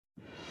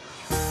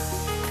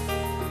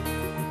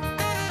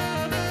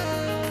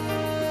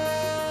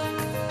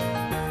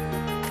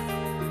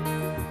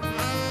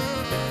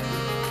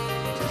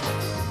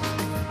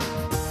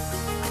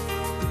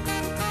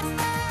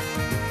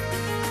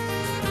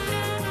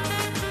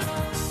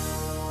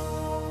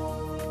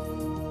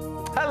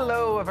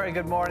Hello, a very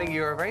good morning.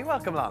 You're very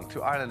welcome along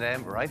to Ireland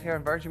AM right here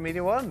on Virgin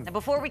Media One. Now,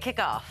 before we kick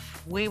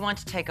off, we want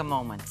to take a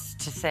moment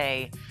to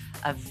say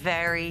a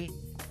very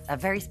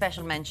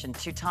special mention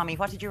to Tommy.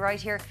 What did you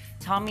write here?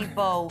 Tommy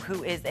Bow,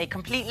 who is a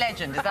complete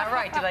legend. Is that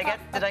right? Did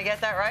I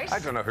get that right? I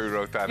don't know who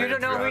wrote that. You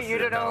don't know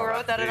who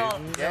wrote that at all.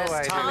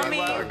 Yes, Tommy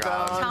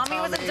Tommy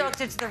was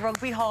inducted to the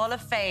Rugby Hall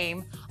of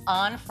Fame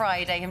on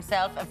Friday.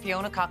 Himself and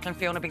Fiona Coughlin.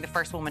 Fiona being the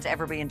first woman to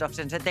ever be inducted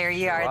into it. There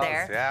you are.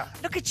 There. Yeah.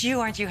 Look at you,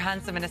 aren't you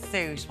handsome in a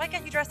suit? Why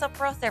can't you dress up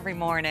for us every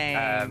morning?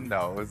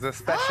 No, it was a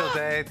special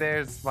day.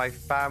 There's my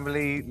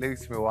family,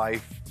 Lucy, my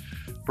wife,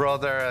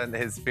 brother and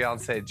his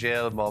fiancée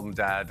Jill, mum,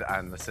 dad,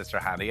 and my sister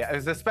Hannah. Yeah, it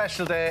was a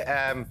special day.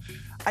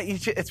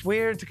 It's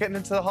weird getting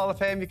into the Hall of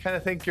Fame. You kind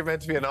of think you're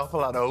meant to be an awful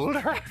lot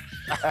older. But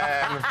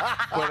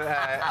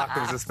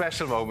it was a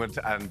special moment,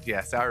 and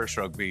yes, Irish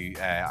Rugby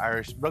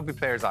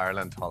Players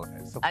Ireland Hall of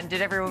Fame. So and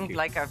did everyone,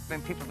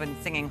 when people have been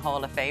singing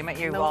Hall of Fame at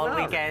you all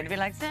weekend, be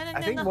like,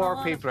 I think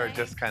more people are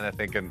just kind of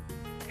thinking,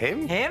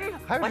 Him?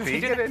 How did he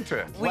get into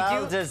it?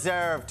 Well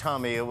deserved,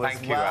 Tommy. It was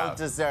well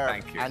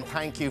deserved. Thank you. And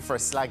thank you for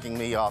slagging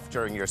me off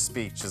during your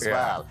speech as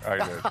well. I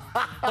did.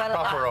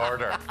 Proper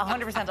order.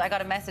 100%. I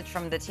got a message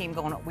from the team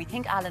going, we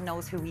think Alan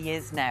knows who he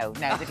is now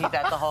that he's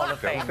at the Hall of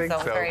Fame. So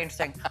it's very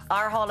interesting.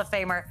 Our Hall of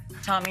Famer,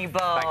 Tommy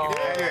Bow.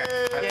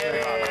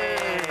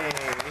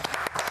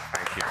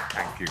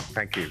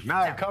 Thank you.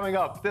 Now, coming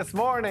up this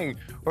morning,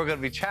 we're going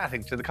to be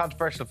chatting to the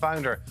controversial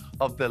founder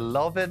of the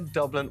Lovin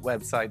Dublin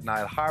website,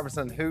 Niall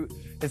Harbison, who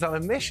is on a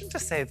mission to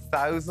save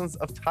thousands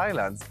of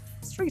Thailand's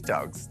street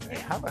dogs. There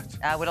you have it.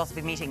 We'll also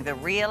be meeting the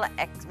real-life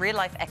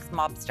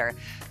ex-mobster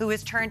who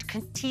has turned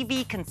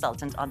TV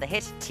consultant on the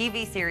hit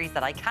TV series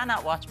that I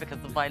cannot watch because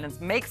the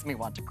violence makes me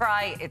want to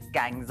cry. It's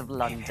Gangs of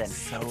London.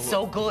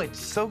 So good.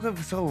 So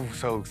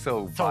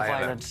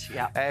violent.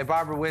 Yeah.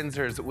 Barbara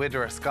Windsor's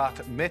widower,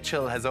 Scott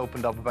Mitchell, has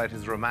opened up about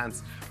his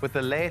romance with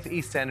the late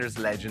EastEnders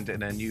legend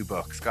in a new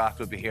book. Scott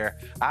will be here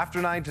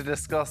after 9 to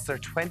discuss their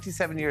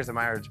 27 years of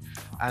marriage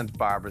and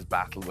Barbara's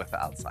battle with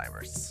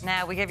Alzheimer's.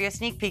 Now, we gave you a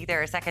sneak peek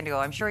there a second ago.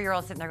 I'm sure you're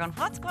all sitting there going,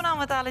 what's going on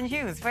with Alan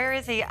Hughes? Where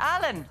is he?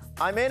 Alan!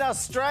 I'm in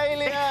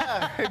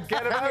Australia!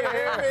 Get him out of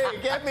here!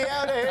 Get me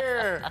out of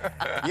here!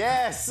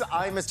 Yes,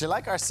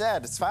 like I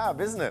said, it's fab,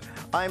 isn't it?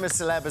 I'm a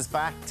Celeb is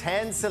back.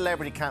 10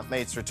 celebrity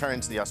campmates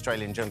returned to the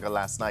Australian jungle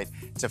last night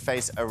to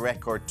face a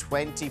record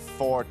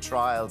 24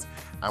 trials.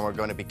 And we're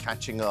going to be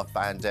catching up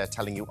and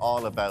telling you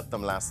all about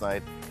them last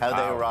night, how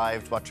they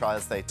arrived, what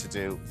trials they had to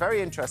do. Very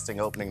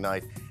interesting opening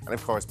night. And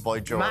of course,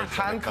 Boy George. Matt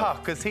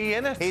Hancock, is he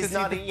in it? He's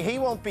not. He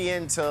won't be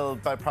in till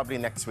probably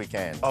next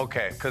weekend.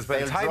 Okay, because by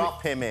the time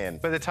drop him in.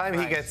 By the time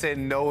he gets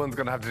in, no one's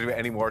going to have to do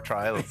any more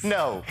trials.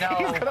 No. He's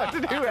going to have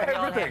to do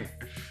everything.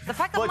 The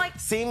fact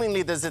that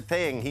seemingly there's a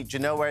thing. Do you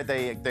know where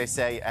they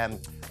say,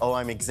 oh,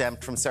 I'm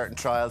exempt from certain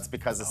trials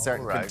because of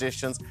certain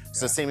conditions?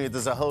 So seemingly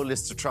there's a whole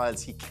list of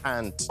trials he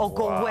can't. Oh,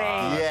 go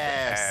away.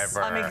 Yes.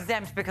 I'm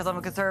exempt because I'm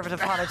a Conservative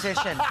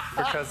politician.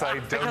 Because I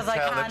don't tell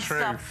the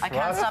truth. I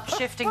can't stop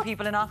shifting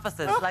people in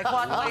offices. Like,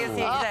 what? Why is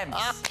he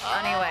exempt?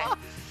 Anyway,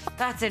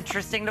 that's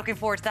interesting. Looking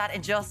forward to that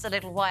in just a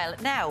little while.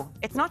 Now,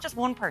 it's not just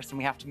one person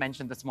we have to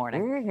mention this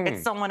morning.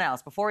 It's someone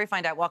else. Before we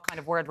find out what kind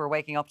of world we're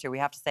waking up to, we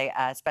have to say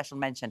a special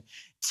mention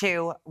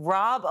to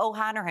Rob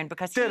O'Hanrahan,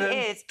 because he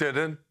is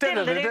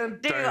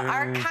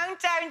our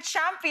countdown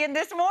champion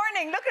this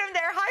morning. Look at him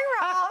there. Hi,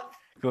 Rob.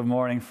 Good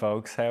morning,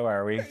 folks. How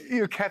are we?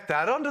 You kept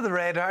that under the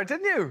radar,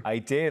 didn't you? I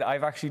did.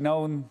 I've actually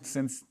known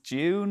since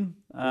June,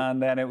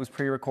 and then it was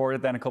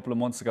pre-recorded then a couple of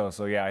months ago.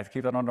 So yeah, I had to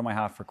keep that under my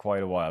hat for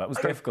quite a while. That was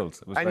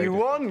difficult. It was and you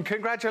won.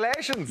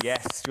 Congratulations.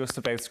 Yes, just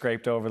about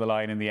scraped over the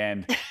line in the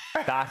end.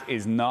 That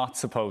is not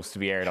supposed to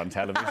be aired on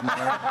television.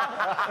 That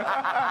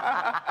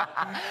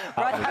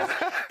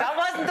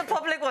wasn't the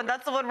public one.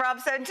 That's the one Rob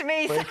sent to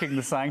me. Breaking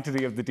the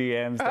sanctity of the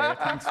DMs there.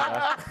 Thanks for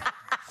that.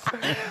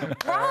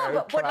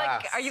 Rob, but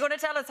are you going to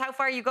tell us how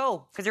far you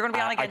go? Because you're going to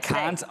be on again today. I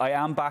can't. I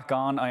am back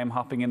on. I am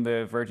hopping in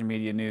the Virgin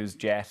Media News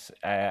jet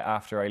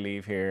after I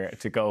leave here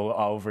to go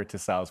over to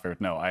Salisbury.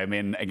 No, I am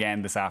in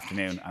again this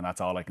afternoon, and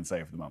that's all I can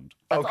say for the moment.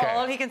 That's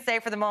all he can say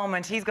for the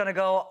moment. He's going to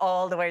go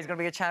all the way. He's going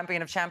to be a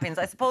champion of champions.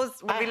 I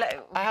suppose... I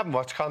haven't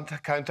watched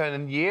Countdown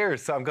in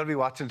years, so I'm going to be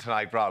watching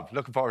tonight, Rob.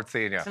 Looking forward to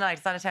seeing you. Tonight,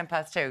 it's on at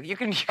 2:10. You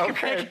can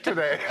okay,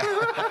 today.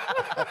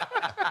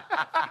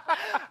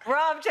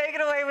 Rob, take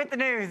it away with the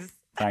news.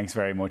 Thanks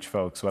very much,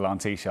 folks. Well, on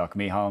Taoiseach,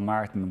 Micheál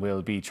Martin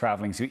will be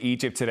travelling to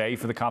Egypt today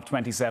for the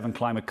COP27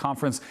 climate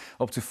conference.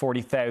 Up to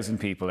 40,000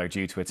 people are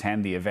due to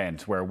attend the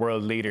event, where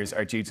world leaders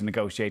are due to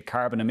negotiate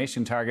carbon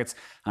emission targets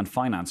and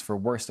finance for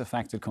worst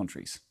affected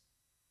countries.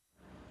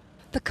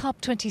 The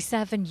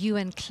COP27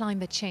 UN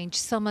Climate Change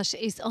Summit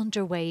is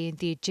underway in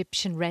the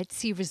Egyptian Red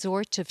Sea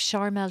resort of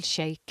Sharm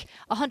el-Sheikh.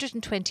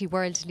 120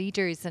 world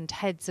leaders and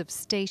heads of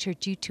state are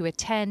due to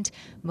attend.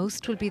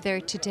 Most will be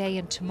there today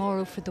and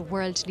tomorrow for the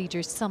World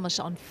Leaders Summit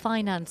on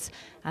Finance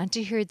and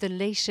to hear the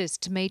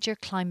latest major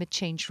climate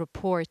change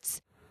reports.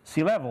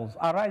 Sea levels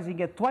are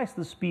rising at twice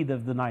the speed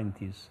of the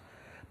 90s,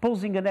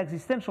 posing an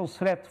existential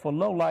threat for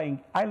low-lying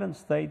island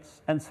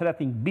states and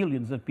threatening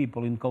billions of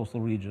people in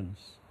coastal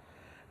regions.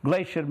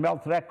 Glacier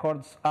melt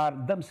records are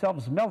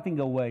themselves melting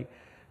away,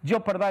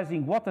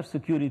 jeopardizing water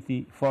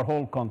security for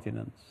whole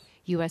continents.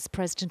 US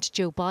President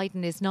Joe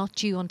Biden is not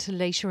due until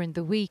later in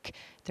the week.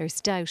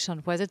 There's doubt on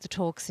whether the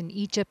talks in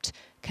Egypt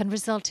can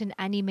result in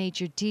any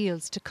major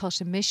deals to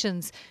cut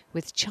emissions,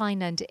 with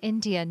China and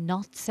India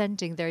not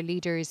sending their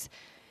leaders.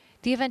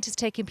 The event is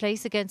taking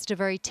place against a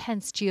very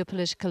tense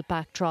geopolitical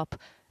backdrop.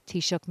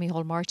 Taoiseach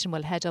Micheál Martin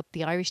will head up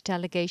the Irish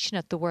delegation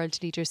at the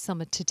World Leaders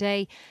Summit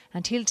today,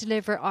 and he'll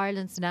deliver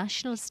Ireland's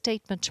national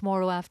statement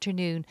tomorrow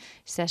afternoon,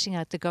 setting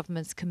out the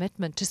government's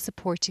commitment to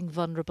supporting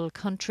vulnerable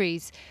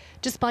countries.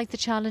 Despite the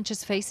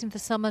challenges facing the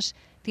summit,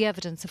 the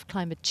evidence of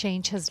climate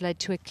change has led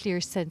to a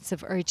clear sense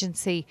of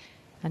urgency,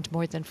 and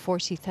more than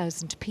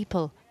 40,000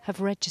 people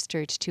have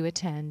registered to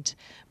attend.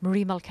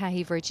 Marie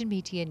Mulcahy, Virgin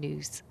Media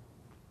News.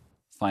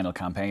 Final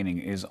campaigning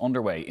is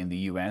underway in the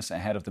US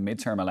ahead of the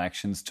midterm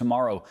elections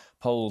tomorrow.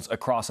 Polls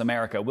across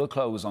America will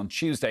close on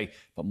Tuesday,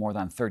 but more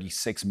than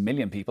 36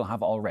 million people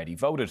have already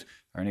voted.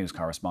 Our news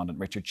correspondent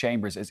Richard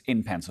Chambers is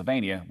in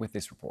Pennsylvania with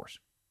this report.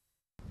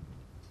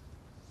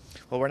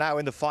 Well, we're now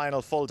in the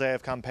final full day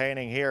of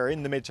campaigning here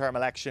in the midterm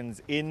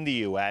elections in the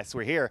US.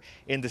 We're here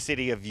in the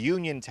city of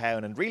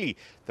Uniontown, and really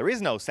there is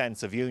no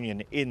sense of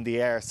union in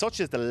the air. Such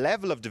is the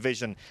level of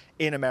division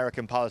in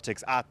American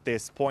politics at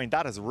this point.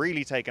 That has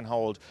really taken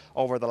hold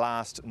over the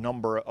last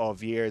number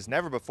of years.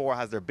 Never before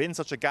has there been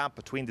such a gap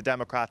between the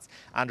Democrats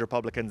and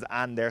Republicans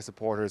and their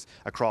supporters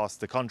across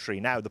the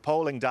country. Now, the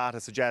polling data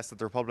suggests that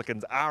the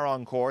Republicans are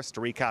on course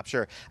to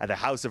recapture the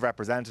House of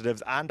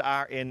Representatives and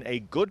are in a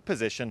good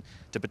position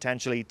to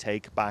potentially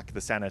take back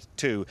the Senate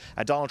too.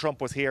 Donald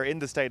Trump was here in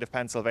the state of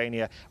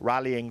Pennsylvania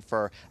rallying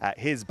for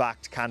his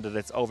backed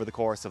candidates over the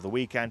course of the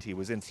weekend. He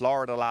was in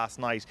Florida last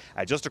night,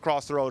 just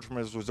across the road from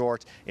his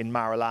resort in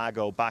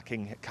Mar-a-Lago,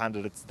 backing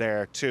candidates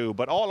there too.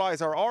 But all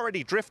eyes are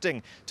already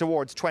drifting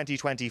towards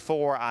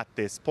 2024 at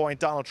this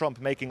point. Donald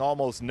Trump making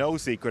almost no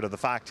secret of the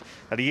fact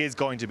that he is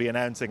going to be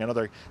announcing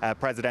another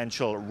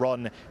presidential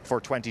run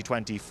for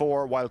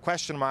 2024. While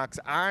question marks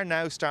are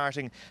now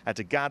starting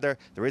to gather,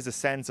 there is a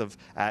sense of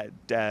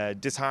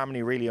disharmony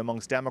really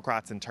amongst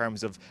Democrats in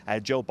terms of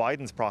Joe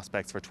Biden's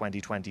prospects for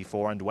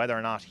 2024 and whether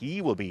or not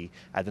he will be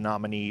the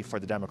nominee for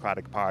the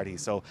Democratic Party.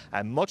 So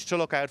much to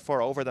look out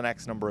for over the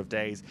next number of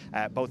days,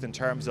 both in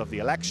terms of the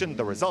election,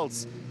 the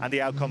results and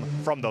the outcome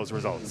from those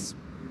results.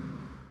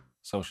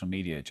 Social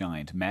media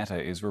giant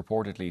Meta is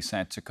reportedly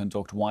set to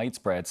conduct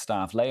widespread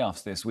staff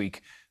layoffs this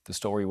week. The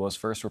story was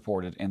first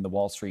reported in the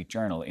Wall Street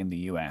Journal in the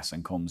US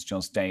and comes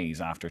just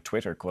days after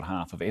Twitter cut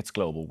half of its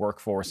global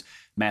workforce.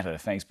 Meta,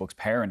 Facebook's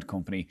parent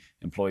company,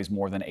 employs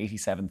more than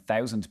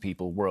 87,000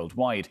 people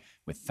worldwide,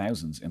 with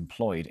thousands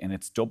employed in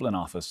its Dublin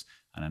office.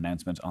 An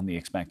announcement on the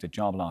expected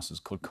job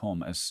losses could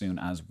come as soon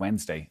as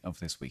Wednesday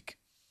of this week.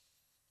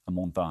 A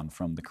month on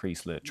from the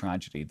Creasle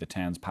tragedy, the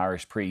town's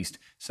parish priest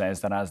says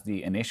that as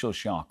the initial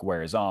shock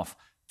wears off,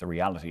 the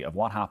reality of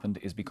what happened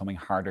is becoming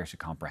harder to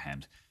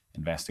comprehend.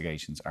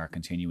 Investigations are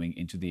continuing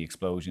into the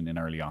explosion in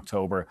early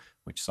October,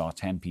 which saw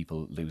 10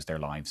 people lose their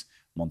lives.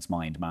 Month's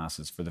Mind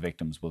masses for the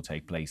victims will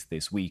take place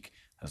this week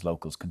as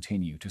locals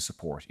continue to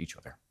support each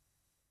other.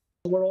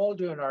 We're all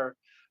doing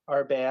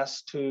our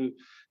best to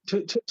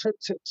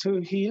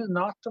heal,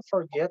 not to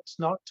forget,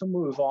 not to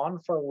move on,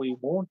 for we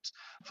won't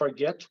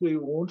forget, we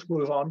won't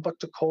move on, but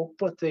to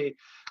cope with the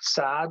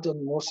sad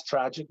and most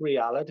tragic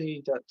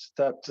reality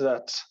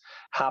that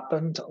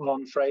happened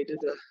on Friday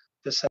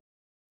the 7th.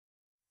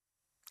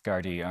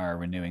 Gardaí are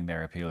renewing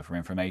their appeal for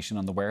information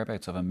on the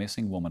whereabouts of a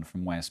missing woman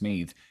from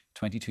Westmeath.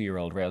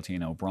 22-year-old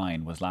Raeltine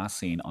O'Brien was last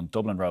seen on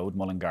Dublin Road,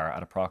 Mullingar,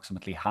 at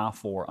approximately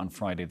 4:30 on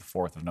Friday the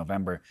 4th of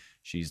November.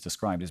 She's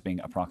described as being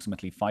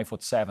approximately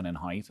 5'7" in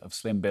height, of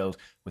slim build,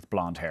 with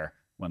blonde hair.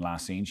 When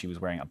last seen, she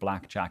was wearing a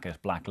black jacket,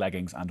 black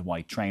leggings and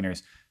white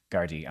trainers.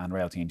 Gardaí and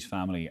Raeltine's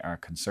family are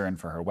concerned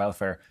for her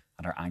welfare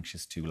and are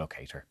anxious to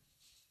locate her.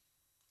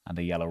 And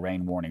a yellow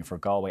rain warning for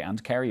Galway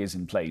and Kerry is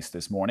in place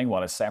this morning,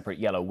 while a separate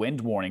yellow wind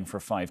warning for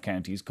 5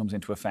 counties comes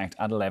into effect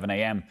at 11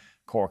 a.m.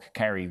 Cork,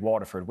 Kerry,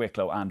 Waterford,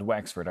 Wicklow and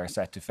Wexford are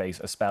set to face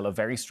a spell of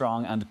very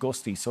strong and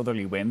gusty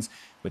southerly winds,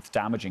 with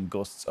damaging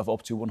gusts of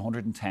up to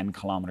 110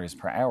 kilometres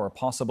per hour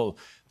possible.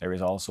 There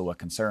is also a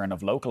concern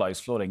of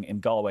localised flooding in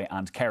Galway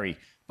and Kerry.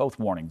 Both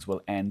warnings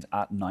will end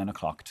at 9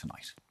 o'clock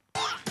tonight.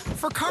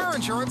 For car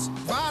insurance,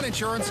 van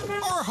insurance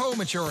or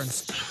home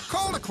insurance,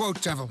 call the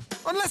Quote Devil.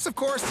 Unless, of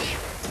course,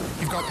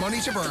 you've got money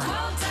to burn.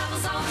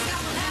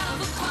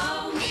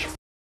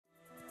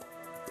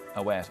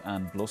 A wet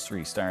and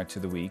blustery start to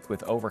the week,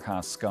 with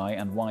overcast sky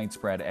and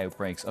widespread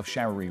outbreaks of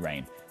showery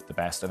rain. The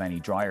best of any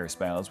drier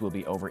spells will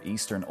be over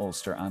eastern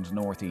Ulster and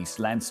northeast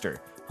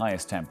Leinster.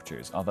 Highest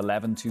temperatures of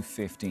 11 to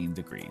 15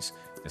 degrees.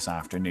 This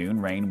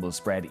afternoon, rain will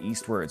spread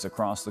eastwards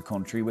across the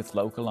country, with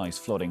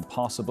localised flooding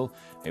possible.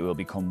 It will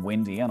become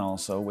windy and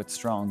also with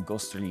strong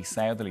gusterly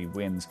southerly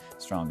winds,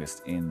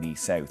 strongest in the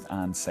south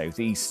and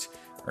southeast.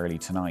 Early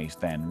tonight,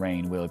 then,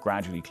 rain will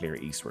gradually clear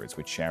eastwards,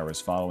 with showers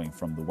following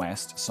from the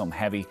west. Some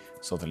heavy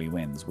southerly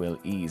winds will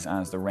ease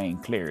as the rain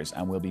clears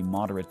and will be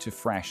moderate to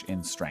fresh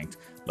in strength.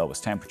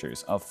 Lowest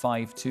temperatures of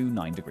 5 to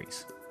 9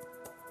 degrees.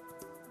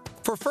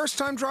 For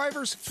first-time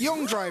drivers,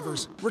 young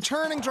drivers,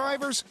 returning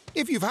drivers,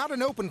 if you've had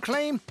an open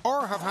claim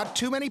or have had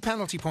too many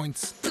penalty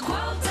points. The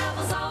quote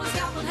devil's always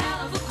got one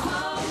hell of a quote.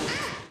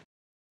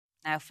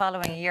 Now,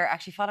 following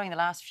the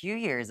last few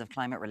years of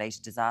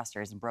climate-related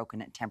disasters and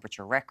broken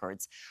temperature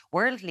records,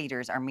 world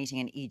leaders are meeting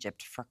in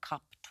Egypt for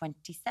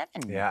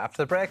COP27. Yeah,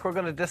 after the break, we're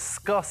going to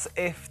discuss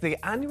if the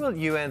annual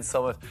UN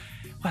summit,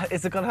 well,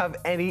 is it going to have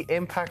any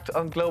impact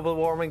on global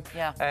warming?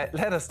 Yeah.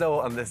 Let us know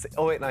on this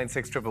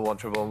 0896 111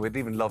 111. We'd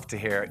even love to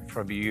hear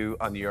from you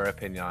on your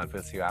opinion on it.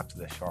 We'll see you after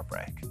this short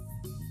break.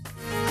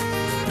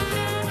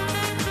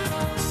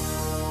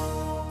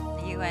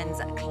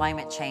 UN's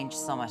Climate Change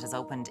Summit has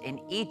opened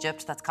in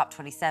Egypt, that's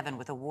COP27,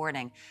 with a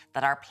warning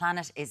that our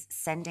planet is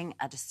sending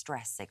a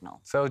distress signal.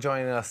 So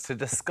joining us to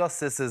discuss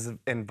this is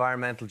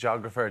environmental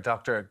geographer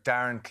Dr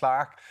Darren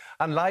Clarke,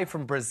 and live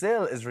from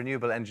Brazil is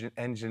renewable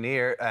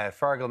engineer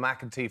Fergal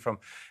McEntee from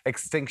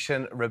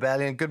Extinction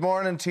Rebellion. Good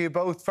morning to you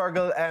both.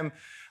 Fergal,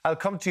 I'll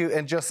come to you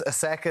in just a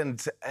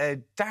second.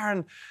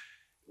 Darren,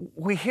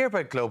 we hear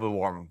about global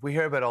warming. We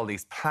hear about all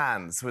these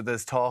plans where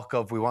there's talk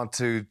of we want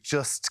to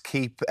just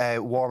keep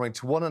warming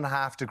to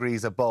 1.5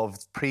 degrees above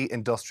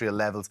pre-industrial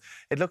levels.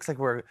 It looks like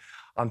we're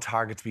on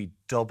target to be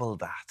double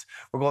that.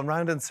 We're going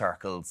round in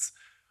circles.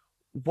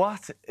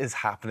 What is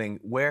happening?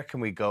 Where can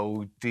we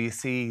go? Do you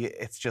see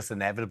it's just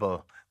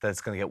inevitable that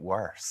it's going to get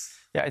worse?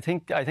 Yeah, I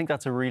think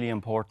that's a really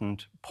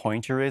important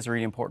point you raise, a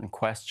really important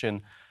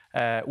question.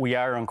 We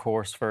are on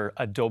course for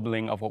a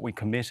doubling of what we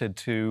committed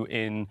to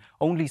in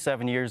only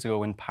 7 years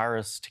ago in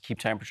Paris to keep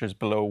temperatures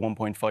below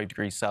 1.5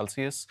 degrees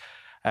Celsius.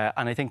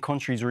 And I think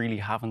countries really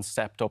haven't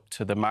stepped up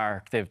to the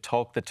mark. They've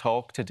talked the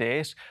talk to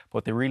date,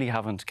 but they really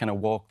haven't kind of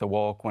walked the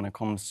walk when it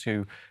comes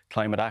to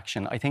climate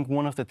action. I think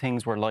one of the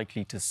things we're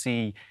likely to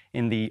see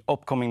in the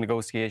upcoming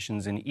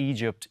negotiations in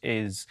Egypt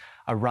is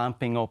a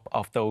ramping up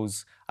of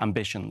those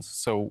ambitions.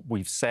 So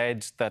we've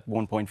said that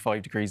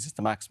 1.5 degrees is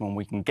the maximum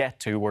we can get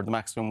to, or the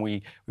maximum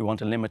we want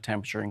to limit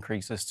temperature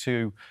increases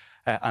to.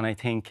 And I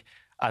think,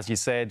 as you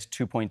said,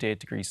 2.8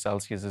 degrees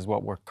Celsius is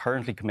what we're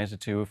currently committed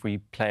to if we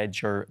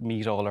pledge or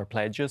meet all our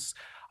pledges.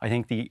 I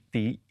think the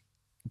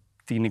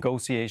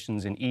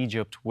negotiations in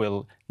Egypt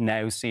will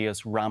now see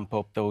us ramp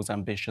up those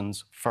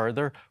ambitions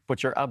further.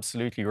 But you're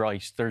absolutely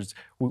right.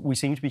 We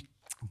seem to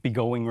be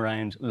going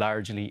around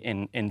largely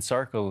in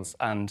circles.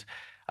 And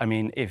I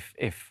mean, if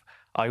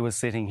I was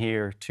sitting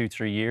here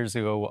 2-3 years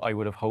ago, I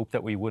would have hoped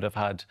that we would have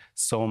had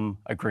some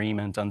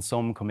agreement and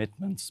some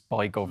commitments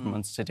by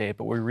governments today,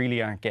 but we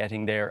really aren't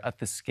getting there at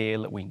the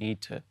scale that we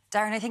need to.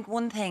 Darren, I think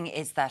one thing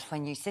is that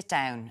when you sit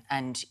down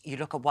and you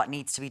look at what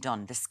needs to be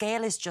done, the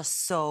scale is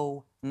just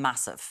so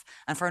massive.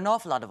 And for an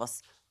awful lot of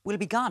us, we'll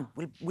be gone.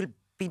 We'll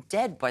be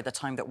dead by the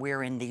time that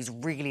we're in these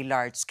really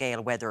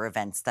large-scale weather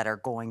events that are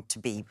going to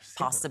be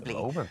possibly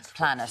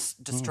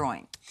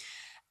planet-destroying.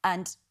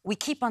 And we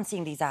keep on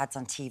seeing these ads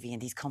on TV and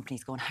these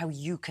companies going, how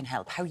you can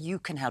help,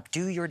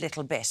 do your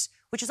little bit,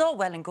 which is all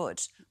well and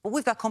good. But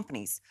we've got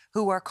companies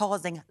who are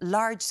causing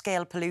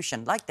large-scale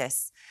pollution like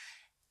this.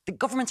 The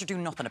governments are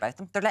doing nothing about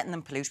them. They're letting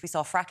them pollute. We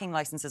saw fracking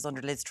licences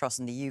under Liz Truss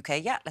in the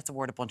UK. Yeah, let's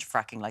award a bunch of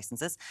fracking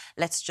licences.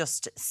 Let's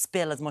just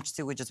spill as much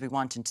sewage as we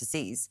want into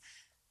seas.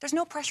 There's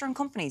no pressure on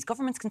companies.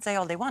 Governments can say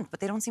all they want, but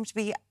they don't seem to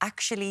be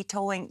actually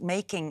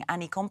making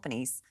any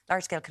companies,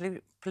 large-scale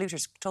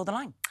polluters, toe the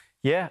line.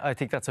 Yeah, I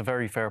think that's a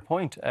very fair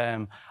point.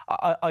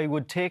 I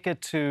would take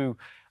it to,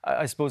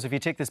 I suppose, if you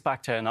take this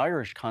back to an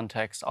Irish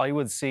context, I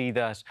would see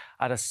that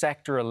at a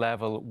sectoral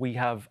level, we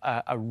have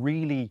a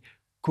really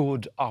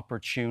good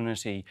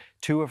opportunity.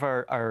 Two of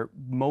our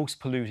most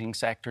polluting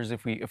sectors,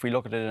 if we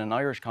look at it in an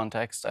Irish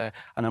context, and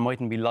I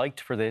mightn't be liked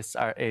for this,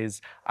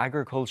 is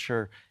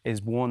agriculture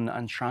is one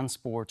and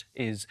transport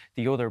is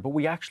the other. But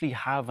we actually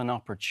have an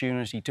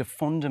opportunity to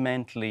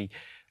fundamentally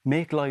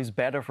make lives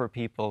better for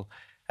people,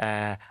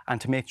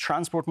 and to make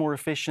transport more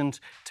efficient,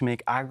 to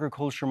make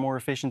agriculture more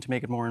efficient, to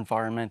make it more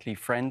environmentally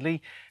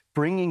friendly.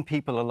 Bringing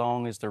people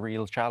along is the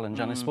real challenge.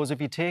 And I suppose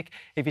if you take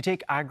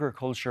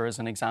agriculture as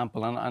an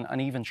example,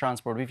 and even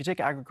transport, if you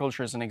take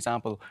agriculture as an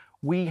example,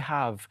 we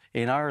have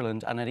in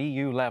Ireland and at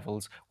EU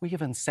levels, we have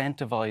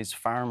incentivised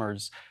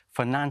farmers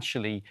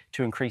financially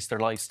to increase their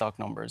livestock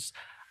numbers.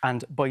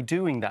 And by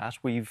doing that,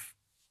 we've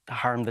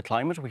harmed the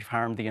climate, we've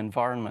harmed the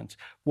environment.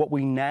 What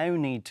we now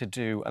need to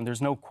do, and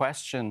there's no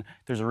question,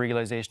 there's a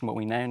realisation what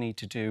we now need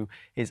to do,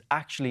 is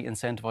actually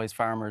incentivise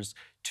farmers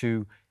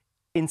to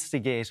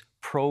instigate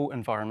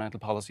pro-environmental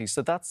policies.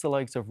 So that's the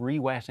likes of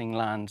re-wetting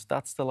land,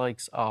 that's the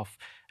likes of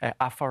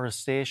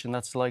afforestation,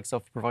 that's the likes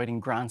of providing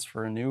grants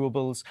for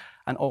renewables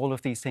and all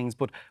of these things.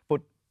 But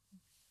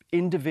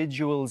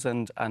individuals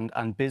and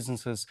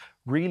businesses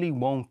really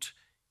won't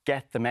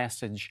get the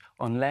message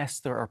unless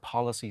there are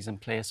policies in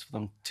place for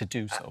them to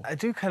do so. I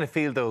do kind of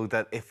feel, though,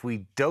 that if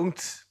we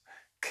don't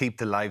keep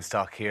the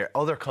livestock here.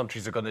 Other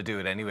countries are going to do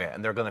it anyway,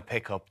 and they're going to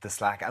pick up the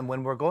slack. And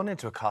when we're going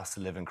into a cost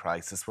of living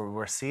crisis, where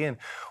we're seeing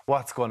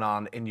what's going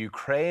on in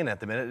Ukraine at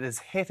the minute, it is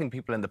hitting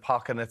people in the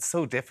pocket, and it's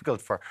so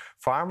difficult for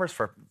farmers,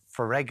 for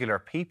regular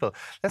people.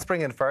 Let's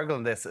bring in Fergal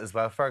in this as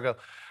well. Fergal,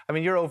 I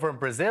mean, you're over in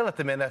Brazil at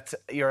the minute.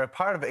 You're a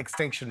part of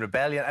Extinction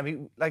Rebellion. I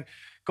mean, like,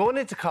 going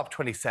into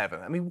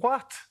COP27, I mean,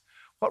 what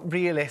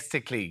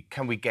realistically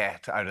can we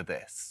get out of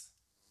this?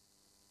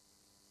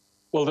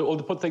 Well,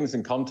 to put things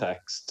in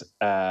context,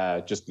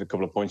 just a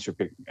couple of points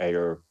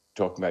you're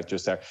talking about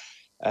just there.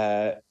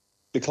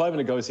 The climate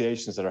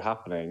negotiations that are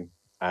happening,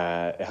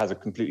 it has a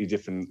completely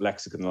different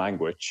lexicon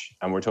language.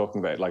 And we're talking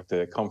about like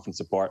the Conference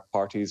of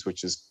Parties,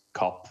 which is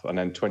COP, and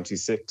then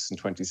 26 and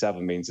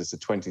 27 means it's the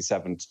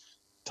 27th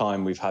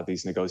time we've had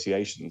these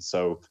negotiations.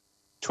 So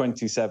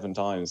 27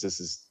 times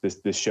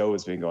this show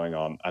has been going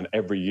on, and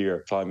every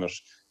year climate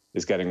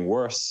is getting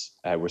worse.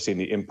 We're seeing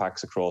the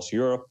impacts across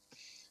Europe.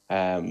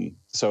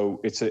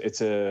 So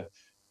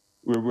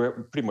we're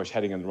pretty much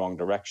heading in the wrong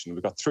direction.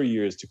 We've got 3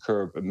 years to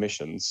curb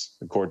emissions,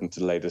 according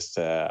to the latest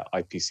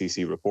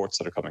IPCC reports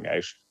that are coming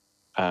out,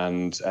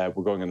 and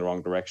we're going in the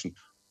wrong direction.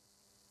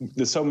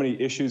 There's so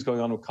many issues going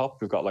on with COP.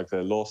 We've got like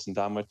the loss and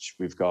damage.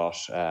 We've got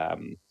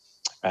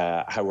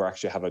how we're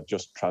actually have a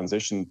just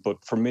transition. But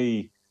for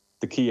me,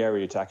 the key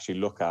area to actually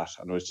look at,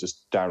 and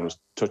Darren was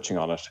touching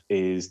on it,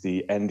 is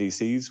the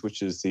NDCs,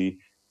 which is the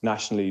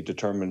nationally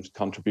determined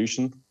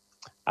contribution.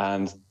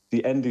 And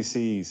the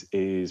NDCs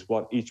is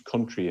what each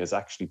country has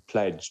actually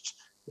pledged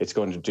it's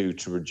going to do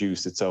to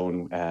reduce its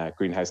own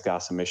greenhouse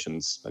gas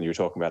emissions. And you were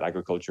talking about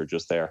agriculture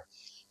just there.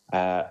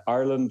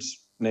 Ireland,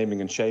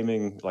 naming and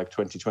shaming, like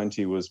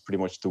 2020 was pretty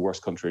much the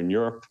worst country in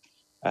Europe,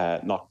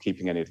 not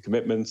keeping any of the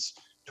commitments.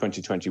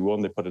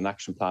 2021, they put an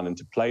action plan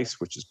into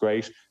place, which is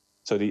great.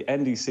 So the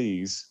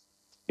NDCs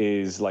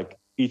is like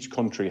each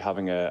country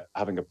having a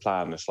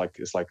plan. It's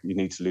like you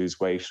need to lose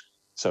weight.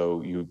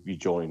 So you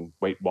join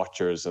Weight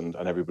Watchers and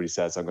everybody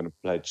says, I'm going to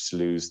pledge to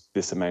lose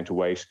this amount of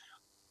weight.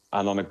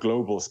 And on a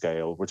global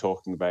scale, we're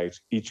talking about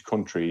each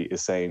country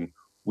is saying,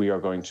 we are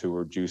going to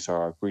reduce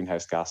our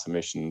greenhouse gas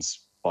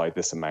emissions by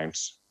this amount.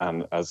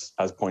 And as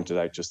pointed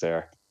out just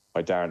there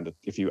by Darren, that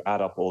if you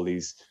add up all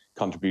these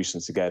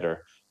contributions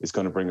together, it's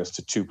going to bring us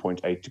to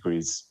 2.8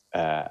 degrees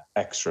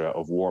extra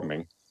of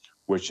warming,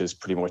 which is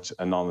pretty much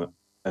a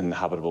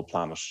non-inhabitable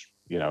planet,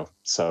 you know.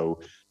 So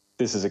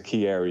this is a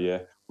key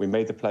area. We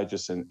made the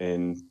pledges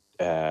in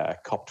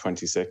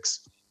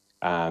COP26,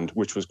 and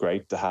which was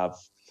great to have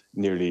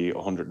nearly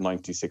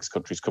 196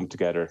 countries come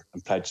together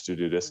and pledge to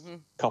do this.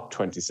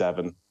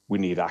 COP27, we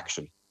need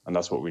action. And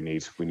that's what we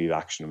need. We need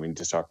action. We need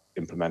to start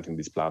implementing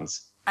these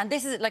plans. And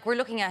this is like, we're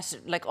looking at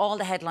like all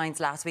the headlines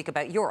last week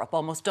about Europe,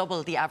 almost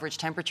double the average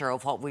temperature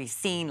of what we've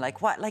seen. Like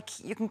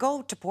you can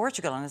go to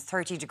Portugal and it's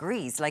 30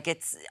 degrees. Like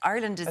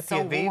Ireland is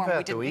so warm.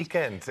 At the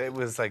weekend, it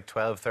was like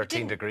 12,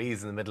 13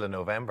 degrees in the middle of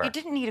November. You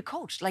didn't need a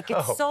coat. Like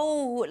it's so,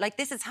 like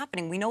this is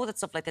happening. We know that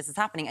stuff like this is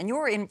happening. And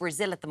you're in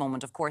Brazil at the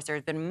moment, of course.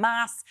 There's been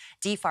mass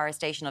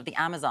deforestation of the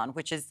Amazon,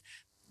 which is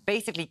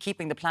basically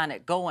keeping the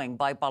planet going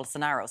by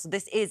Bolsonaro. So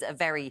this is a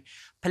very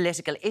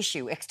political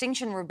issue.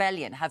 Extinction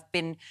Rebellion have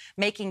been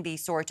making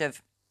these sort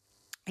of,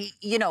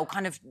 you know,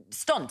 kind of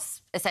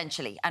stunts,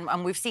 essentially.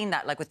 And we've seen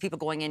that, like, with people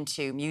going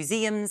into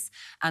museums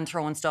and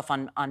throwing stuff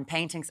on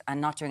paintings and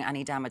not doing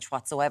any damage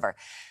whatsoever.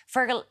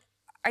 Fergal,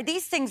 are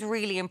these things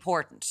really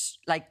important,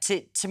 like,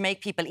 to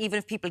make people, even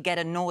if people get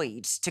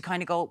annoyed, to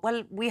kind of go,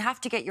 well, we have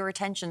to get your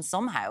attention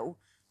somehow.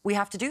 We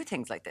have to do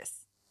things like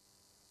this.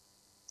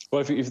 Well,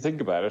 if you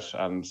think about it,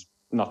 and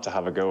not to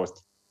have a go at,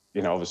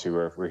 you know, obviously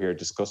we're here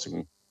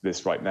discussing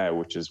this right now,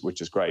 which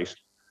is great,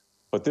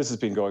 but this has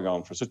been going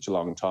on for such a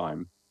long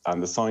time,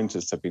 and the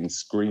scientists have been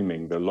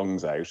screaming their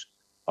lungs out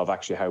of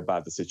actually how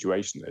bad the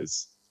situation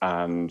is,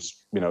 and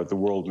you know the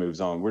world moves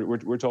on.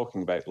 We're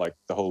talking about like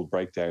the whole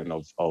breakdown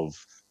of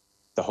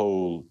the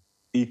whole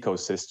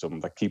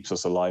ecosystem that keeps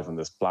us alive on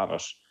this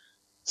planet.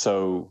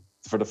 So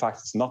for the fact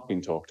it's not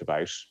being talked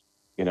about,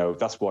 you know,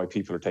 that's why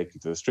people are taking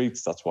to the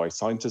streets. That's why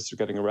scientists are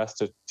getting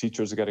arrested,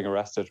 teachers are getting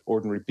arrested,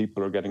 ordinary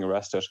people are getting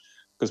arrested,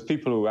 because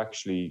people who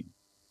actually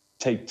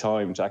take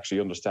time to actually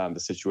understand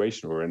the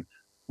situation we're in,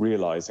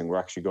 realizing we're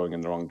actually going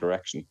in the wrong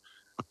direction.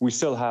 We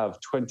still have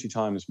 20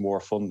 times more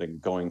funding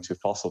going to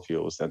fossil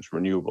fuels than to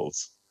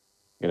renewables.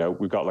 You know,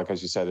 we've got, like,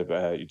 as you said,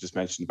 you just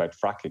mentioned about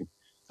fracking,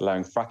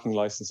 allowing fracking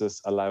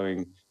licenses,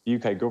 the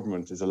UK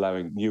government is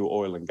allowing new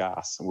oil and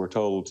gas. And we're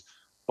told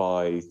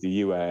by the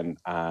UN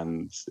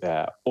and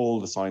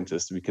all the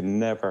scientists, we can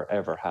never,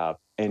 ever have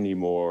any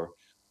more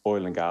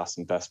oil and gas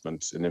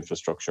investment in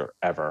infrastructure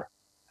ever.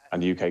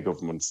 And the UK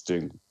government's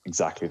doing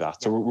exactly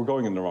that. So we're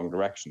going in the wrong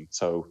direction.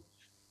 So,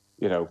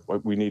 you know,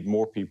 we need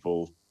more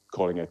people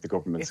calling out the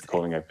governments,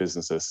 calling out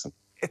businesses.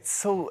 It's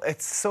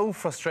so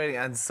frustrating,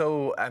 and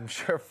so, I'm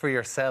sure, for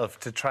yourself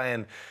to try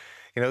and,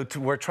 you know,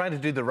 we're trying to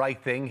do the right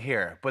thing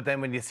here. But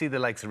then when you see the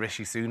likes of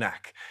Rishi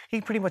Sunak,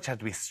 he pretty much had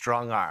to be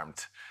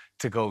strong-armed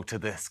to go to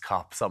this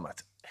COP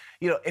summit.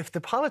 if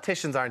the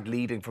politicians aren't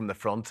leading from the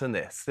front in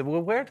this,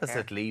 well, where does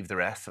it leave the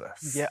rest of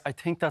us? Yeah, I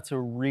think that's a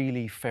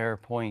really fair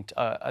point.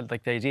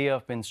 Like the idea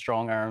of being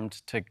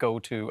strong-armed to go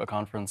to a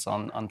conference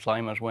on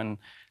climate when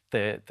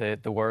the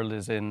world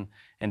is in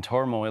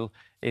turmoil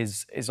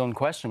is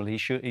unquestionable. He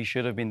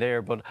should have been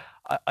there. But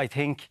I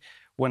think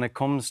when it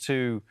comes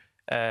to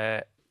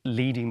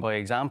leading by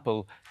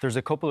example, there's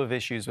a couple of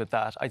issues with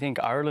that. I think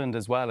Ireland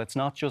as well, it's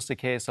not just a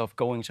case of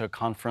going to a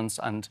conference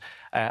and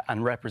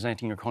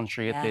representing your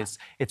country at this.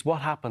 It's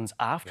what happens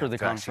after the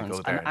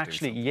conference. And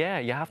actually,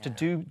 you have to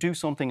do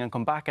something and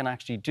come back and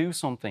actually do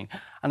something.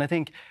 And I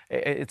think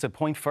it's a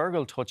point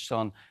Fergal touched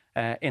on.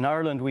 In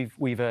Ireland,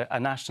 we've a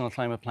national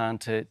climate plan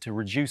to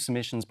reduce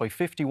emissions by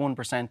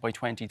 51% by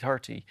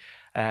 2030.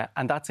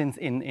 And that's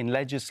in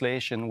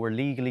legislation. We're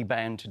legally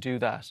bound to do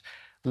that.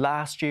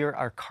 Last year,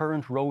 our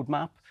current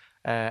roadmap,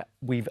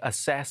 we've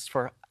assessed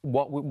for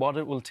what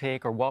it will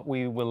take or what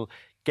we will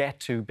get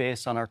to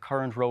based on our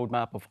current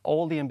roadmap of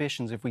all the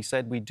ambitions. If we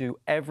said we do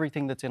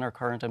everything that's in our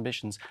current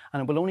ambitions,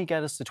 and it will only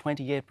get us to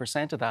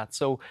 28% of that.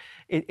 So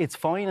it's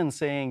fine in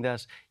saying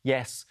that,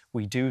 yes,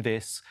 we do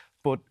this,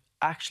 but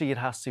actually it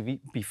has to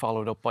be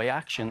followed up by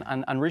action.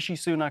 And Rishi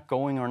Sunak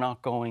going or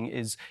not going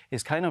is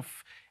kind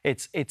of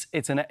it's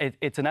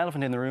an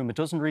elephant in the room. It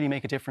doesn't really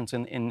make a difference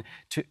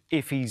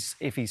if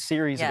he's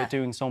serious about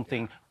doing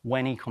something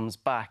when he comes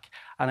back.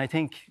 And I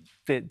think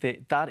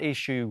that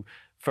issue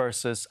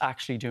versus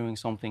actually doing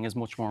something is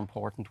much more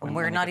important.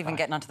 We're not even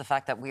getting onto the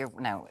fact that we're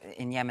now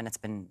in Yemen. It's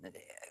been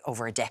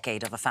over a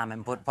decade of a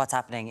famine, but what's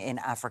happening in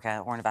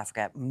Africa, Horn of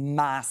Africa,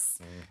 mass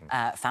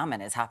famine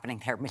is happening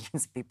there.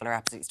 Millions of people are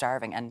absolutely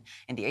starving. And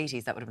in the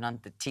 80s, that would have been on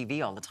the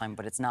TV all the time,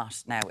 but it's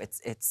not now.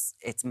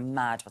 It's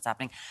mad what's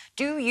happening.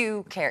 Do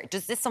you care?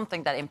 Is this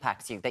something that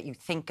impacts you, that you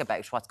think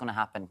about what's going to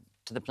happen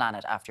to the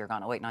planet after you're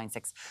gone?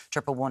 0896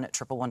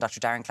 111 Dr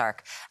Darren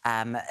Clarke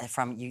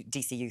from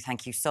DCU,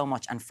 thank you so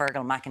much. And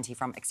Fergal McEntee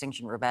from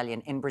Extinction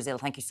Rebellion in Brazil,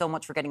 thank you so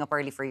much for getting up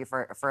early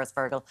for us,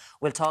 Fergal.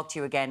 We'll talk to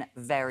you again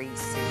very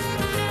soon.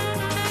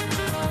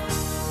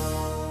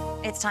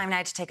 It's time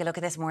now to take a look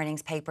at this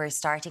morning's papers,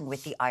 starting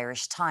with the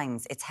Irish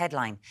Times. Its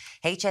headline,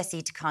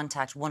 HSE to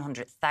contact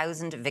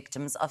 100,000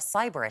 victims of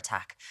cyber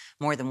attack.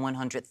 More than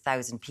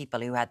 100,000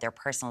 people who had their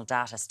personal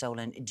data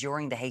stolen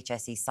during the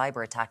HSE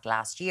cyber attack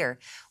last year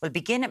will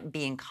begin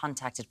being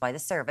contacted by the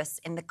service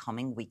in the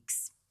coming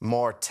weeks.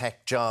 More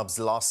tech jobs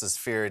losses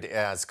feared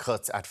as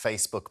cuts at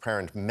Facebook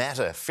parent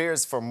Meta.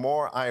 Fears for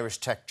more Irish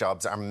tech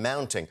jobs are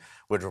mounting,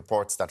 with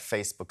reports that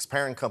Facebook's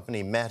parent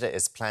company Meta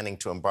is planning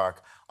to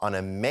embark on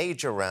a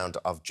major round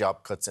of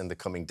job cuts in the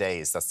coming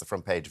days. That's the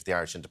front page of the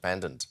Irish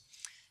Independent.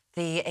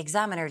 The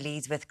Examiner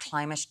leads with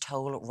climate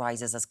toll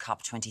rises as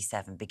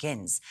COP27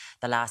 begins.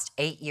 The last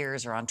 8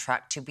 years are on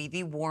track to be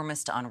the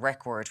warmest on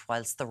record,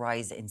 whilst the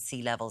rise in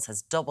sea levels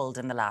has doubled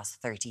in the last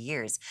 30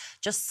 years.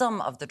 Just some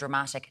of the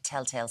dramatic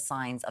telltale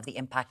signs of the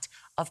impact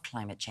of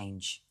climate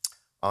change.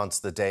 On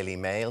to the Daily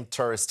Mail.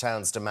 Tourist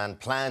towns demand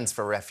plans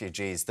for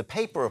refugees. The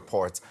paper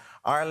reports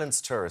Ireland's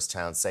tourist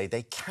towns say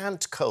they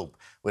can't cope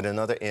with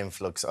another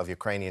influx of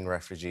Ukrainian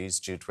refugees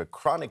due to a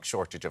chronic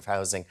shortage of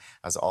housing,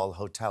 as all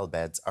hotel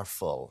beds are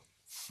full.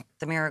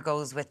 The Mirror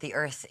goes with the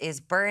earth is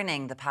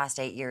burning. The past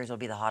 8 years will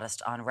be the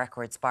hottest on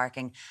record,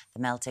 sparking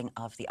the melting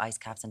of the ice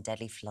caps and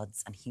deadly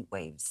floods and heat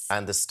waves.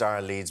 And the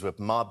Star leads with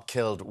mob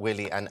killed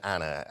Willie and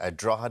Anna. A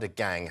Drogheda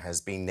gang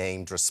has been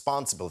named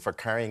responsible for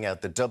carrying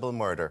out the double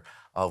murder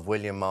of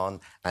William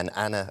Mon and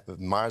Anna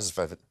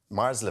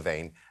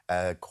Marslevane,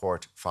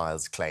 court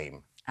files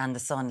claim. And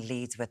the Sun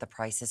leads with the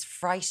prices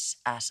fright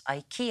at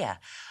IKEA.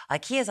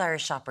 IKEA's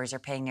Irish shoppers are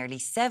paying nearly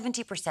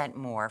 70%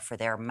 more for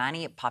their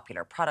many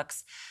popular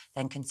products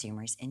than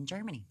consumers in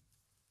Germany.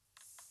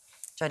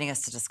 Joining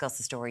us to discuss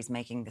the stories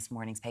making this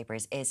morning's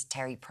papers is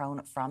Terry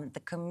Prone from the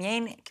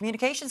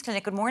Communications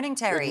Clinic. Good morning,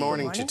 Terry. Good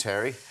morning to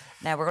Terry.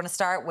 Now, we're going to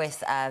start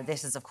with,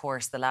 this is, of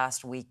course, the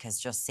last week has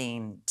just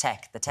seen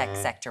the tech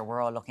sector.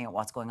 We're all looking at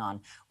what's going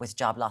on with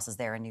job losses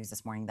there, in news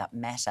this morning that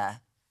Meta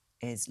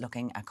is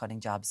looking at cutting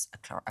jobs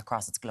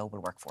across its global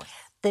workforce.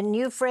 The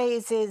new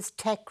phrase is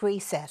tech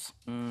reset.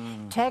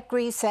 Tech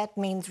reset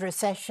means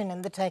recession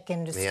in the tech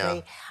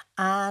industry,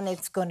 and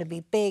it's going to be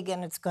big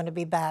and it's going to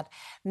be bad.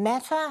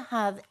 Meta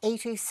have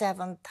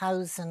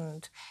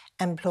 87,000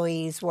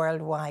 employees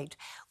worldwide.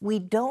 We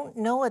don't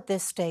know at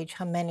this stage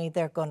how many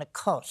they're going to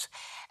cut.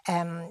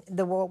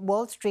 The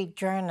Wall Street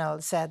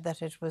Journal said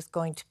that it was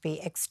going to be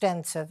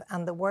extensive,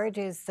 and the word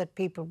is that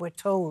people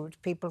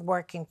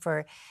working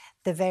for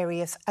the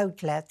various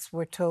outlets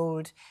were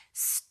told,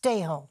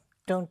 stay home,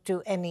 don't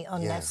do any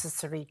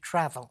unnecessary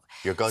travel.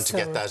 You're going to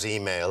get that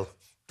email.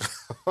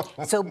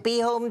 So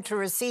be home to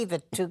receive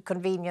it, to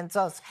convenience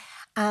us.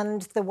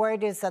 And the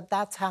word is that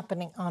that's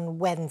happening on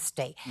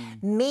Wednesday.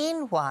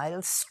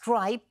 Meanwhile,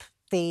 Stripe,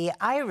 the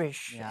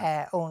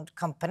Irish-owned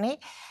company,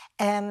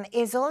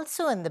 is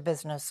also in the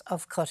business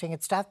of cutting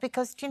its staff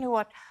because, do you know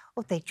what?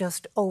 Oh, they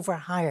just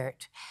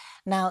overhired.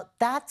 Now,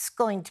 that's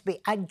going to be...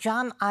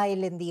 John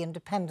Isle in The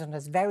Independent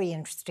has very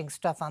interesting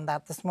stuff on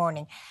that this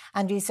morning.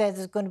 And he says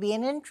there's going to be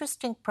an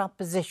interesting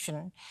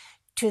proposition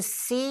to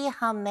see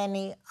how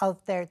many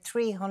of their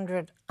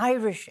 300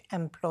 Irish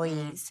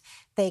employees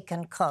they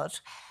can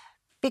cut,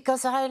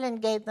 because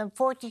Ireland gave them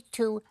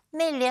 42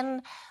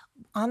 million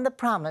on the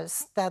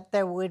promise that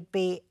there would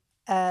be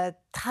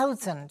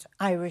 1,000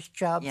 Irish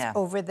jobs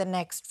over the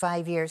next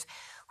 5 years,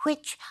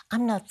 which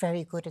I'm not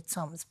very good at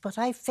sums, but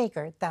I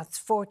figured that's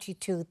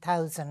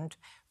 42,000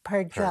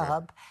 per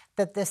job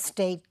that the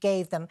state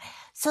gave them.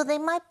 So they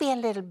might be a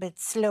little bit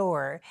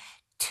slower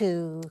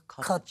to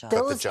cut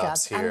those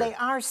jobs. Here. And they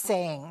are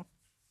saying,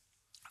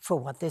 for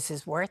what this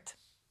is worth,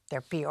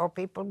 their PR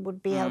people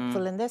would be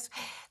helpful in this,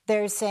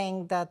 they're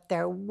saying that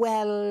they're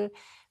well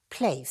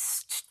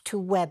placed to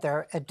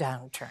weather a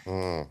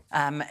downturn.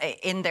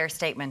 In their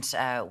statement,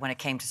 when it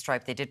came to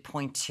Stripe, they did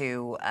point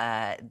to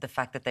the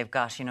fact that they've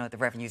got, the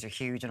revenues are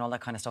huge and all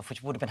that kind of stuff,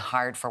 which would have been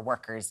hard for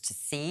workers to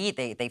see.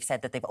 They've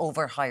said that they've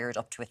overhired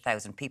up to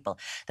 1,000 people.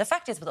 The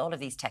fact is, with all of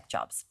these tech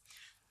jobs,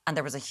 and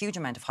there was a huge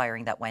amount of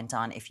hiring that went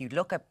on, if you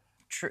look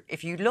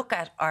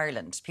at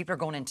Ireland, people are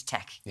going into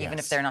tech, even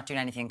if they're not doing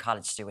anything in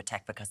college to do with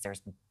tech, because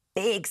there's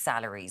big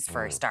salaries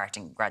for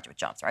starting graduate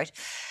jobs, right?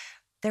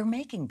 They're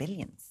making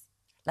billions.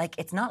 Like,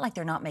 it's not like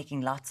they're not making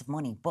lots of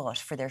money, but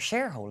for their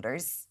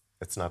shareholders,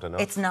 it's not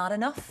enough. It's not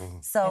enough.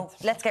 So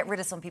let's get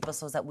rid of some people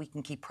so that we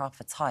can keep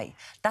profits high.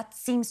 That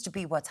seems to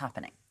be what's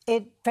happening.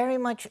 It very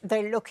much,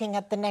 they're looking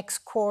at the next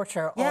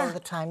quarter all the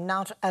time,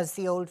 not as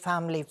the old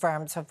family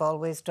firms have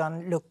always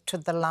done, look to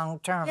the long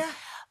term.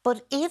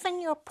 But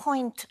even your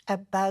point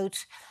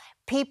about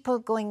people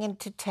going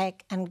into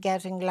tech and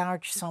getting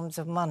large sums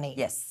of money.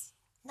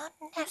 Not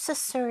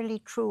necessarily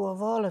true of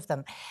all of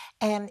them.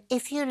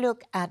 If you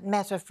look at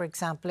Meta, for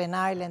example, in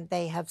Ireland,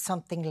 they have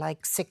something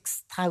like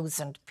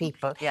 6,000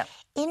 people.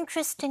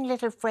 Interesting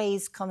little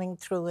phrase coming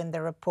through in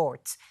the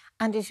reports,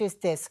 and it is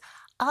this: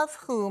 of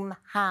whom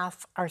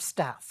half are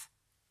staff.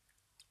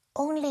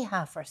 Only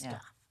half are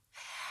staff.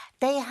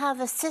 They have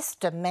a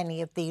system,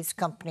 many of these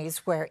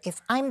companies, where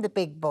if I'm the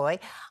big boy,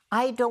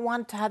 I don't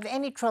want to have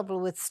any trouble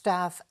with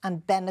staff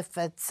and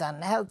benefits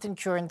and health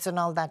insurance and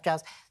all that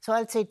jazz. So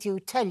I'll say to you,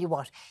 tell you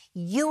what,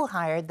 you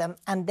hire them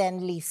and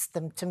then lease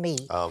them to me.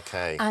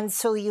 Okay. And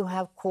so you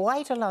have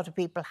quite a lot of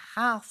people,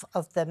 half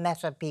of the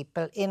Meta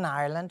people in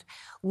Ireland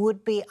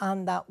would be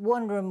on that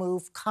one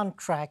remove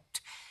contract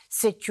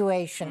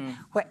situation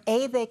where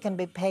A, they can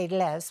be paid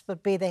less,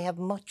 but B, they have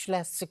much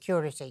less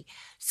security.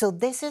 So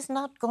this is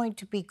not going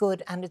to be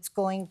good, and it's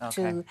going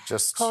to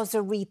cause a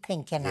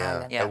rethink in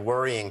Ireland. A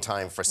worrying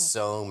time for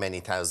so many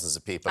thousands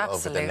of people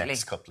over the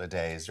next couple of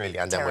days, really.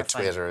 And then with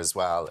Twitter as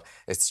well,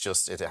 it's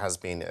just, it has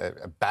been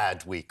a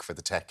bad week for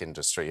the tech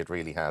industry. It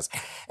really has.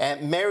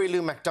 Mary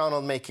Lou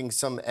McDonald making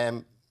some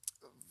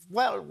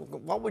well,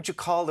 what would you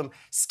call them?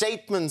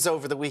 Statements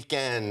over the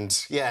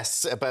weekend,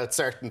 yes, about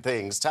certain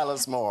things. Tell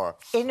us more.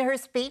 In her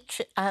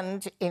speech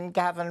and in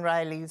Gavin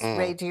Riley's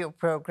radio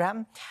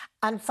programme,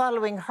 and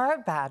following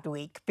her bad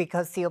week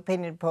because the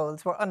opinion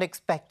polls were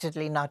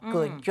unexpectedly not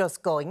good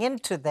just going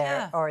into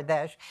there or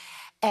that,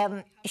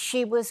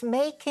 she was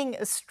making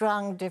a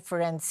strong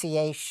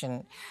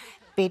differentiation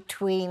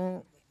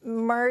between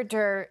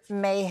murder,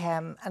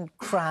 mayhem and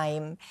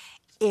crime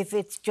if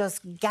it's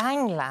just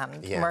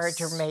gangland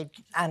murder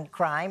and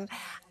crime,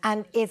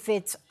 and if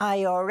it's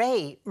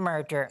IRA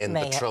murder, in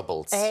mayhem. The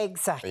Troubles.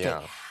 Exactly.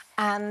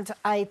 And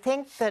I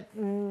think that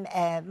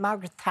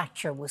Margaret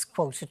Thatcher was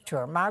quoted to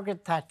her.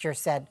 Margaret Thatcher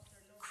said,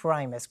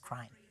 crime is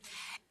crime.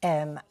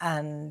 And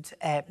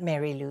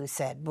Mary Lou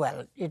said,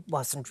 well, it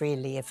wasn't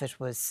really if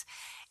it was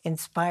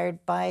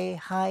inspired by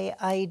high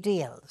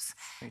ideals.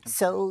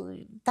 So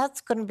that's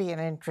going to be an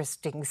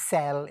interesting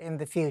sell in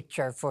the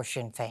future for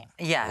Sinn Féin.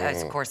 Yeah,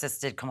 of course, this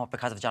did come up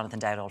because of Jonathan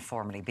Dowdall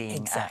formerly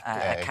being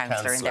a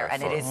councillor in there.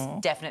 And it is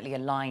definitely a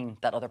line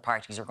that other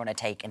parties are going to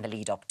take in the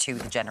lead up to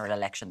the general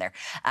election there.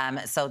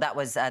 So that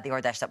was the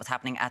Ordesh that was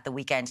happening at the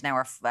weekend.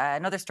 Now,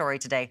 another story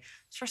today,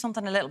 sure,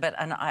 something a little bit,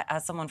 and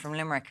as someone from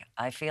Limerick,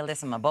 I feel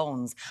this in my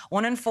bones.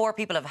 1 in 4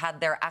 people have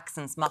had their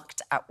accents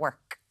mocked at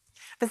work.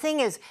 The thing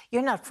is,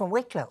 you're not from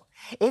Wicklow.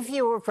 If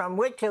you were from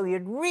Wicklow,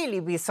 you'd really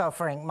be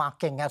suffering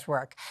mocking at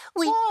work.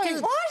 Why?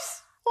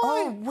 What?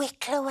 Oh,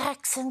 Wicklow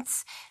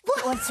accents.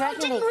 Well, I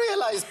didn't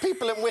realise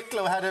people in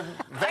Wicklow had a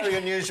very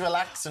unusual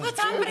accent. What's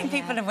happening,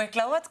 people in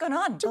Wicklow? What's going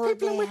on? Do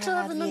people in Wicklow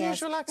have an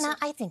unusual accent?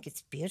 No, I think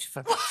it's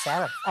beautiful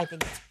myself. I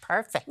think it's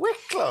perfect.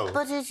 Wicklow?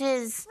 But it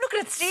is... Look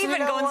at Stephen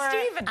going,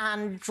 Stephen.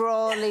 And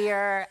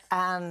drawlier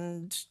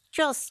and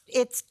just,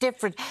 it's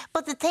different.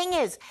 But the thing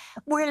is,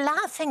 we're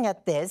laughing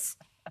at this.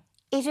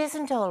 It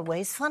isn't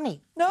always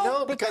funny.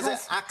 No, because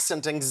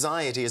accent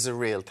anxiety is a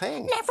real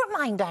thing. Never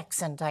mind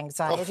accent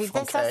anxiety. This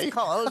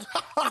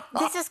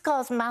has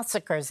caused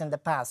massacres in the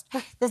past.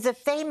 There's a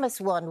famous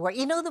one where,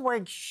 you know the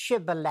word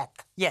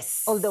shibboleth?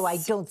 Yes. Although I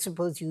don't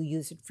suppose you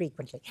use it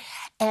frequently.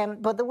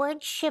 But the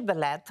word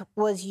shibboleth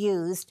was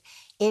used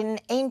in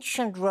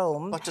ancient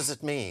Rome. What does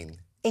it mean?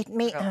 It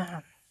means...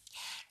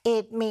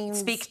 It means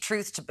speak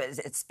truth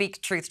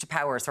to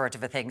power, sort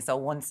of a thing. So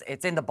once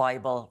it's in the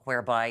Bible,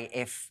 whereby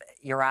if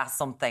you're asked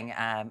something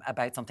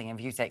about something, and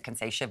you can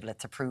say shibboleth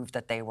to prove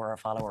that they were a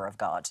follower of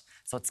God.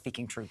 So it's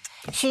speaking truth.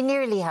 She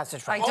nearly has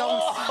it right. I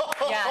don't.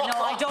 Yeah,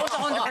 no, I don't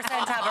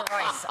 100% have it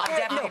right. I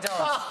definitely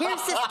don't.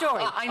 Here's the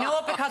story. I know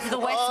it because of the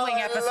West Wing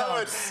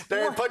episode.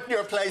 They're putting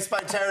your place by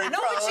Terry. No,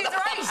 but she's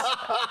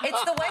right.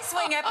 It's the West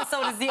Wing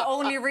episode is the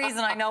only reason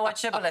I know what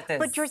shibboleth is.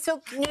 But you're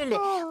so nearly.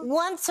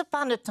 Once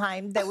upon a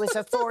time, there was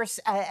a force,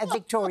 a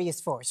victorious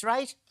force,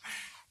 right?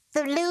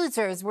 The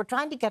losers were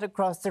trying to get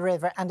across the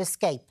river and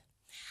escape.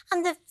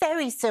 And the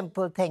very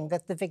simple thing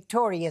that the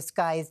victorious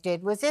guys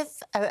did was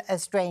if a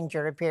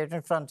stranger appeared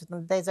in front of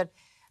them, they said,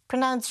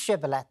 pronounce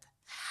shibboleth.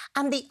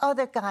 And the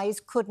other guys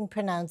couldn't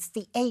pronounce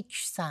the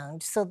H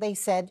sound, so they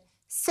said,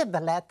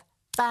 sibboleth,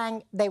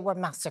 bang, they were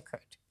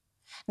massacred.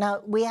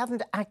 Now, we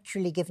haven't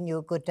actually given you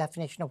a good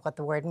definition of what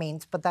the word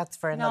means, but that's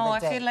for another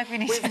day. No, I feel like we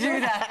need to do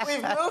that.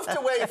 We've moved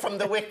away from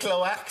the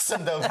Wicklow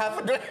accent, though,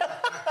 haven't we?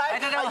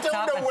 I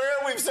don't know where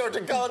we've sort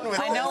of gone with it.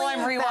 I know I'm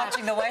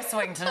rewatching The West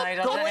Wing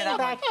tonight. Going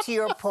back to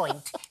your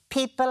point,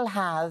 people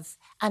have,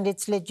 and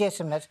it's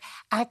legitimate,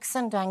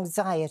 accent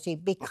anxiety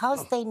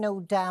because they know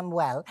damn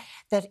well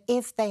that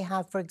if they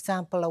have, for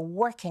example, a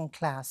working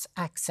class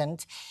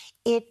accent,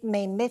 it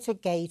may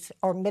mitigate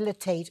or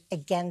militate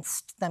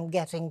against them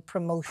getting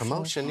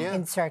promotion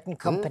in certain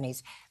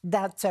companies.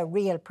 That's a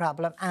real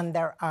problem, and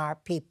there are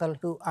people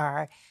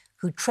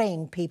who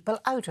train people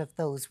out of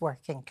those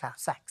working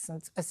class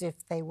accents as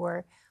if they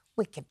were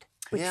wicked,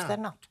 which they're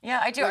not.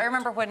 Yeah, I do. I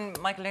remember when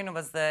Michael Luna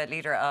was the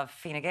leader of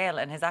Fine Gael,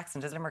 and his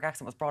Limerick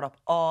accent was brought up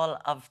all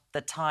of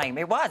the time.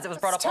 It was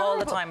brought up all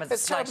the time.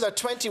 It's terrible that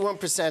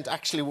 21%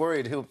 actually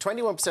worried,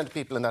 21% of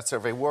people in that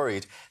survey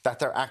worried that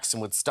their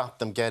accent would stop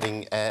them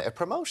getting a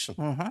promotion.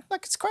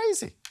 Like, it's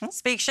crazy.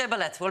 Speak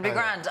shibboleth. We'll be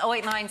grand.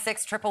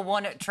 0896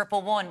 111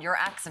 111. Your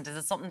accent, is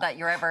it something that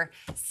you're ever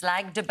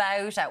slagged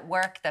about at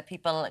work that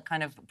people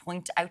kind of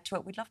point out to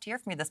it? We'd love to hear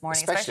from you this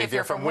morning, especially if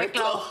you're from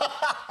Wicklow.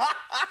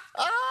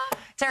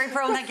 Terry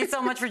Prone, thank you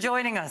so much for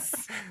joining us.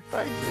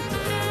 Thank you.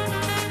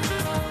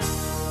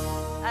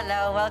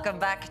 Hello, welcome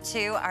back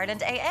to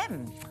Ireland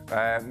AM.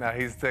 Now,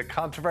 he's the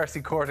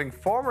controversy-courting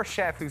former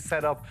chef who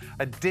set up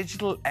a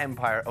digital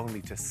empire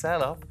only to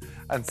sell up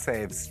and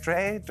save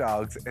stray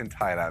dogs in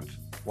Thailand.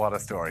 What a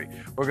story.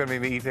 We're going to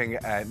be meeting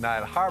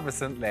Niall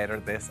Harbison later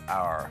this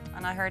hour.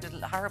 And I heard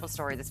a horrible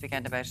story this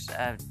weekend about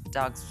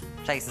dogs,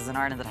 places in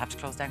Ireland that have to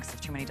close down because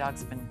too many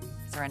dogs have been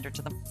surrendered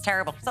to them. It's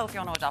terrible. So if you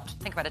want to adopt,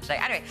 think about it today.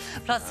 Anyway,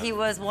 plus he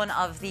was one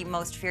of the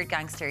most feared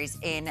gangsters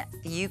in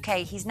the UK.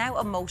 He's now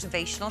a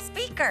motivational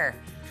speaker.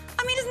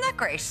 I mean, isn't that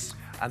great?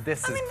 And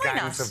this is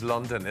Gangs of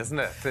London, isn't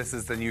it? This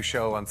is the new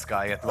show on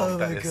Sky at the moment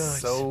that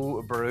is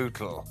so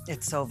brutal.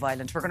 It's so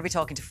violent. We're going to be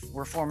talking to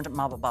reformed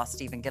mob boss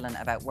Stephen Gillen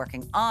about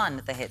working on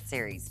the hit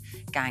series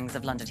Gangs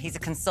of London. He's a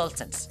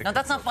consultant. No,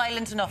 that's not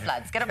violent enough,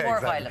 lads. Get it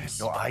more violent.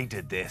 No, I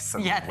did this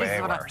and this way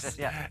is what worse. I did,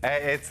 yeah.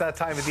 It's that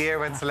time of the year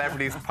when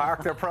celebrities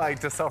park their pride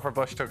to suffer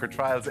bush tucker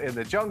trials in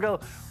the jungle.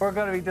 We're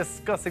going to be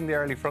discussing the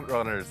early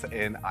frontrunners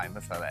in I'm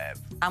a Celeb.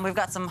 And we've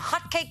got some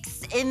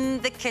hotcakes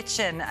in the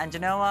kitchen. And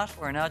you know what?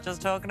 We're not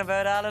just talking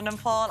about Alan and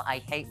Paul. I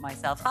hate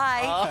myself.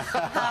 Hi.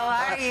 How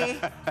are you?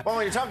 Well,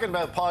 when you're talking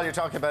about Paul, you're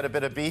talking about a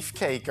bit of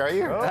beefcake, are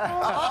you? Oh,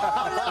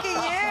 look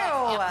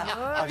at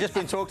you. I've just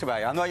been talked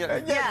about. I know you're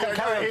here.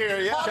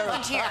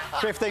 Volunteer.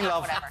 15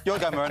 love. You're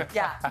going, Myrna.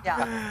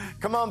 Yeah.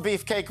 Come on,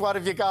 beefcake, what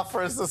have you got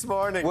for us this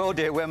morning? Well,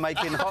 dear, we're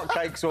making hot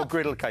cakes or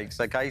griddle cakes,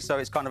 OK? So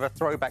it's kind of a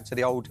throwback to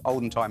the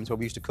olden times where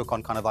we used to cook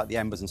on kind of like the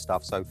embers and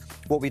stuff. So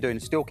what we're doing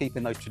is still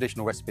keeping those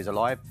traditional recipes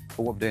alive, but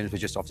what we're doing is we're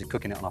just obviously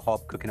cooking it on a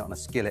hob, cooking it on a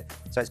skillet.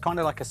 So it's kind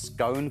of like a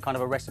scone kind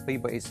of a recipe,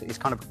 but it's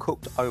kind of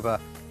cooked over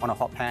on a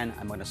hot pan,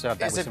 and we're going to serve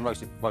that with some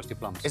roasted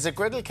plums. Is a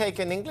griddle cake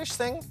an English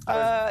thing?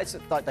 It's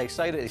like they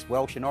say that it's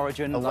Welsh in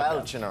origin.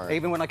 Welsh in origin.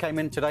 Even when I came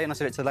in today and I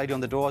said it to the lady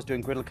on the door, I was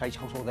doing griddle cakes.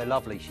 Oh, they're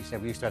lovely. She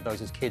said we used to have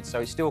those as kids. So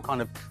it's still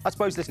kind of, I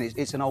suppose, listen,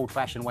 it's an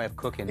old-fashioned way of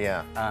cooking.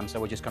 Yeah. So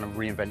we're just kind of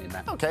reinventing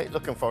that. OK,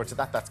 looking forward to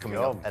that. That's coming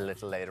up a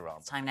little later on.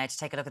 It's time now to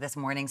take a look at this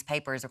morning's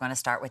papers. We're going to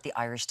start with the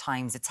Irish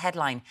Times. Its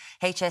headline,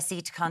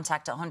 HSE to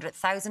contact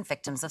 100,000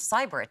 victims of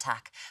cyber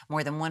attack.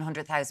 More than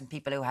 100,000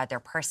 people who had their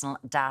personal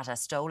data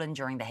stolen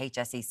during the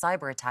HSE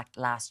cyber attack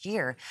last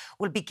year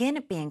will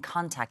begin being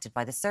contacted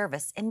by the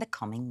service in the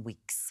coming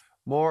weeks.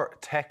 More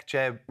tech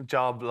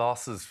job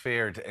losses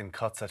feared in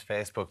cuts at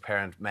Facebook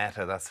parent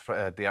Meta. That's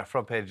the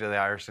front page of the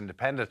Irish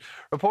Independent.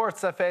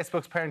 Reports that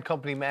Facebook's parent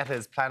company Meta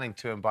is planning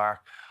to embark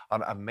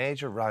on a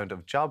major round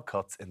of job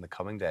cuts in the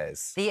coming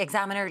days. The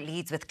Examiner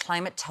leads with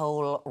climate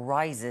toll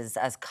rises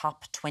as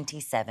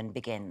COP27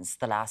 begins.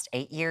 The last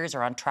 8 years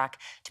are on track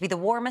to be the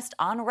warmest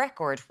on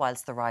record,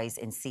 whilst the rise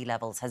in sea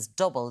levels has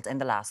doubled in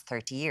the last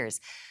 30 years.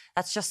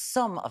 That's just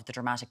some of the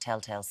dramatic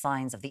telltale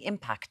signs of the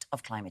impact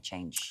of climate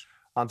change.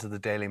 On to the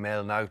Daily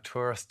Mail now.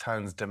 Tourist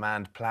towns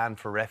demand plan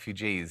for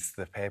refugees.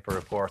 The paper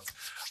reports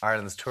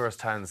Ireland's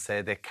tourist towns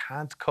say they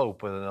can't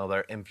cope with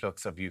another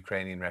influx of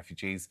Ukrainian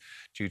refugees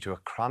due to a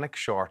chronic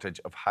shortage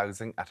of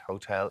housing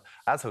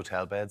as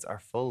hotel beds are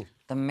full.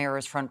 The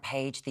Mirror's front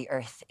page, "The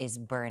Earth is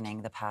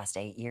burning." The past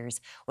 8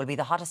 years will be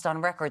the hottest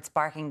on record,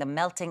 sparking the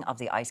melting of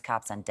the ice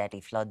caps and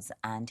deadly floods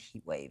and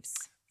heat waves.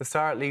 The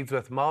Star leads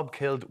with mob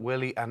killed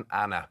Willie and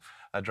Anna.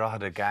 A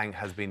Drogheda gang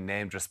has been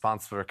named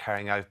responsible for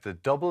carrying out the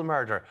double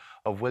murder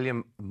of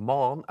William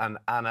Maughan and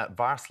Anna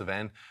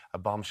Varsleven, a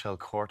bombshell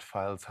court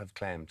files have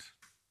claimed.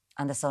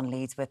 And the Sun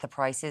leads with the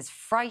prices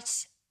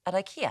fright at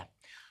IKEA.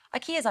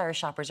 IKEA's Irish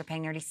shoppers are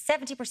paying nearly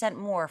 70%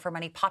 more for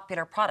many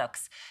popular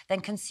products than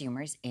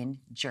consumers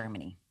in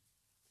Germany.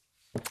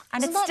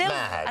 And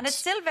it's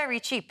still very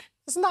cheap.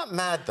 Isn't that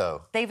mad,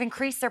 though? They've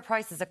increased their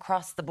prices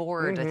across the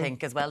board, I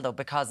think, as well, though,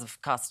 because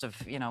of cost of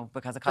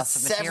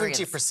materials.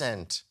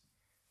 70%.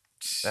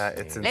 It's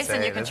insane.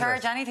 Listen, you can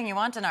charge anything you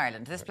want in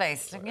Ireland. This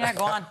place, yeah,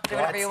 go on, do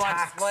whatever you want.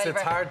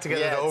 It's hard to get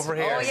it over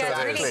here. Oh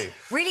yeah,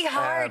 it's really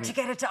hard to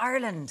get it to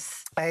Ireland.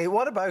 Hey,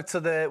 what about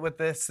with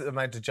this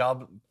amount of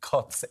job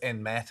cuts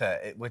in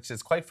Meta, which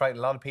is quite frightening.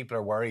 A lot of people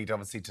are worried,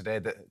 obviously, today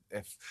that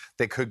if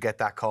they could get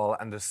that call,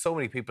 and there's so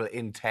many people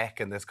in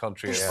tech in this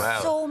country as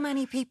well. So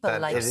many people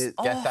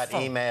get that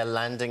email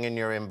landing in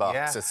your inbox.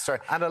 Yeah.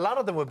 And a lot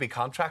of them would be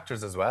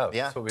contractors as well.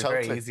 Yeah, so it would be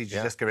very easy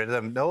to just get rid of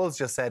them. Noel's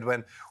just said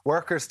when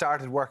workers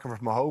started working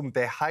from home,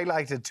 they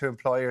highlighted to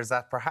employers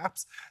that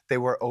perhaps they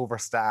were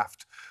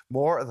overstaffed.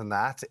 More than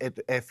that,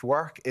 if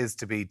work is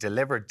to be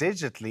delivered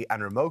digitally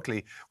and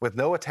remotely with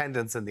no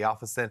attendance in the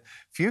office, then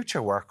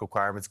future work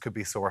requirements could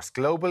be sourced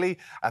globally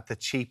at the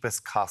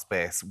cheapest cost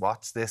base.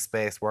 Watch this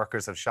space.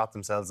 Workers have shot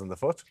themselves in the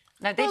foot.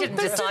 Now, they didn't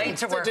decide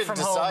to work from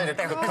home.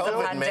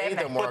 COVID made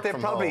them work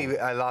from home.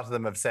 A lot of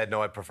them have said,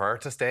 no, I prefer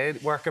to stay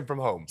working from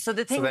home. So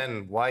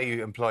then why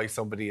employ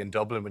somebody in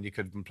Dublin when you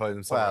could employ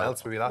them somewhere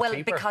else? Would be a lot cheaper.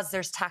 Well, because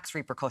there's tax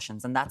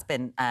repercussions, and that's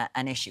been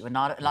an issue. And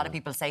a lot of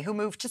people say, who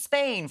moved to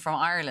Spain from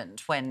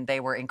Ireland when they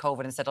were in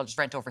COVID and said, I'll just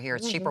rent over here,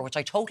 it's cheaper, which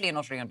I totally and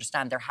utterly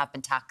understand. There have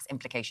been tax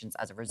implications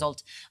as a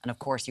result. And of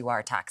course, you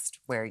are taxed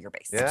where you're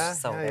based.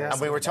 And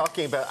we were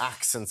talking about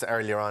accents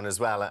earlier on as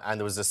well.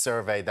 And there was a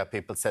survey that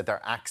people said their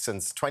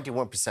accents, 21%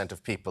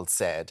 of people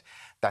said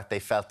that they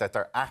felt that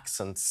their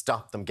accent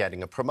stopped them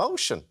getting a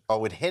promotion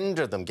or would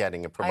hinder them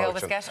getting a promotion. I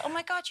always get, oh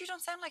my God, you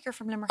don't sound like you're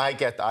from Limerick. I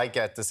get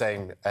the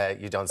same,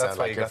 you don't sound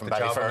like you're from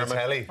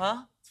Ballyfermot. What?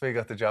 That's why you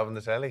got the job on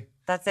the telly.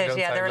 That's it,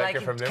 yeah. They were like,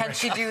 can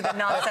she do the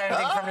not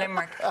sounding from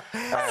Limerick?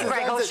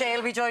 Greg O'Shea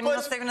will be joining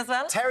us soon as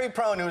well. Terry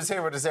Prone, who was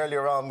here with us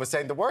earlier on, was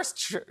saying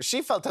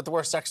she felt that the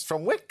worst accent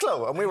from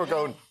Wicklow. And we were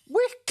going,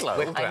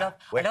 Wicklow?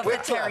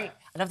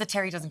 I love that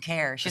Terry doesn't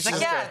care. She's like,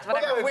 yeah, whatever.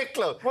 What about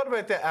Wicklow? What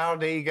about the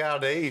RD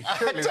Gardaí? I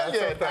tell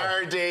you,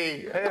 RD.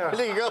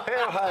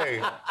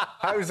 Hey,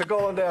 how's it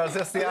going there? Is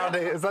this the RD?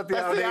 Is that the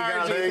RD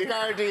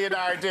Gardaí? RD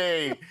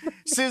and RD.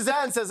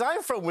 Suzanne says,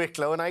 I'm from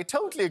Wicklow, and I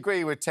totally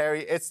agree with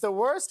Terry. It's the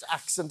worst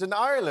accent in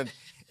Ireland.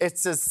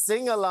 It's as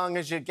sing-along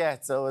as you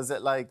get. So is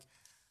it like,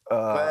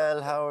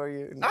 well, how are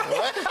you?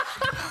 I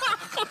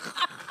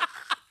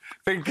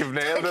think you've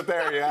nailed it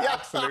there, yeah.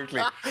 Absolutely.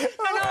 No,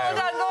 hold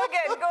on,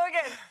 go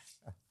again.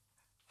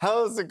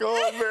 How's it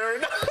going, Mary?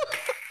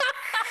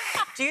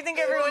 Do you think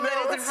everyone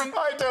that isn't from...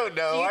 I don't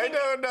know.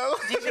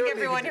 Do you think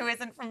everyone who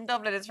isn't from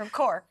Dublin is from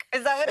Cork?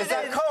 Is that what it is? Is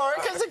that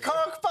Cork? Is it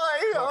Cork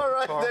pie? All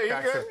right, Cork there you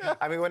accent. go.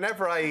 I mean,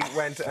 whenever I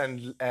went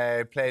and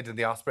played in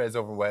the Ospreys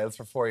over in Wales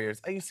for 4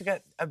 years, I used to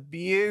get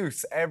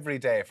abuse every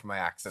day for my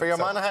accent. For your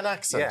Monaghan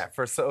accent? Yeah,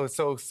 for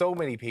so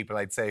many people,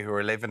 I'd say, who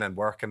are living and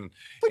working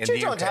but in the UK. But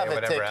you don't have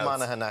a thick else.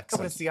 Monaghan accent.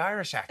 No, but it's the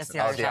Irish accent. It's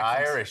the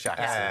Irish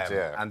accent,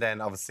 yeah. And then,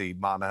 obviously,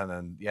 Monaghan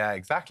and... Yeah,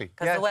 exactly.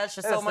 Because the Welsh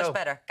is so much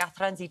better.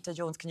 Gathran Zita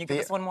Jones, can you give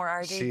us one more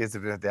RD? She is a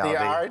bit of the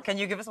RD. Can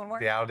you give us one more?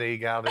 The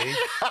Aldi, Galdi.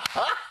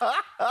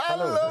 I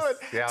love it.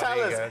 Tell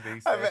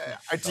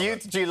us,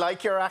 do you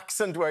like your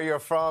accent where you're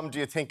from? Do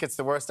you think it's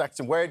the worst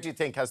accent? Where do you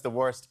think has the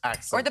worst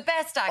accent? Or the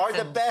best accent? Or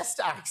the best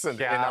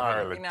accent in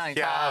Ireland?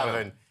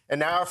 Gavin.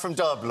 An hour from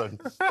Dublin.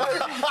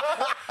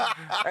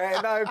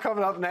 Now,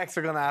 coming up next,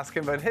 we're going to ask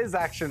him about his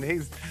action.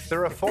 He's the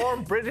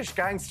reformed British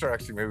gangster.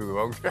 Actually, maybe we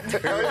won't. To have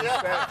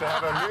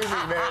a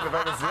movie made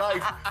about his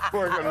life.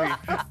 We're going to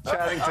be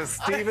chatting to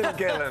Stephen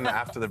Gillen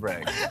after the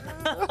break.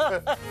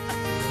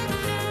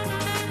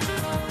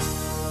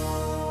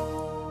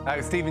 Now,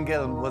 Stephen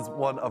Gillen was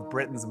one of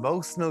Britain's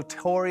most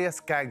notorious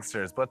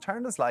gangsters, but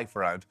turned his life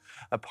around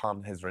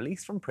upon his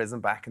release from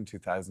prison back in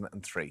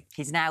 2003.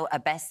 He's now a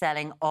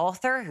best-selling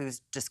author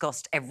who's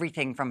discussed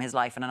everything from his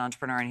life and an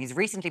entrepreneur, and he's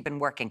recently been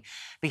working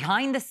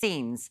behind the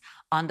scenes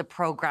on the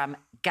programme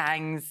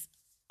Gangs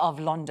of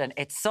London.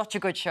 It's such a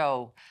good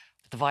show.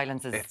 The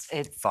violence is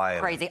it's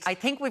crazy. I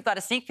think we've got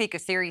a sneak peek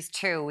of Series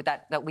 2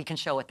 that we can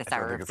show at this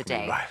hour of the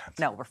day.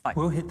 No, we're fine.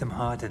 We'll hit them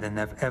harder than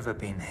they've ever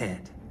been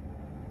hit.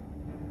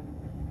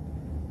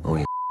 Oh,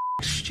 you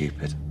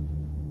stupid.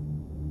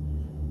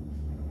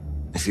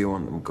 If you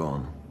want them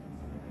gone,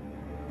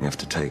 you have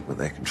to take what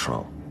they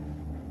control.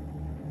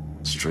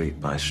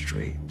 Street by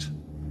street,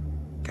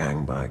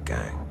 gang by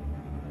gang,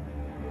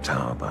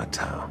 tower by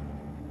tower.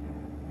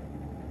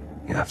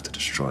 You have to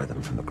destroy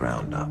them from the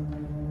ground up.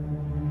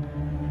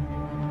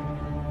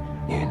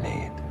 You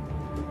need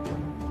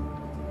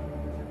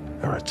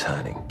a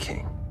returning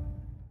king.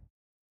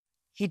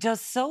 He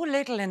does so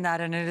little in that,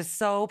 and it is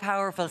so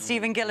powerful.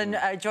 Stephen Gillen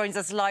joins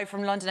us live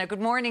from London now.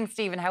 Good morning,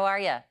 Stephen. How are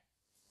you?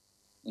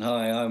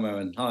 Hi, I'm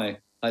Aaron. Hi,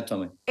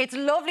 Tommy. It's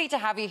lovely to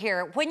have you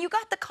here. When you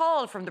got the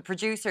call from the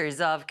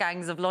producers of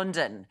Gangs of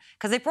London,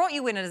 because they brought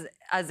you in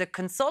as a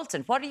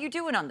consultant, what are you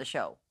doing on the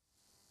show?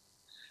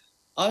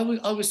 I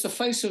was the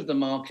face of the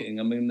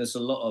marketing. I mean, there's a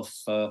lot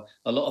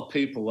of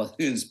people are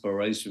the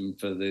inspiration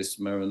for this,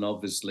 Maren.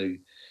 Obviously,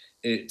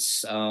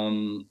 it's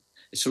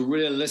a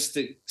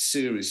realistic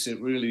series.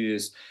 It really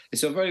is.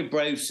 It's a very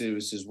brave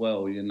series as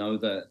well. You know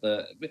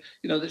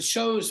that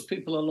shows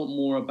people a lot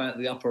more about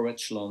the upper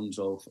echelons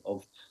of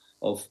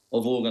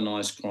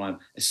organised crime,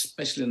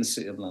 especially in the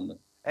City of London.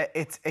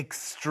 It's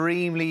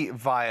extremely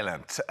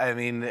violent. I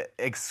mean,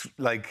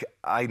 like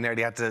I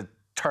nearly had to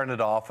turn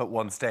it off at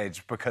one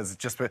stage because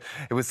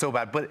it was so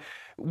bad. But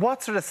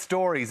what sort of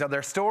stories? Are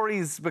there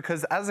stories?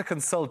 Because as a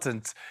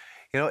consultant,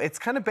 you know, it's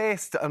kind of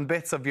based on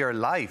bits of your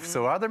life.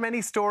 So are there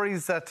many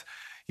stories that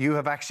you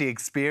have actually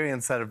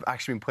experienced that have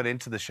actually been put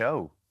into the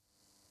show?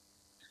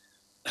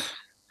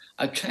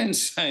 I can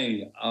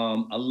say a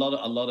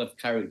lot of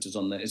characters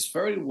on there. It's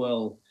very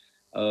well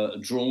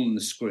drawn,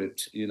 the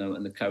script, you know,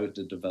 and the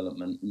character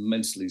development,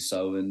 immensely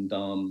so. And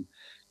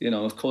you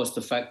know, of course,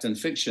 the fact and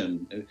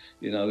fiction,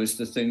 you know, is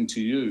the thing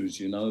to use,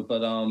 you know.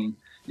 But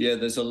yeah,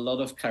 there's a lot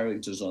of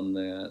characters on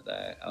there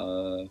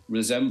that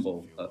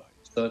resemble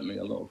certainly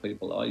a lot of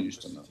people I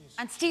used to know.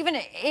 And Stephen,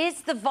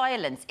 is the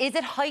violence, is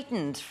it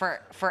heightened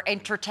for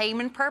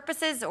entertainment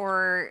purposes,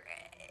 or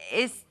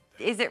is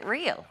it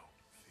real?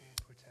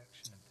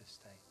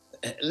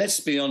 Let's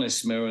be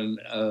honest, Maren.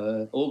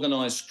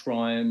 Organised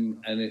crime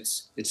and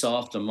its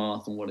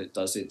aftermath and what it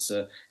does. It's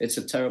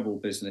a terrible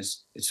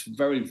business. It's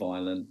very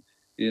violent.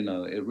 You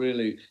know, it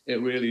really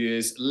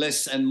is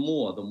less and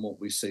more than what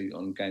we see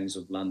on Gangs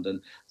of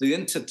London. The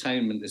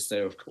entertainment is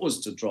there, of course,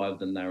 to drive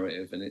the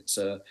narrative, and it's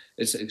an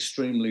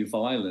extremely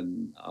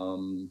violent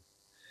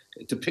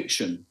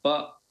depiction.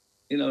 But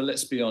you know,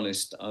 let's be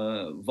honest,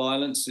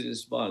 violence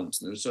is violence.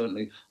 There's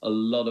certainly a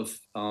lot of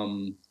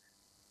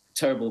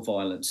terrible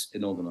violence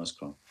in organised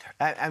crime.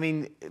 I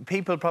mean,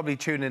 people probably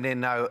tuning in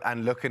now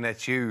and looking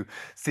at you,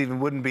 Stephen,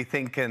 wouldn't be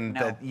thinking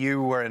that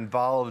you were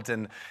involved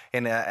in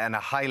a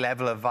high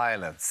level of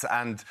violence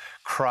and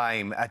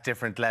crime at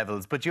different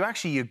levels. But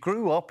you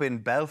grew up in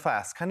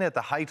Belfast, kind of at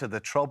the height of the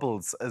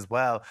Troubles as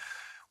well.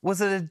 Was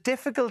it a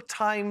difficult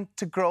time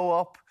to grow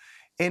up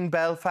in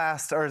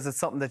Belfast, or is it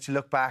something that you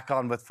look back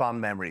on with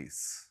fond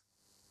memories?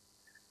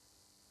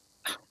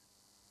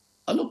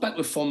 I look back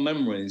with fond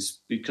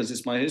memories because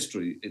it's my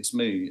history. It's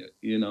me.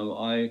 You know,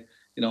 I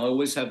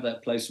always have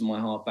that place in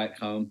my heart back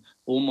home.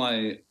 All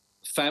my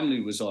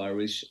family was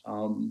Irish.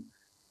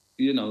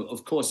 You know,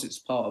 of course, it's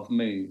part of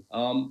me.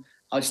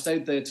 I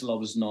stayed there till I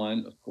was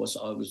 9. Of course,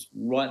 I was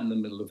right in the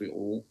middle of it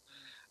all.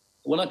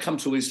 When I come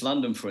to East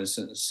London, for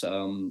instance,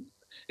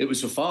 it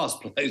was a fast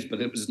place,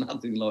 but it was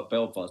nothing like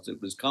Belfast.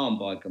 It was calm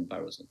by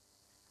comparison.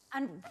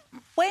 And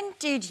when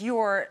did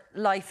your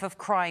life of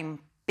crime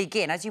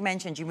begin? As you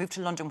mentioned, you moved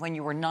to London when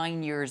you were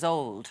 9 years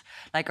old.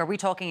 Like, are we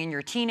talking in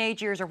your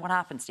teenage years, or what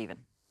happened, Stephen?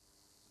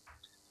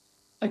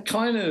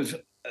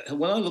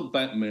 When I look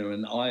back,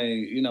 Maren,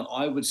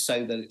 I would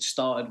say that it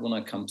started when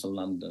I come to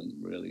London,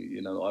 really.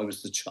 You know, I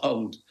was the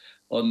child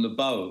on the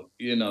boat,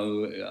 you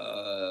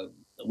know,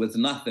 with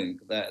nothing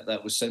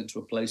that was sent to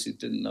a place he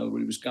didn't know where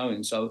he was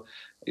going. So,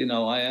 you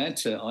know, I had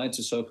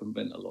to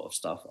circumvent a lot of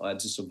stuff. I had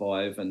to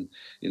survive, and,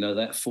 you know,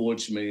 that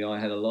forged me. I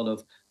had a lot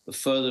of the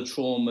further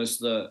traumas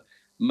that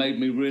made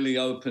me really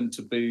open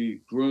to be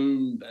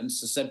groomed and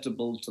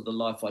susceptible to the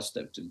life I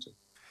stepped into.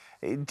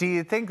 Do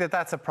you think that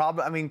that's a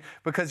problem? I mean,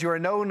 because you were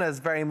known as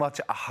very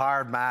much a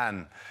hard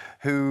man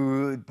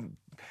who,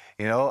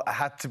 you know,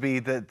 had to be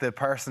the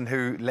person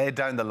who laid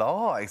down the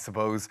law, I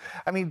suppose.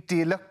 I mean, do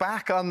you look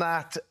back on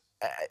that?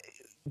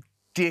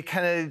 Do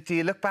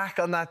you look back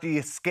on that? Are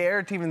you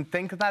scared to even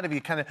think of that? Have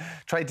you kind of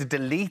tried to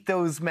delete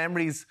those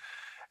memories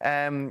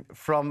from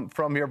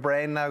your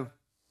brain now?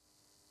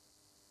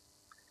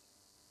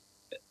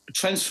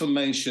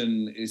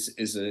 Transformation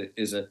is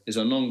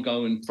an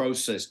ongoing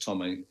process,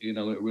 Tommy. You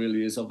know, it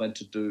really is. I've had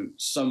to do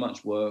so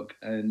much work,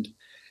 and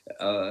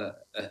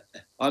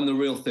I'm the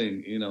real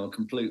thing. You know, a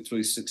complete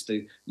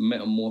 360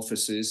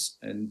 metamorphosis,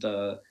 and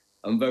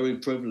I'm very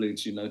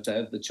privileged, you know, to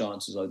have the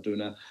chances I do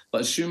now.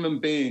 But as human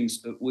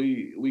beings,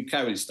 we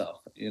carry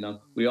stuff. You know,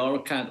 we are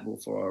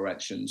accountable for our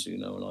actions, you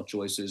know, and our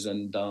choices,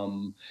 and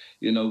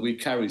you know, we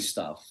carry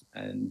stuff,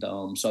 and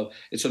so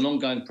it's an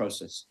ongoing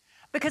process.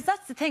 Because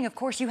that's the thing, of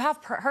course, you have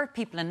hurt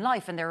people in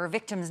life, and there are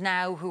victims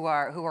now who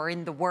are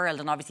in the world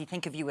and obviously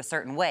think of you a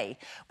certain way.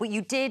 But you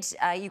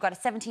you got a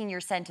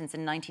 17-year sentence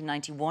in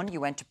 1991.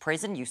 You went to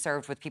prison. You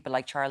served with people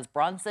like Charles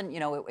Bronson. You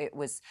know, it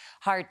was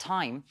hard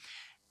time.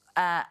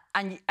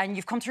 And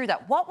you've come through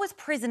that. What was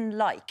prison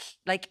like?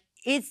 Like,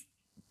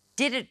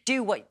 did it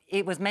do what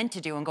it was meant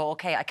to do and go,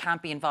 OK, I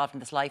can't be involved in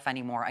this life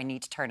anymore, I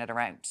need to turn it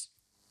around?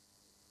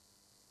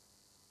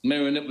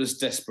 Miriam, it was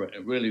desperate.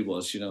 It really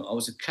was. You know, I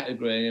was a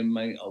Category A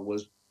inmate. I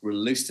was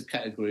released a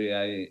Category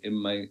A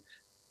inmate.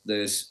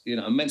 There's, you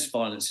know, immense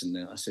violence in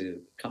there. I see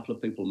a couple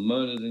of people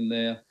murdered in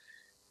there.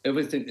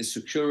 Everything is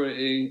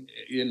security.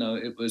 You know,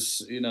 it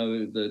was, you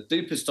know, the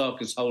deepest,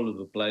 darkest hole of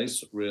the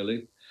place,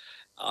 really.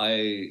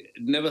 I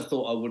never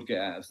thought I would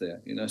get out of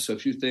there, you know. So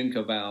if you think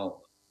about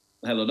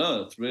hell on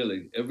earth,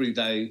 really, every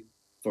day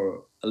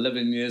for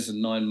 11 years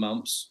and 9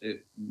 months,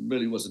 it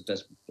really was a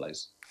desperate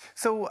place.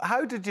 So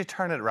how did you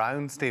turn it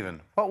around,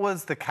 Stephen? What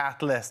was the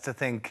catalyst to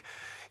think,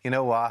 you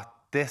know what,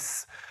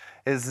 this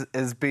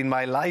has been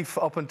my life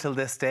up until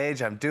this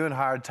stage. I'm doing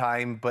hard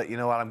time, but you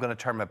know what, I'm going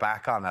to turn my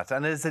back on it.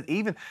 And is it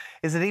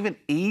even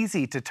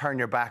easy to turn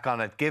your back on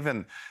it,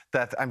 given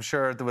that I'm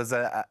sure there was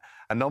a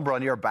number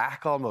on your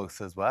back almost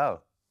as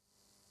well?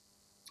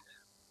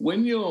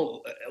 When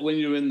you're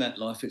in that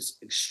life, it's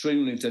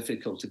extremely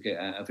difficult to get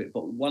out of it.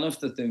 But one of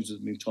the things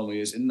with me, Tommy,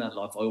 is in that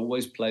life, I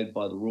always played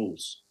by the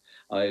rules.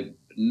 I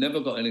never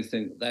got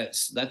anything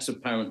that's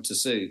apparent to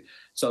see.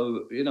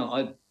 So, you know,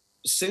 I'd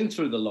seen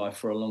through the life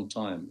for a long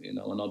time, you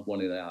know, and I'd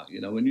wanted out. You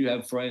know, when you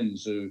have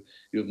friends who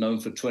you've known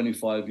for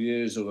 25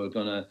 years who are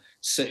going to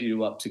set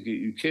you up to get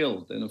you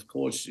killed, then of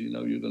course, you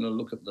know, you're going to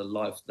look at the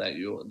life that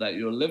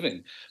you're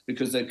living,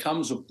 because there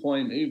comes a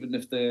point, even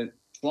if they're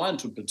trying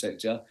to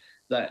protect you,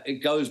 that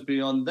it goes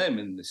beyond them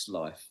in this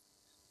life.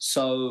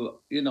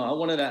 So, you know, I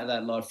wanted out of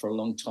that life for a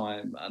long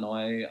time, and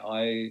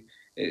I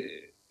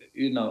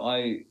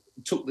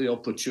took the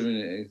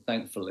opportunity,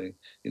 thankfully,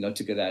 you know,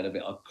 to get out of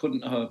it. I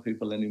couldn't hurt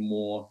people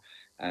anymore,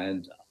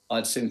 and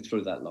I'd seen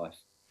through that life.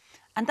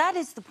 And that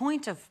is the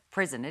point of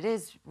prison. It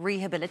is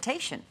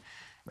rehabilitation.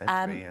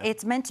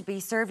 It's meant to be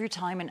serve your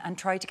time and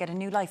try to get a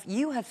new life.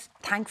 You have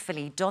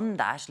thankfully done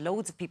that.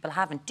 Loads of people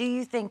haven't. Do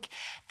you think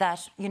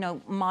that, you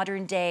know,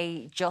 modern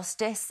day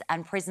justice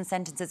and prison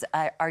sentences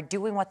are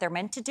doing what they're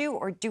meant to do,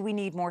 or do we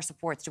need more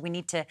supports? Do we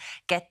need to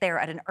get there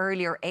at an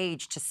earlier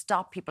age to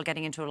stop people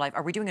getting into a life?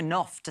 Are we doing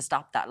enough to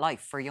stop that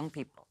life for young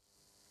people?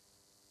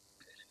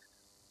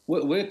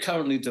 We're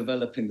currently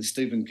developing the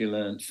Stephen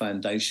Gillen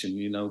Foundation,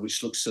 you know,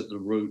 which looks at the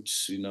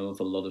roots, you know,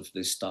 of a lot of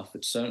this stuff.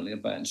 It's certainly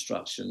about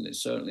instruction.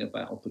 It's certainly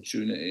about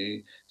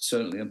opportunity. It's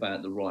certainly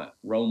about the right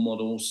role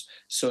models.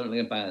 Certainly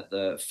about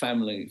the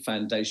family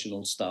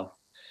foundational stuff,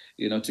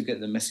 you know, to get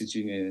the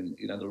messaging in,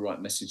 you know, the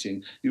right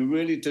messaging. You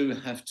really do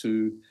have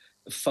to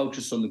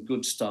focus on the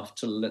good stuff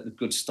to let the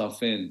good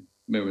stuff in,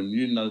 Miriam.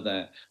 You know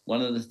that.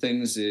 One of the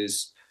things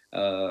is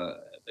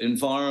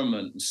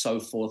environment and so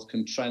forth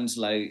can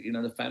translate, you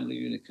know, the family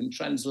unit can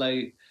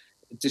translate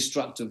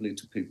destructively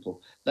to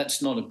people.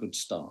 That's not a good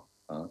start,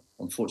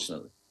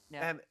 unfortunately.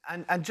 Yeah.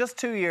 And just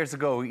 2 years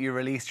ago, you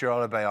released your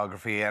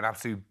autobiography, an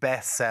absolute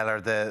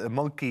bestseller, The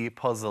Monkey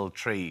Puzzle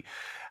Tree.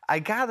 I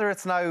gather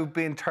it's now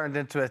being turned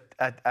into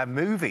a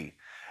movie.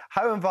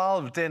 How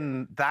involved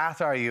in that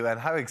are you, and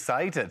how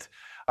excited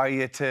are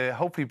you to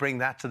hopefully bring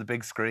that to the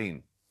big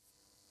screen?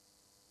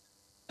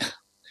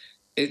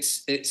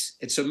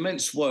 It's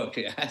immense work.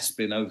 It has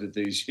been over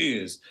these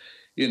years,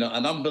 you know,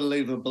 an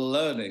unbelievable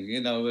learning,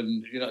 you know,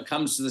 and, you know, it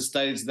comes to the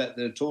stage that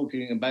they're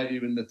talking about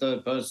you in the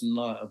third person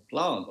like a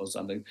plant or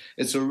something.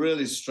 It's a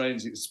really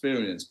strange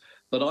experience.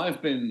 But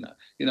I've been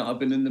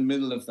in the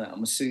middle of that.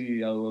 I'm a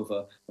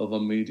CEO of a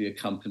media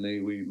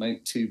company. We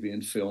make TV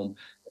and film.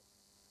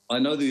 I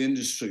know the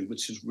industry,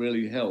 which has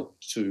really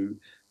helped to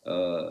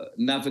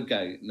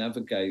navigate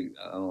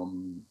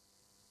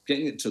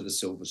getting it to the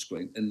silver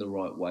screen in the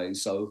right way.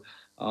 So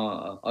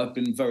I've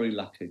been very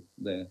lucky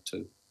there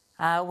too.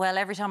 Well,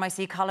 every time I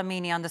see Colm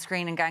Meaney on the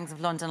screen in Gangs of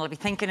London, I'll be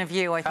thinking of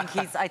you. I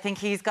think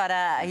he's got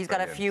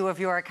a few of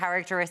your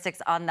characteristics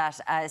on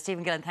that.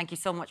 Stephen Gillen, thank you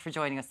so much for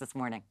joining us this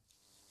morning.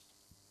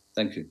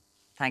 Thank you.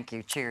 Thank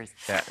you. Cheers.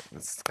 Yeah,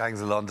 it's Gangs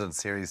of London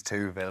Series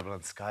 2, available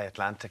on Sky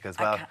Atlantic as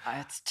well.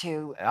 It's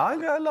too... I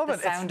love it.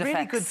 It's sound really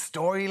effects. good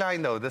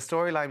storyline, though. The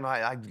storyline,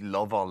 I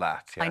love all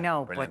that. Yeah, I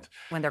know, brilliant. but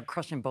when they're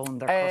crushing bone,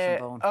 they're crushing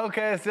bone.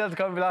 OK, still to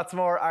come, lots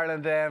more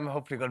Ireland.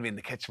 Hopefully going to be in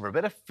the kitchen for a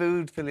bit of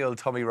food, feel the old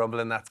tummy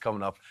rumbling. That's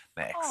coming up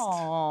next.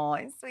 Oh,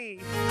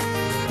 sweet.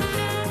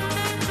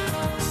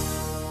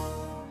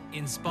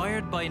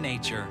 Inspired by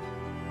nature,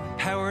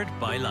 powered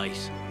by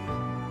light.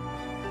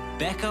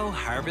 Becco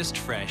Harvest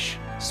Fresh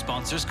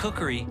sponsors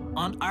cookery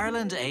on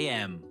Ireland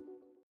AM.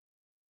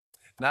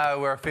 Now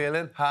we're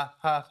feeling hot.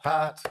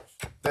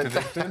 Paul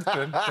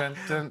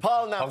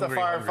Knapp, the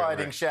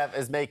firefighting chef,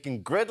 is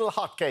making griddle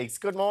hotcakes.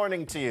 Good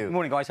morning to you. Good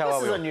morning, guys. How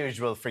are we? This is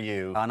unusual for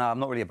you. I know, I'm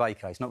not really a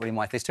baker. It's not really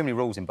my... There's too many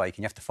rules in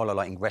baking. You have to follow,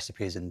 like,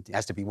 recipes, and it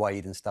has to be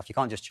weighed and stuff. You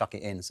can't just chuck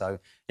it in, so...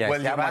 Yeah, well,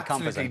 you've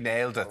absolutely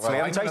nailed it. So we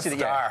haven't tasted it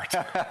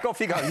yet. Off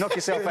you go. Knock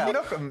yourself out. You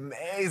look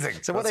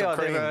amazing. So what they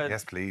are...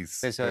 Yes,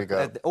 please. There you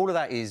go. All of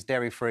that is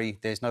dairy-free.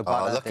 There's no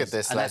butter. Oh, look at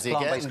this, lads. Are you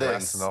getting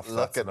this?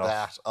 Look at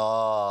that.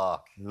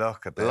 Oh,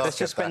 look at this. Let's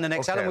just spend the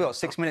next... How long have we got?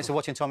 6 minutes of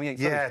watching Tommy eat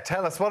food? Yeah,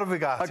 tell us us. What have we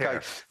got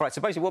here? Right,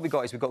 so basically what we've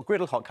got is we've got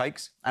griddle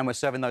hotcakes and we're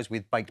serving those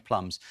with baked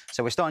plums.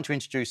 So we're starting to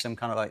introduce some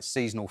kind of like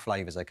seasonal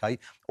flavours, OK?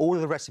 All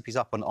of the recipes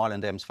up on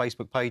Island AM's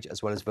Facebook page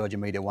as well as Virgin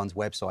Media One's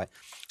website.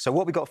 So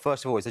what we got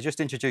first of all is I just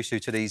introduce you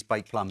to these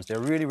baked plums. They're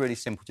really, really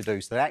simple to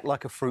do. So they act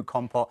like a fruit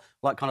compote,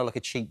 like kind of like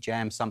a cheek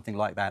jam, something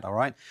like that, all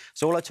right?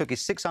 So all I took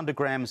is 600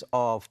 grams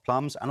of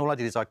plums and all I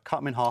did is I cut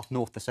them in half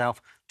north to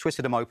south,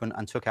 twisted them open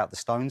and took out the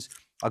stones.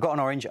 I got an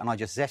orange and I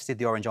just zested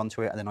the orange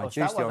onto it and then I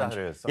juiced the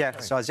orange. Yeah,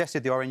 so I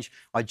zested the orange.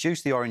 I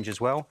juiced the orange as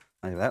well.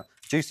 Look at that.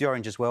 Juiced the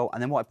orange as well.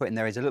 And then what I put in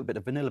there is a little bit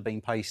of vanilla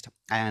bean paste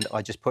and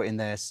I just put in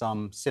there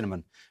some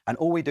cinnamon. And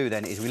all we do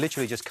then is we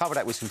literally just cover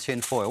that with some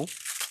tin foil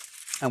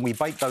and we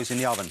bake those in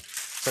the oven.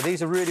 So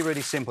these are really,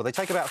 really simple. They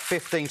take about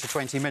 15 to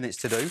 20 minutes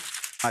to do.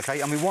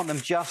 OK, and we want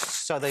them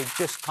just so they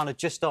just kind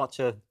of start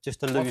to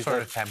lose What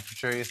sort of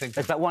temperature you think?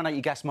 It's about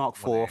 180 gas mark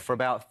 4 for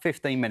about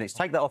 15 minutes.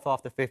 Take that off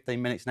after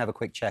 15 minutes and have a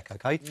quick check,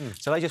 OK?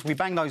 So we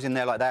bang those in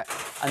there like that,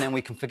 and then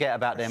we can forget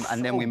about them,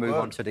 and then we move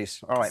on to this.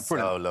 All right,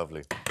 brilliant. So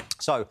lovely.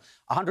 So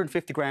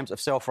 150 grams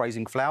of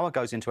self-raising flour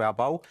goes into our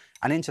bowl,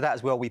 and into that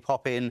as well we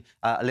pop in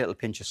a little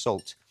pinch of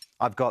salt.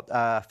 I've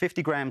got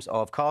 50 grams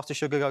of caster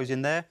sugar goes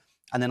in there.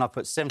 And then I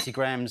put 70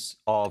 grams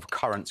of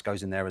currants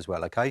goes in there as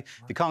well, OK?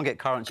 If you can't get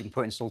currants, you can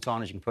put in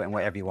sultanas, you can put in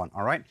whatever you want,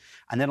 all right?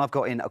 And then I've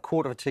got in a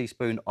quarter of a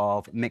teaspoon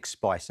of mixed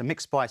spice. So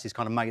mixed spice is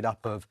kind of made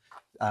up of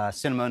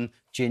cinnamon,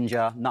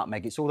 ginger,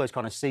 nutmeg. It's all those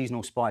kind of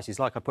seasonal spices,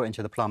 like I put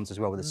into the plums as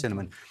well with the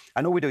cinnamon.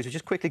 And all we do is we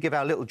just quickly give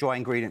our little dry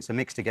ingredients a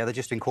mix together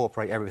just to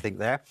incorporate everything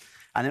there.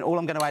 And then all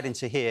I'm going to add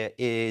into here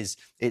is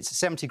it's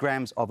 70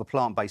 grams of a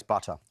plant-based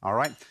butter, all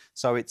right?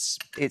 So it's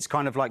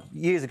kind of like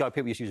years ago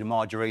people used to use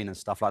margarine and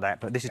stuff like that,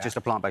 but this is just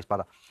a plant-based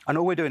butter. And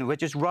all we're doing is we're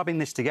just rubbing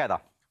this together.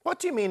 What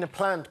do you mean a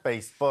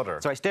plant-based butter?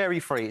 So it's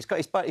dairy-free.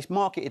 It's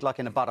marketed like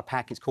in a butter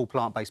pack. It's called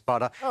plant-based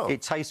butter. Oh.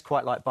 It tastes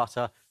quite like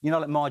butter. You know,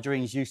 like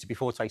margarines used to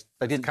before taste.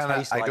 They didn't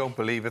taste like... I don't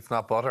believe it's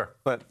not butter.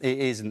 But it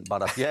isn't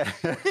butter, yeah.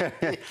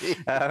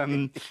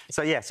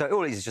 So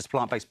all it is just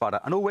plant-based butter.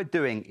 And all we're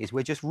doing is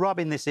we're just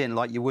rubbing this in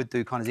like you would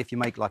do kind of if you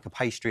make like a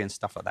pastry and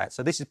stuff like that.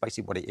 So this is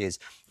basically what it is.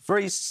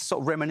 Very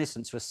sort of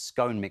reminiscent to a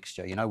scone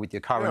mixture, you know, with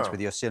your currants,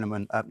 with your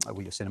cinnamon,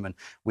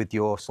 with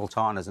your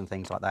sultanas and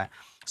things like that.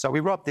 So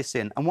we rub this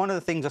in. And one of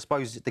the things, I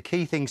suppose, the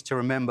key things to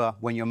remember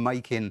when you're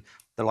making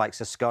the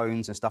likes of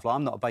scones and stuff, like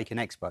I'm not a baking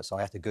expert, so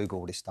I have to Google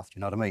all this stuff, do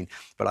you know what I mean?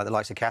 But like the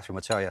likes of Catherine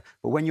will tell you.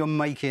 But when you're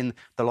making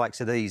the likes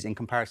of these in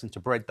comparison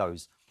to bread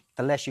doughs,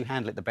 the less you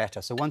handle it, the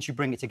better. So once you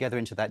bring it together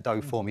into that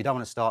dough form, you don't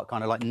want to start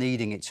kind of like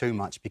kneading it too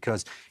much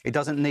because it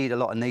doesn't need a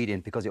lot of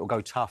kneading because it will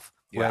go tough.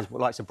 Whereas the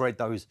likes of bread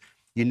doughs,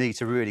 you need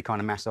to really kind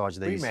of massage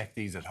these. We make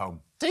these at home.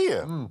 Do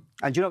you?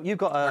 And you know, you've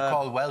got They're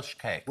called Welsh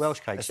cakes.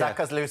 Welsh cakes, Is that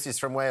because Lucy's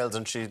from Wales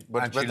and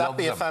would that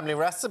be a family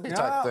recipe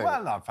type thing?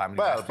 Well, not family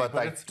recipe. Well,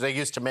 but they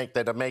used to make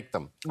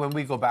them. When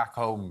we go back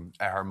home,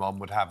 her mum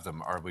would have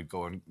them, or we'd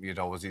go and, you'd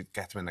always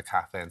get them in the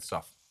cafe and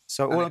stuff.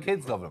 So all the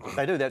kids love them.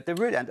 They do. They're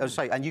really, and as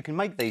I say, and you can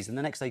make these, and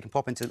the next day you can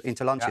pop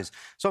into lunches.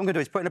 So what I'm going to do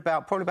is put in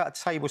probably about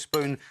a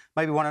tablespoon,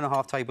 maybe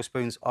 1.5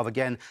 tablespoons of,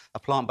 again, a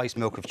plant-based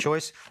milk of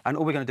choice. And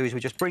all we're going to do is we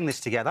just bring this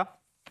together,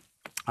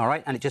 all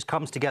right, and it just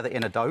comes together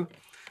in a dough,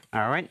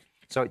 all right.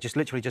 So it just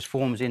literally just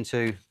forms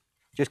into.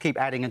 Just keep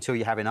adding until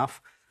you have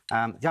enough.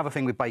 The other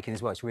thing with baking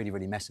as well, it's really,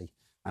 really messy,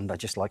 and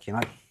just like you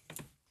know.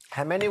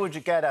 How many would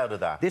you get out of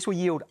that? This will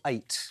yield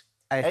 8.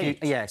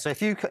 8? So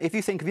if you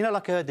think of, you know,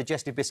 like a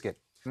digestive biscuit.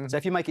 So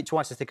if you make it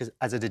twice as thick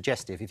as a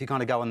digestive, if you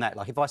kind of go on that,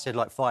 like if I said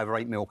like 5 or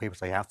 8 mil, people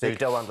say how thick. So you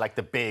don't want like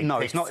the big, no,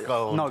 it's not.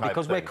 Scone no, type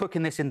because thing. we're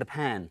cooking this in the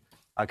pan.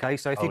 OK,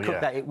 so if you cook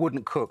that, it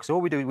wouldn't cook. So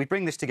all we do, we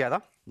bring this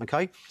together,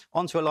 OK,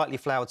 onto a lightly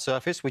floured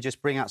surface. We just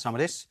bring out some of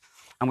this,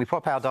 and we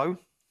pop our dough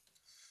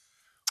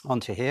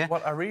onto here.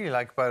 What I really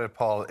like about it,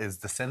 Paul, is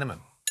the cinnamon.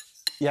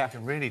 Yeah. You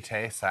can really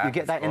taste that. You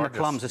get that in the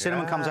plums. The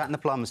cinnamon comes out in the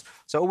plums.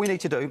 So all we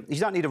need to do, is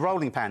you don't need a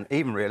rolling pan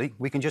even, really.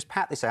 We can just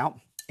pat this out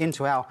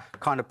into our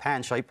kind of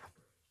pan shape.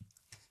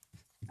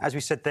 As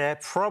we said there,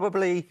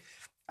 probably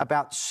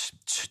about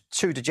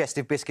 2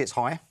 digestive biscuits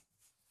high.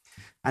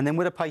 And then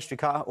with a pastry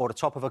cutter or the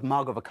top of a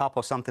mug of a cup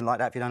or something like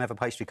that, if you don't have a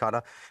pastry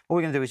cutter, all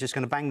we're going to do is just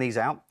going to bang these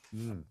out.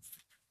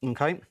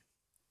 OK?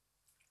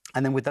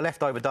 And then with the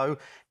leftover dough,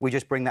 we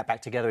just bring that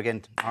back together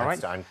again, all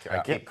right? And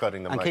keep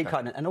cutting them and like keep that.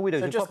 cutting it. And all we do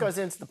So is... it just goes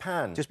into the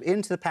pan? Just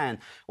into the pan.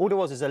 All there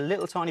was is a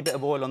little tiny bit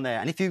of oil on there.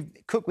 And if you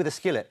cook with a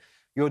skillet,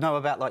 you'll know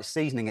about, like,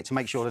 seasoning it to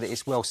make sure that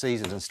it's well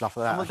seasoned and stuff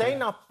like that. And will they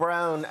not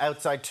brown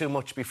outside too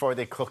much before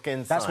they cook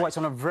inside? That's why it's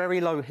on a very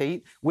low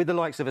heat. With the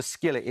likes of a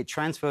skillet, it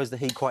transfers the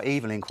heat quite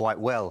evenly and quite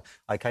well,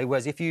 OK?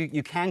 Whereas if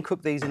you can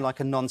cook these in, like,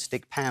 a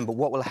non-stick pan, but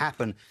what will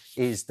happen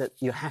is that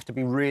you have to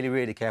be really,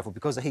 really careful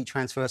because the heat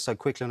transfers so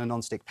quickly on a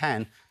non-stick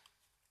pan,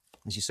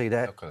 as you see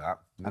there. Look at that.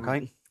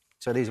 OK?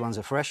 So these ones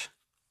are fresh.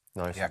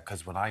 Nice. Yeah,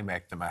 because when I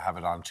make them, I have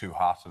it on too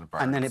hot and it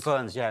burns. And then it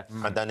burns, yeah.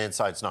 And then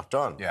inside's not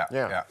done.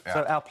 Yeah.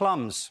 So our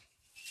plums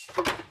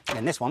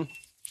in this one.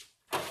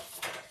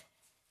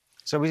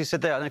 So as you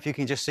said there, I don't know if you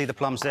can just see the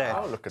plums there.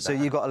 Oh, look at so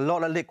that. you've got a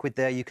lot of liquid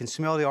there. You can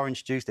smell the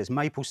orange juice. There's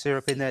maple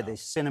syrup in there.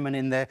 There's cinnamon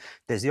in there.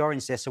 There's the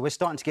orange there. So we're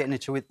starting to get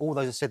into it, all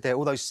those I said there,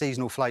 all those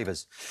seasonal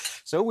flavours.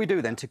 So all we do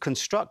then, to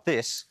construct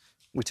this,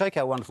 we take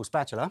our wonderful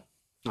spatula,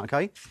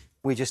 OK?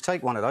 We just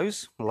take one of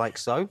those, like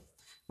so.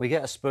 We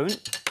get a spoon,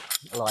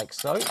 like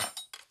so.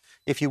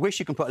 If you wish,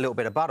 you can put a little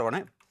bit of butter on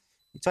it.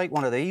 You take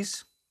one of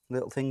these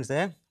little things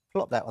there,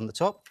 plop that on the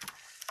top.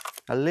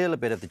 A little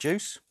bit of the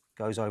juice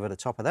goes over the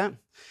top of that.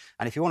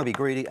 And if you want to be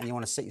greedy and you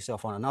want to sit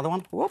yourself on another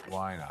one, whoop,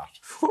 why not?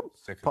 Whoop,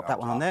 pop that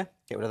one on there,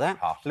 get rid of that.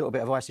 A little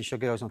bit of icy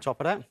sugar goes on top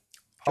of that.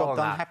 Job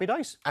done, happy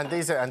days. And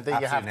these are, and you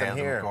have them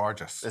here.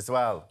 Gorgeous. As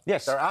well.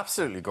 Yes. They're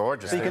absolutely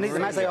gorgeous. So you can eat them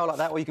really as they are like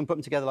that, or you can put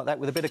them together like that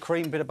with a bit of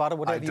cream, bit of butter,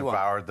 whatever you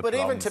want. But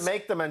even to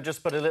make them and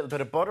just put a little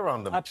bit of butter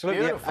on them.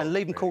 Absolutely, yeah. Beautiful. And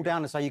leave them cool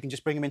down and say you can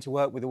just bring them into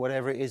work with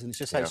whatever it is, and it's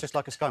just, it's just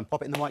like a scone.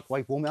 Pop it in the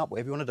microwave, warm it up,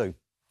 whatever you want to do.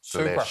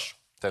 Super.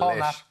 Paul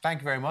Knapp,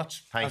 thank you very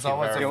much. Thank you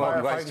always, very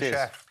much. Firefighting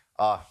chef.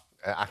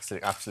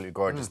 Absolutely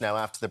gorgeous. Now,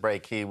 after the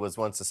break, he was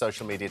once a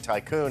social media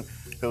tycoon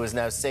who is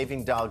now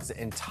saving dogs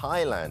in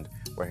Thailand.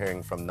 We're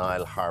hearing from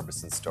Niall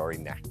Harbison's story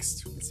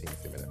next. We'll see you in a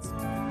few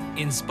minutes.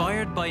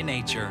 Inspired by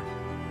nature,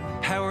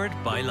 powered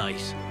by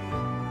light.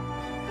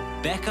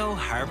 Becco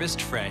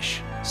Harvest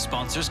Fresh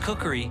sponsors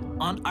cookery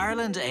on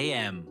Ireland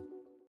AM.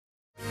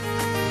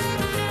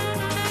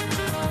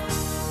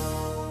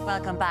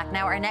 Welcome back.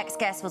 Now, our next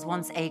guest was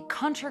once a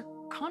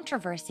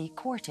controversy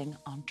courting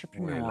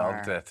entrepreneur. We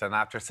loved it. And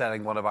after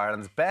selling one of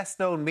Ireland's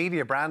best-known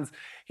media brands,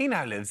 he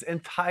now lives in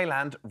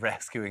Thailand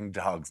rescuing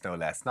dogs, no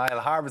less. Niall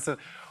Harbison,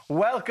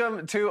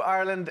 welcome to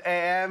Ireland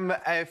AM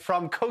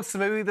from Koh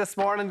Samui this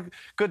morning.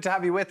 Good to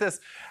have you with us.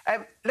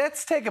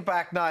 Let's take it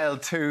back, Niall,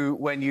 to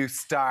when you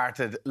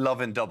started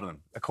Lovin Dublin.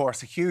 Of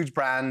course, a huge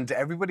brand.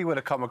 Everybody would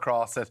have come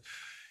across it.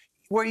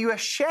 Were you a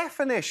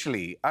chef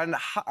initially? And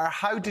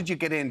how did you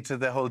get into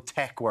the whole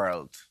tech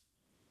world?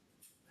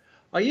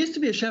 I used to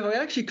be a chef. I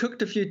actually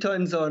cooked a few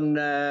times on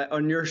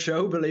your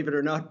show, believe it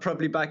or not,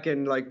 probably back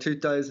in like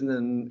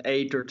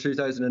 2008 or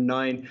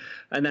 2009.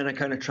 And then I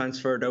kind of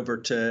transferred over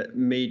to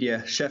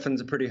media. Chefing's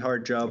a pretty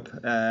hard job,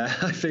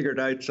 I figured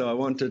out, so I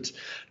wanted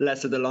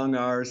less of the long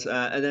hours.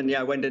 And then,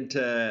 I went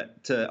into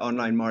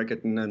online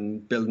marketing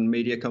and building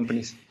media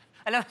companies.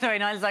 I love the way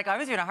Niall's like, I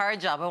was doing a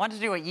hard job. I want to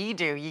do what you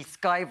do, ye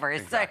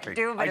skivers. Exactly. Like,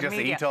 do a bit of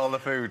media. I just eat all the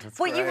food. It's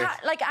but great. you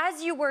like,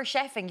 as you were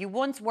chefing, you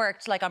once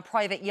worked like on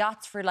private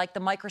yachts for like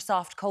the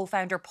Microsoft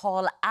co-founder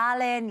Paul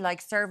Allen,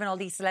 like serving all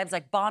these celebs.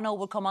 Like Bono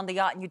would come on the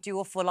yacht and you'd do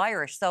a full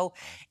Irish. So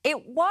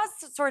it was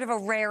sort of a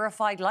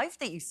rarefied life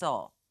that you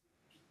saw.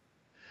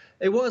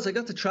 It was. I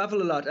got to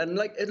travel a lot, and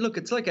look,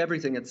 it's like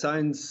everything. It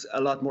sounds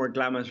a lot more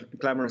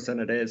glamorous than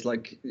it is.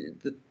 Like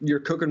you're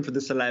cooking for the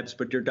celebs,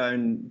 but you're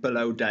down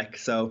below deck.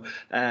 So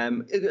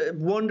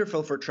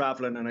wonderful for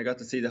traveling, and I got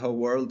to see the whole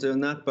world doing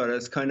that. But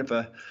it's kind of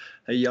a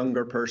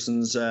younger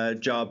person's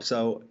job,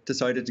 so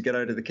decided to get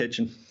out of the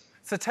kitchen.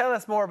 So tell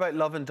us more about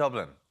Lovin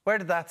Dublin. Where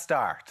did that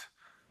start?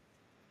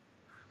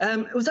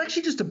 It was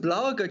actually just a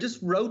blog. I just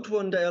wrote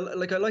one day,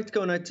 like I liked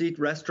going out to eat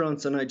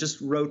restaurants, and I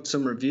just wrote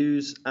some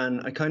reviews,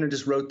 and I kind of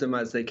just wrote them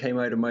as they came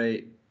out of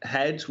my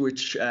head,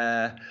 which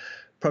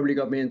probably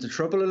got me into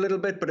trouble a little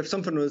bit. But if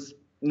something was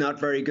not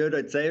very good,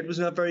 I'd say it was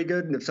not very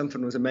good. And if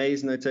something was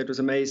amazing, I'd say it was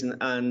amazing.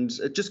 And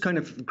it just kind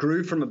of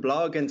grew from a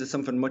blog into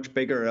something much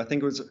bigger. I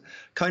think it was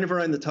kind of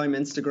around the time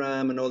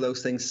Instagram and all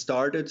those things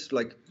started.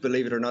 Like,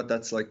 believe it or not,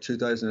 that's like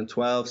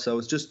 2012. So it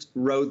was just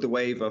rode the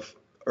wave of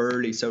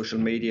early social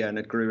media, and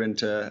it grew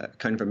into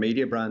kind of a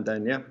media brand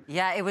then,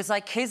 Yeah, it was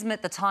like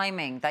kismet, the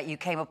timing that you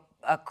came up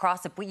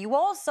across it. But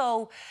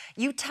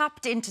you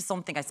tapped into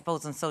something, I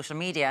suppose, on social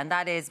media, and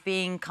that is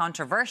being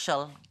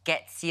controversial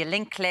gets you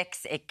link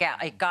clicks. It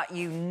got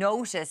you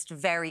noticed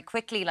very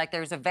quickly. Like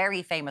there's a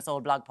very famous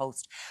old blog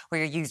post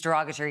where you used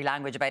derogatory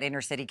language about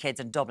inner city kids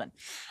in Dublin.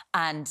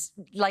 And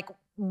like,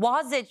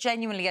 was it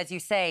genuinely, as you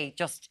say,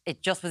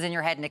 it just was in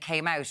your head and it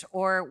came out?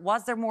 Or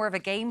was there more of a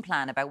game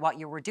plan about what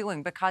you were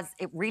doing? Because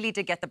it really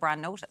did get the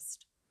brand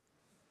noticed.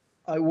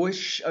 I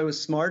wish I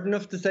was smart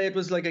enough to say it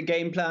was like a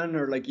game plan,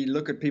 or like you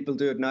look at people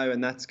do it now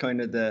and that's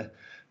kind of the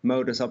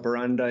modus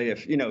operandi,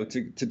 if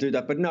to do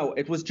that. But no,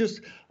 it was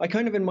just, I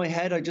kind of in my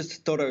head, I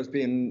just thought I was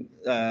being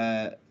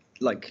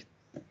like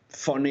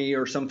funny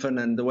or something,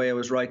 and the way I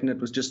was writing it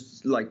was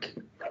just like,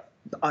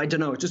 I don't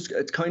know,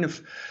 it's kind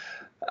of,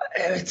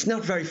 it's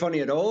not very funny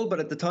at all, but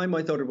at the time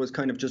I thought it was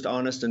kind of just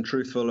honest and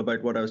truthful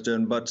about what I was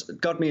doing, but it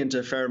got me into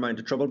a fair amount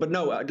of trouble. But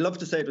no, I'd love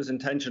to say it was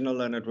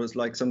intentional and it was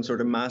like some sort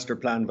of master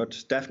plan, but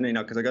definitely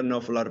not, because I got an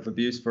awful lot of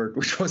abuse for it,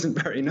 which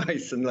wasn't very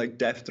nice, and like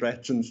death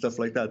threats and stuff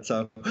like that.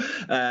 So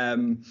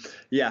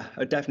yeah,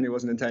 it definitely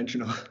wasn't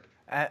intentional.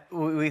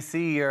 We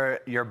see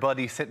your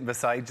buddy sitting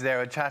beside you there.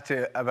 I'll chat to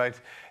you about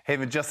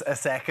him in just a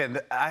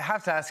second. I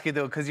have to ask you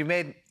though, because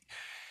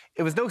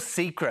it was no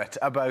secret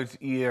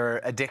about your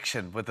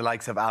addiction with the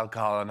likes of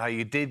alcohol and how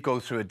you did go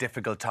through a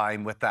difficult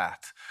time with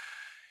that.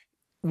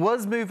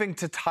 Was moving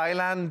to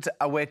Thailand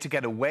a way to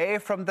get away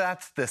from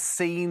that, the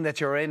scene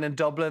that you're in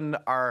Dublin?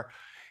 Or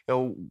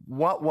So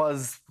what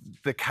was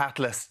the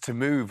catalyst to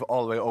move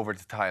all the way over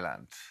to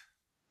Thailand?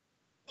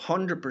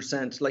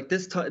 100%. Like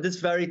this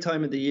very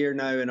time of the year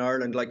now in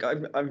Ireland, like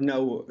I've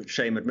no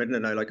shame admitting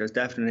it now. Like I was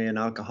definitely an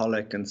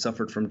alcoholic and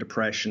suffered from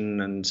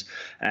depression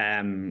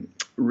and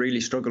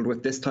really struggled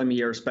with this time of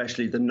year,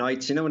 especially the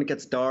nights. You know, when it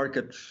gets dark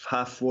at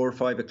 4:30 or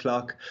 5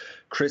 o'clock,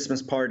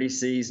 Christmas party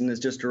season is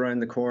just around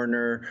the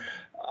corner.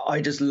 I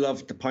just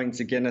loved the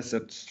pints of Guinness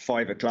at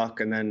 5 o'clock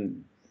and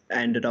then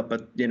ended up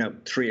at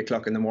 3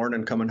 o'clock in the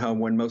morning coming home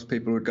when most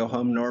people would go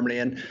home normally.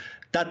 And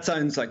that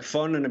sounds like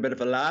fun and a bit of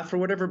a laugh or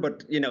whatever,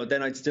 but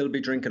then I'd still be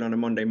drinking on a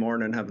Monday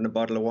morning, having a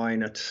bottle of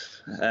wine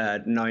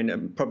at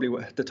 9. Probably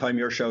the time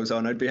your show's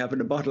on, I'd be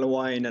having a bottle of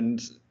wine and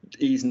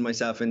easing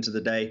myself into the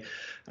day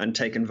and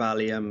taking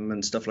Valium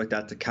and stuff like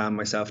that to calm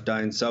myself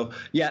down. So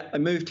yeah, I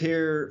moved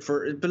here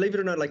for, believe it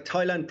or not, like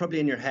Thailand,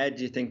 probably in your head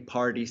you think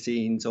party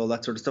scenes, all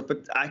that sort of stuff,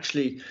 but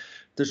actually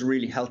there's a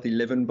really healthy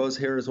living buzz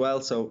here as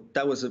well. So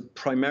that was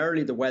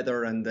primarily the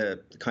weather and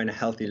the kind of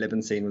healthy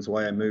living scene was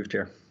why I moved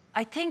here.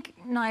 I think,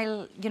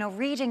 Niall,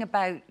 reading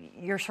about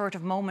your sort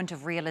of moment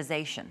of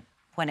realisation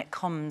when it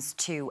comes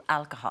to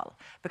alcohol,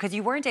 because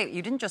you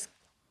didn't just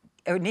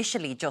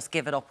initially just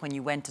give it up when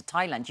you went to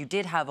Thailand. You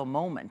did have a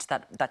moment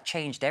that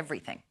changed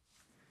everything.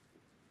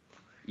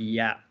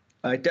 Yeah.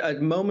 A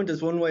moment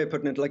is one way of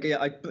putting it. Like,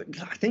 I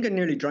think I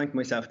nearly drank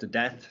myself to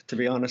death, to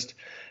be honest.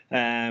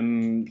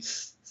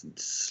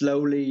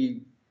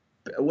 Slowly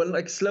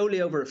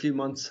over a few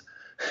months.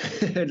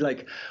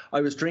 Like I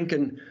was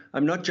drinking,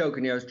 I'm not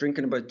joking here, I was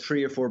drinking about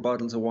 3 or 4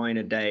 bottles of wine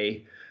a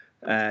day,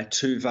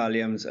 2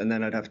 Valiums, and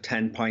then I'd have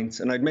 10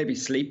 pints, and I'd maybe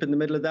sleep in the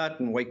middle of that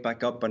and wake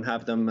back up and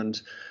have them,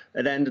 and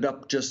it ended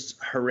up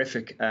just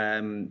horrific,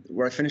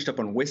 where I finished up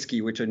on whiskey,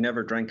 which I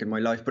never drank in my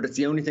life, but it's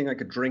the only thing I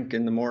could drink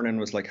in the morning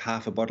was like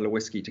half a bottle of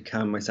whiskey to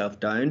calm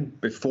myself down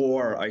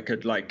before I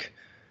could like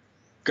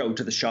go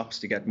to the shops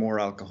to get more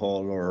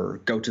alcohol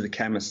or go to the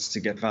chemists to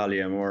get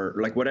Valium or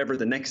like whatever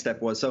the next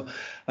step was. So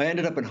I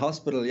ended up in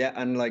hospital,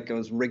 and like I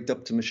was rigged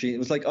up to machine. It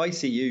was like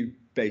ICU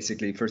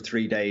basically for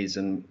 3 days.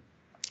 And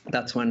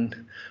that's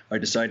when I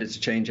decided to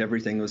change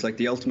everything. It was like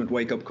the ultimate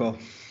wake-up call.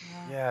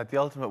 Yeah, the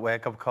ultimate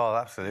wake-up call,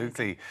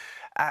 absolutely.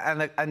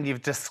 And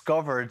you've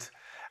discovered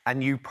a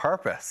new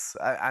purpose,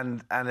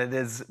 and it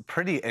is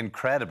pretty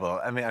incredible.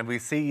 I mean, and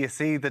you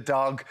see the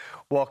dog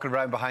walking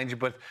around behind you,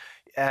 but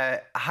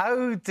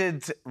how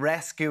did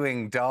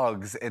rescuing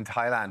dogs in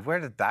Thailand,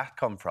 where did that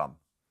come from?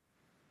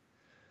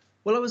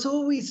 Well, I was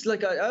always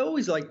like, I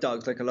always liked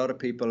dogs, like a lot of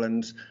people.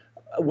 And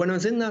when I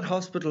was in that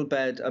hospital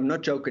bed, I'm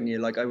not joking you,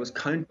 like I was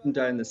counting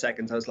down the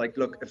seconds. I was like,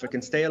 look, if I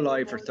can stay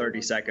alive for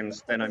 30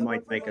 seconds, then I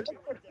might make it.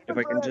 If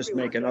I can just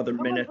make another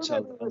minute,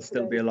 I'll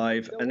still be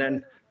alive. And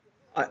then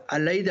I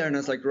lay there and I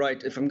was like,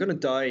 right, if I'm going to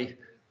die,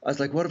 I was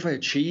like, what have I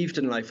achieved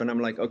in life? And I'm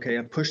like, okay,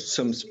 I pushed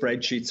some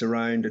spreadsheets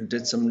around and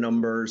did some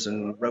numbers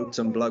and wrote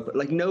some blog, but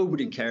like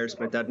nobody cares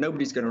about that.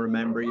 Nobody's going to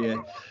remember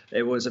you.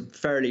 It was a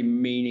fairly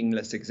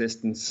meaningless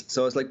existence.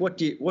 So I was like,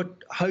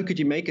 how could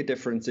you make a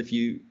difference if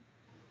you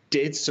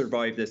did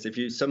survive this? If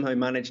you somehow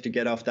managed to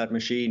get off that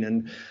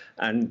machine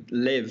and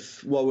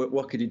live,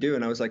 what could you do?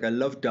 And I was like, I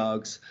love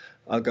dogs.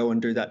 I'll go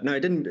and do that. Now,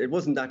 it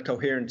wasn't that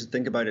coherent to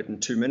think about it in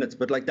 2 minutes,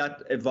 but like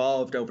that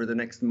evolved over the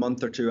next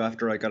month or two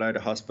after I got out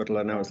of hospital,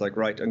 and I was like,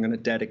 right, I'm going to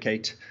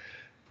dedicate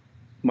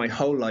my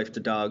whole life to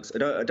dogs.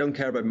 I don't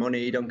care about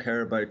money, don't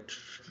care about,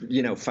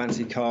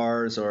 fancy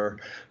cars or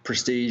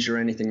prestige or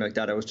anything like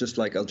that. I was just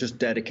like, I'll just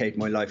dedicate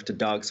my life to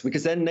dogs,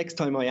 because then next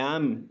time I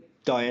am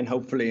dying,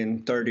 hopefully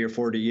in 30 or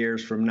 40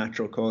 years from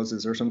natural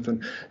causes or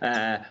something,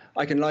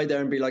 I can lie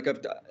there and be like,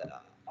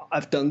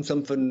 I've done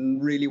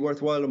something really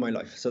worthwhile in my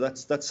life. So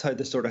that's how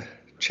this sort of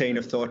chain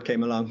of thought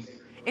came along.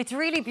 It's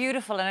really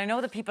beautiful, and I know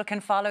that people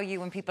can follow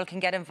you and people can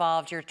get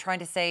involved. You're trying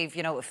to save,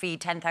 feed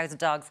 10,000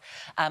 dogs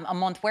a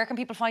month. Where can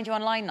people find you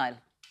online, Niall?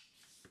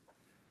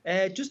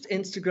 Just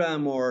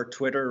Instagram or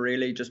Twitter,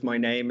 really. Just my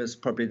name is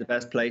probably the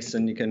best place,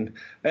 and you can.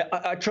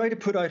 I try to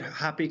put out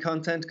happy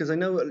content because I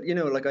know,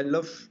 like I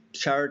love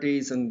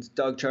charities and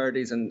dog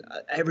charities, and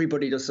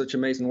everybody does such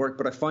amazing work.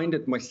 But I find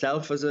it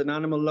myself as an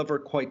animal lover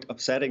quite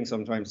upsetting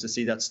sometimes to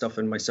see that stuff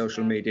in my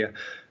social media,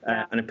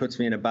 and it puts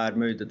me in a bad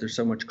mood that there's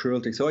so much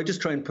cruelty. So I just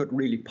try and put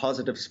really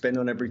positive spin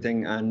on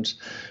everything and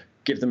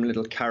give them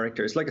little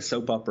characters, like a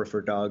soap opera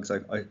for dogs, I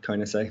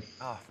kind of say.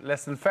 Oh,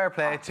 listen, fair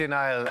play to you,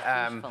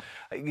 Niall.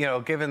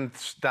 Given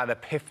that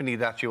epiphany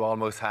that you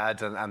almost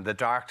had and the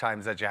dark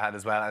times that you had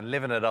as well, and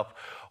living it up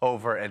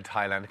over in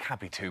Thailand, it can't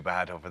be too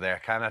bad over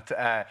there, can it?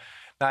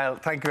 Niall,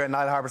 thank you.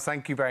 Niall Harbers,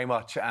 thank you very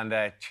much,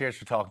 and cheers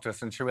for talking to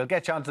us. And sure, we'll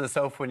get you onto the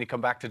sofa when you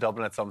come back to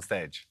Dublin at some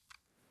stage.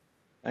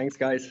 Thanks,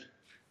 guys.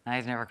 No,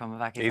 he's never coming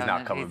back. He's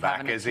not coming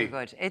back, is he?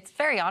 Good. It's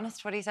very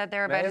honest what he said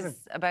there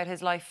about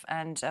his life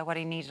and what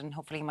he needed, and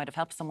hopefully he might have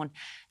helped someone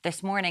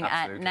this morning.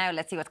 Now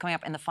let's see what's coming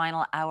up in the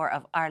final hour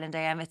of Ireland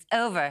AM. It's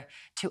over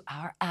to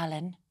our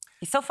Alan.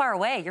 He's so far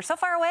away. You're so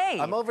far away.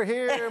 I'm over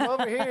here. I'm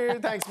over here.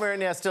 Thanks,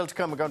 Miriam. Yeah, still to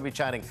come, we're going to be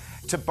chatting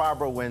to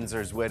Barbara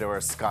Windsor's widower,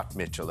 Scott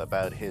Mitchell,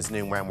 about his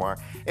new memoir,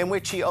 in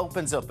which he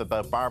opens up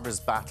about Barbara's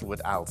battle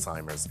with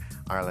Alzheimer's.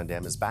 Ireland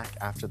M is back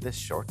after this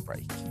short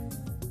break.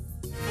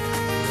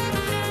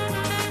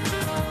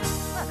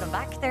 Welcome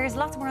back. There's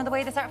lots more on the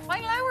way this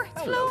final hour.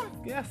 It's flown.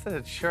 Yes,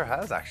 it sure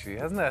has, actually,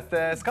 hasn't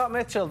it? Scott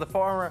Mitchell, the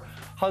former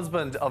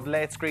husband of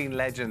late screen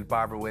legend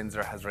Barbara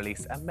Windsor, has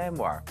released a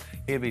memoir.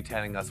 He'll be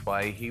telling us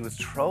why he was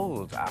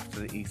trolled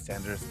after the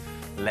EastEnders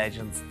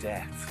legend's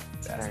death.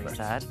 It's very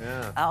sad.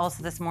 Yeah.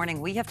 Also this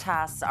morning, we have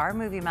tasked our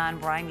movie man,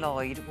 Brian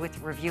Lloyd, with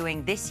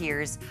reviewing this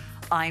year's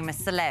I'm a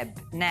Celeb.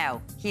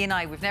 Now, he and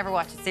I, we've never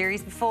watched a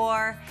series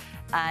before,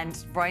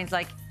 and Brian's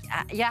like,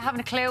 yeah,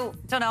 haven't a clue,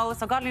 don't know,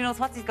 so God only knows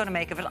what he's going to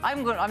make of it.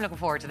 I'm looking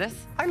forward to this.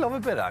 I love a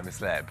bit of I'm a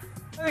Celeb.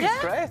 I think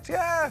it's great,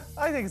 yeah.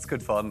 I think it's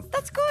good fun.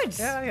 That's good.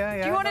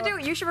 Yeah. Do you want to do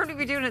it? You should probably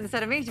be doing it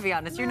instead of me, to be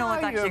honest. You know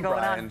what's actually going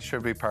Brian on.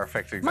 should be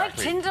perfect, exactly. Mike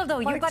Tyndall, though,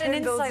 you've got an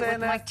insight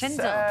with Mike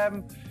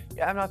Tyndall.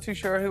 Yeah, I'm not too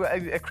sure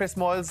who. Chris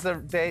Moyles, the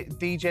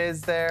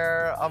DJ's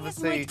there,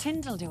 obviously. Why is Mike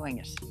Tyndall doing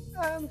it?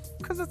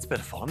 Because it's a bit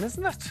of fun,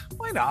 isn't it?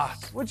 Why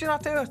not? Would you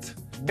not do it?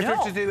 If you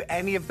were to do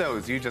any of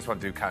those, you just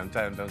want to do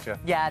Countdown, don't you?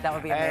 Yeah, that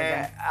would be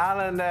amazing.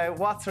 Alan,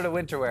 what sort of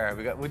winter wear have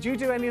we got? Would you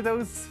do any of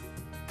those?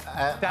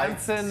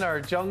 Dancing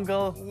or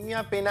jungle? Yeah,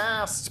 I've been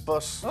asked,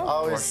 but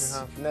always.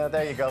 No,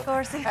 there you go. Of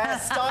course he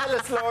has.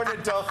 Stylist Lorna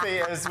Duffy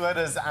is with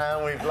us,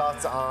 and we've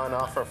lots on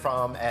offer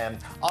from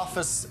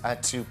office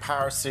to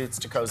power suits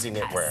to cozy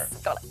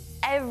knitwear. Got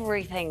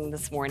everything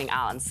this morning,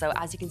 Alan. So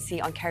as you can see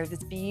on Kerry,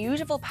 this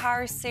beautiful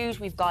power suit.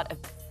 We've got a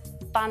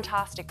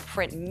fantastic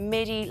print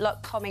midi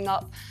look coming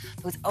up.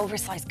 Those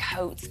oversized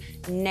coats,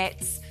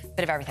 knits,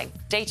 bit of everything.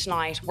 Day to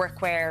night,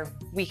 workwear,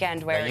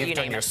 weekend wear, You've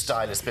done your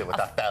stylist bit with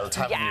that belt,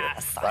 haven't you?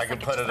 Yes. I could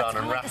put it on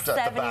and wrap it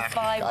at the back.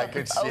 I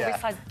could,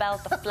 oversized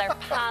belt, the flare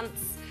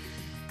pants.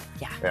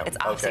 Yeah, it's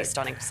absolutely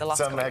stunning. So lots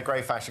Some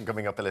great fashion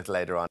coming up a little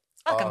later on.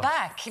 Welcome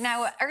back.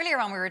 Now, earlier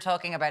on, we were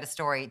talking about a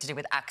story to do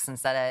with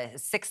accents that a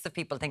sixth of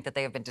people think that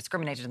they have been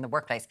discriminated in the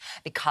workplace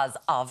because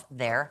of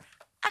their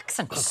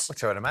accent.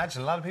 Which I would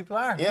imagine a lot of people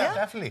are. Yeah,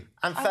 definitely.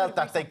 And felt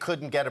that they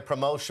couldn't get a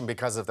promotion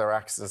because of their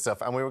accent and stuff.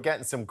 And we were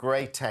getting some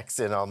great texts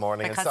in all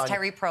morning. Because and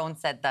Terry Prone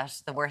said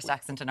that the worst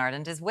accent in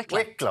Ireland is Wicklow.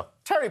 Wicklow.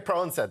 Terry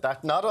Prone said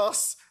that, not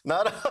us.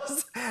 Not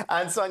us.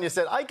 And Sonia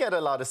said, I get a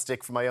lot of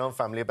stick from my own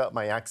family about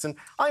my accent.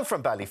 I'm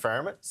from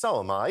Ballyfermot, so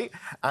am I.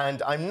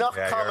 And I'm not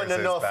common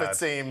enough, it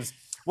seems.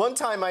 One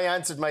time I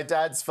answered my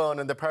dad's phone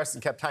and the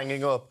person kept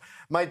hanging up.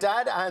 My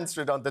dad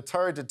answered on the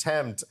third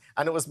attempt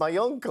and it was my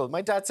uncle.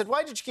 My dad said,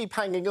 why did you keep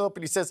hanging up?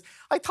 And he says,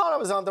 I thought I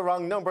was on the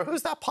wrong number.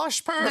 Who's that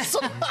posh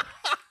person?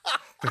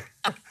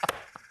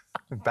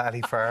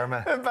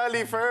 Ballyfermot.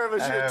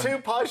 Ballyfermot. You're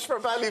too posh for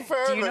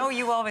Ballyfermot. Do you know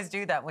you always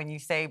do that when you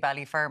say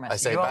Ballyfermot? I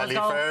say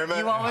Ballyfermot.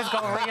 You always go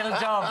real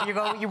dumb.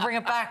 You bring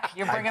it back.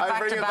 You bring it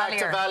back to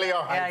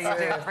Ballier. Yeah, you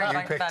do. Bring it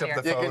back to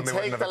Ballier. You can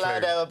take the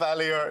lad out of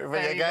Ballier,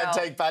 but you can't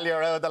take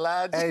Ballier out of the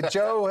lad.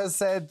 Joe has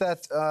said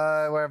that,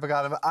 where have I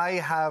got him? I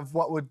have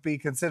what would be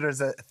considered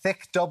as a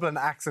thick Dublin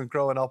accent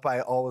growing up.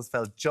 I always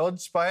felt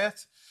judged by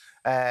it.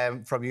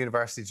 From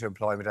university to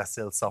employment, I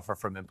still suffer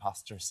from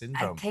imposter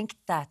syndrome. I think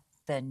that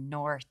the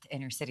North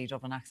inner city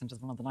Dublin accent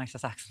is one of the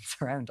nicest accents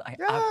around. I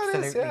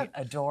absolutely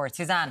adore it.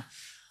 Suzanne,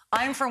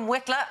 I'm from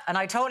Wicklow, and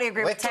I totally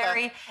agree with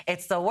Terry.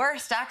 It's the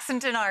worst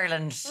accent in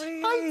Ireland,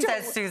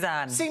 says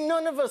Suzanne. See,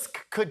 none of us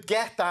could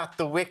get that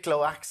the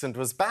Wicklow accent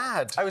was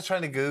bad. I was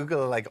trying to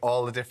Google like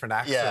all the different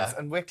accents,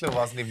 and Wicklow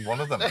wasn't even one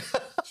of them. Do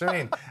you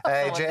know what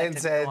I mean? Jane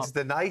said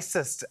the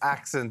nicest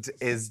accent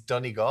is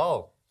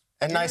Donegal.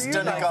 A nice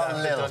Donegal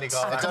lilt.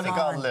 A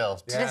Donegal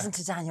lilt. To listen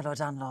to Daniel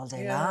O'Donnell all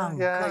day long.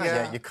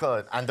 Yeah, you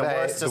could. And the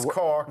worst is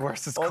Cork.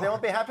 Oh, they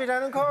won't be happy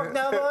down in Cork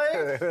now, boy?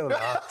 They will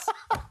not.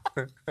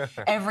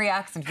 Every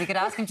accent. We could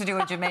ask him to do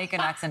a Jamaican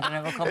accent and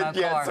it will come out Cork.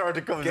 Yeah, it sort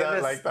of comes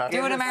out like that.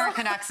 Do an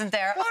American accent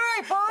there. All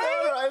right, boy.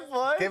 All right,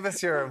 boy. Give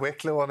us your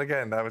Wicklow one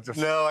again. That would just...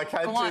 No, I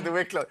can't do the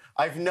Wicklow.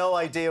 I've no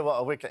idea what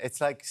a Wicklow...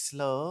 It's like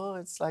slow.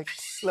 It's like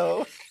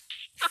slow.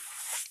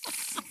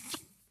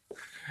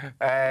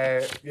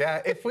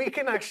 Yeah, if we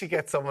can actually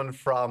get someone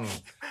from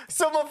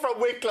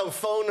Wicklow,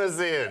 phone us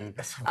in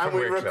and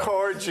we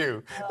record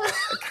you.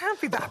 It can't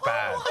be that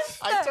bad.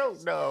 I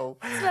don't know.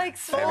 It's like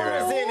phone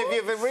us in. If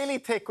you have a really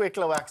thick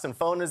Wicklow accent,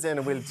 phone us in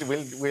and we'll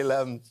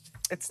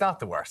It's not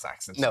the worst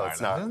accent. No,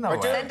 it's not. No or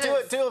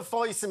do a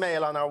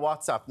voicemail on our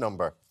WhatsApp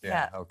number.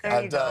 Yeah,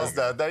 okay.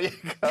 There you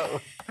go.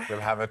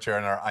 We'll have it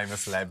during our I'm a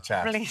Celeb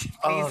chat. Please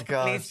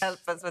help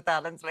us with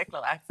Alan's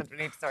Wicklow accent. We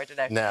need to sort it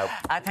out. No.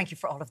 Thank you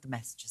for all of the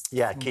messages.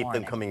 Yeah, keep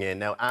them coming in.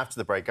 Now, after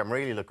the break, I'm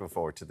really looking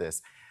forward to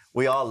this.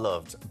 We all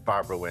loved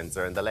Barbara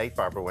Windsor, and the late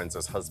Barbara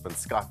Windsor's husband,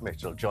 Scott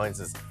Mitchell,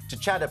 joins us to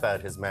chat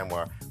about his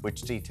memoir,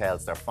 which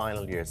details their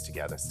final years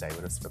together. Stay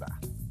with us for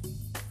that.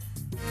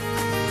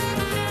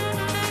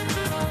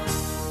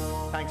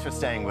 Thanks for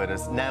staying with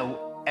us.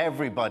 Now,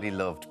 everybody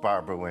loved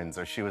Barbara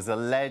Windsor. She was a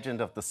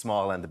legend of the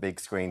small and the big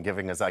screen,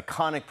 giving us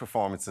iconic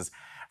performances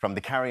from the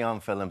Carry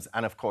On films,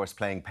 and of course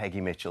playing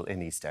Peggy Mitchell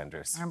in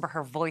EastEnders. I remember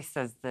her voice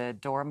as the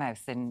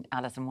Dormouse in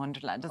Alice in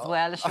Wonderland as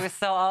well. She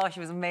was she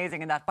was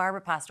amazing in that.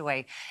 Barbara passed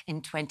away in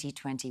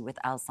 2020 with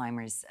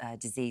Alzheimer's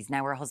disease.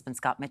 Now her husband,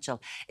 Scott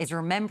Mitchell, is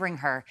remembering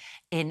her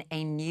in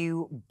a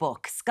new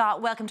book.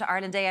 Scott, welcome to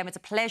Ireland AM. It's a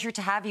pleasure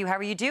to have you. How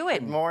are you doing?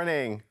 Good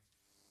morning.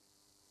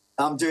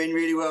 I'm doing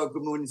really well.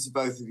 Good morning to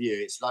both of you.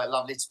 It's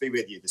lovely to be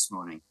with you this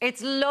morning.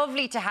 It's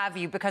lovely to have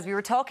you because we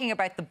were talking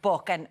about the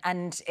book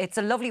and it's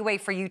a lovely way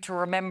for you to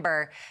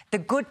remember the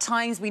good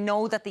times. We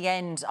know that the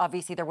end,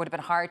 obviously, there would have been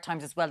hard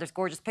times as well. There's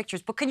gorgeous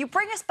pictures. But can you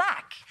bring us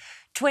back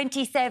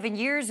 27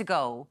 years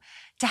ago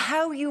to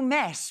how you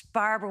met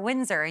Barbara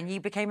Windsor and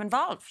you became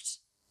involved?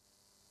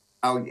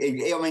 Oh, I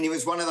mean, it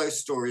was one of those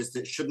stories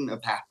that shouldn't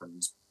have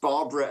happened.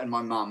 Barbara and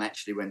my mum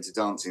actually went to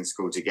dancing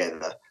school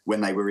together when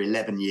they were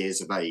 11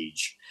 years of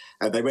age.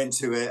 They went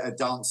to a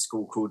dance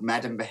school called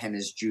Madame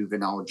Behenna's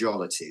Juvenile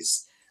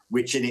Jollities,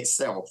 which in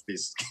itself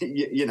is,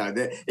 you know,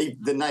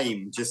 the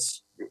name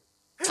just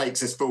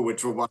takes us forward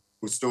to a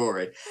wonderful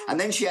story. And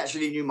then she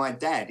actually knew my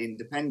dad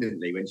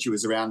independently when she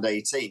was around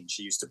 18.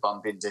 She used to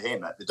bump into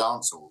him at the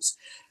dance halls.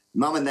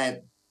 Mum and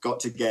Dad got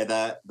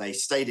together. They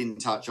stayed in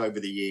touch over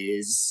the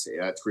years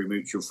through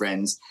mutual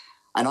friends.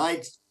 And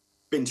I'd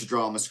been to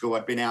drama school.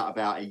 I'd been out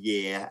about a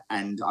year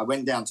and I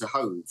went down to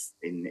Hove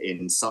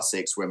in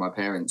Sussex where my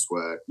parents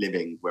were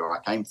living, where I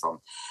came from.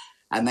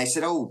 And they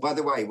said, oh, by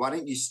the way, why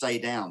don't you stay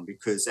down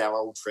because our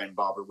old friend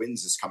Barbara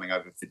Windsor's coming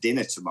over for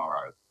dinner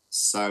tomorrow.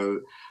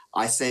 So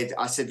I said,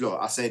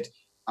 look,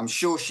 I'm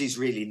sure she's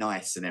really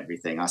nice and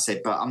everything. I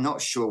said, but I'm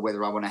not sure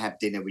whether I want to have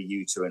dinner with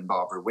you two and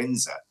Barbara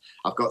Windsor.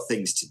 I've got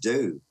things to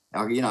do.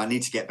 You know, I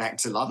need to get back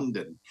to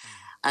London.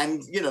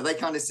 And, you know, they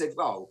kind of said,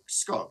 oh,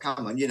 Scott,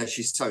 come on, you know,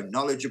 she's so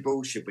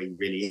knowledgeable. She'll be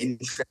really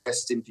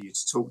interesting for you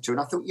to talk to.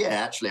 And I thought, yeah,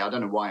 actually, I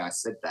don't know why I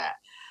said that.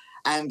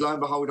 And lo and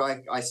behold,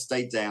 I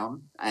stayed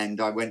down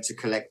and I went to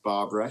collect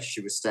Barbara.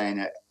 She was staying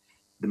at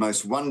the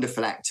most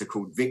wonderful actor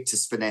called Victor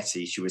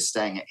Spinetti. She was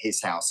staying at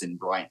his house in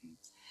Brighton.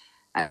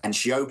 And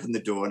she opened the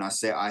door and I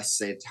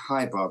said,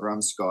 hi, Barbara,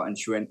 I'm Scott. And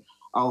she went,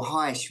 oh,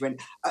 hi. She went,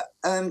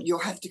 you'll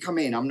have to come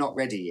in. I'm not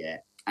ready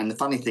yet. And the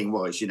funny thing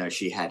was, you know,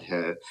 she had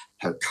her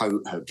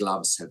coat, her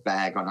gloves, her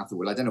bag on. I thought,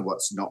 well, I don't know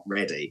what's not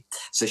ready.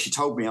 So she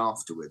told me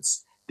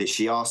afterwards that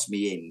she asked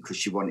me in because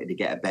she wanted to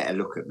get a better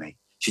look at me.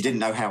 She didn't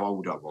know how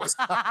old I was.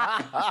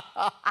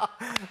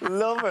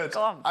 Love it.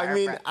 Go on, I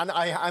mean, and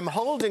I'm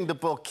holding the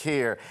book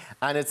here,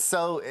 and it's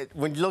so,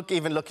 when you look,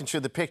 even looking through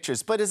the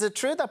pictures, but is it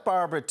true that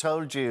Barbara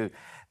told you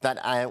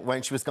that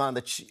when she was gone,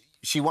 that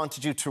she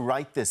wanted you to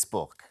write this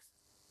book?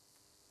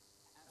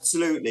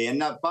 Absolutely.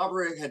 And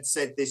Barbara had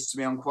said this to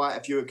me on quite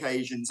a few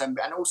occasions and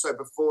also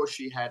before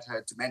she had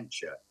her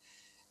dementia.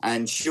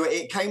 And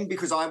it came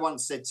because I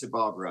once said to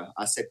Barbara,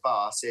 I said,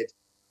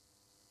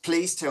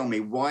 please tell me,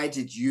 why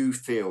did you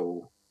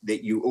feel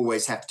that you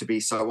always have to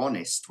be so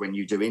honest when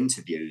you do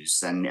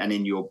interviews and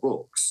in your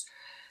books?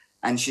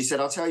 And she said,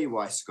 I'll tell you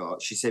why,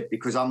 Scott. She said,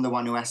 because I'm the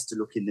one who has to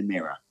look in the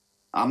mirror.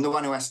 I'm the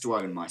one who has to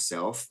own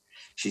myself.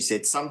 She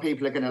said, some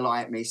people are going to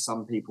like me,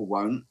 some people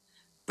won't.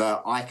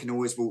 But I can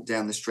always walk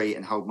down the street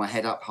and hold my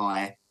head up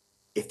high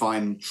if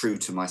I'm true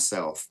to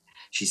myself.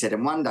 She said,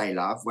 and one day,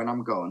 love, when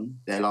I'm gone,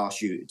 they'll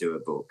ask you to do a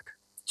book.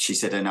 She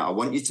said, and I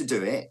want you to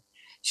do it.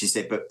 She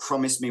said, but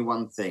promise me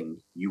one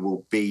thing, you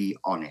will be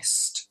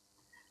honest.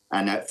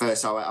 And at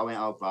first I went,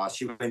 oh, Bar.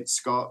 She went,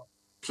 Scott,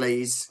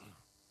 please,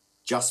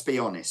 just be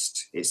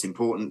honest. It's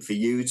important for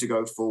you to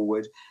go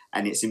forward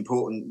and it's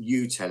important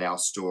you tell our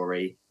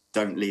story.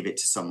 Don't leave it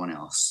to someone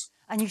else.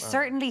 And you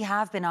certainly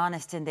have been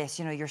honest in this,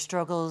 you know, your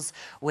struggles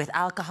with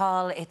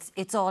alcohol,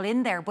 it's all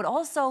in there. But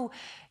also,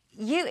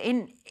 you,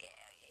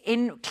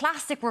 in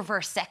classic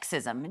reverse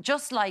sexism,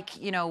 just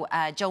like, you know,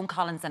 Joan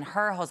Collins and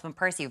her husband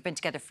Percy, who've been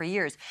together for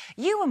years,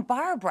 you and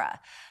Barbara,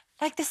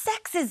 like the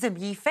sexism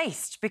you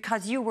faced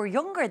because you were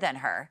younger than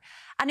her.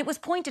 And it was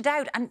pointed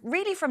out, and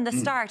really from the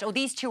start, oh,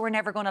 these two are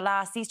never going to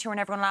last, these two are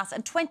never going to last.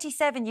 And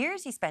 27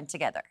 years you spent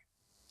together.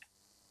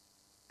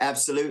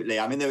 Absolutely.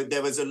 I mean,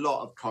 there was a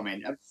lot of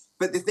comment.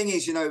 But the thing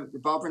is, you know,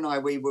 Barbara and I,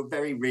 we were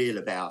very real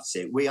about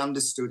it. We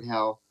understood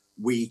how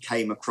we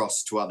came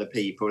across to other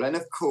people. And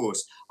of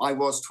course, I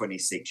was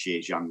 26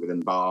 years younger than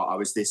Bar. I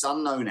was this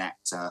unknown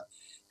actor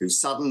who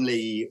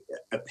suddenly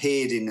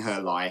appeared in her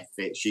life.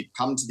 She'd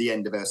come to the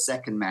end of her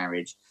second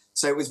marriage.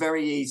 So it was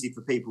very easy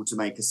for people to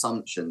make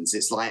assumptions.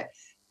 It's like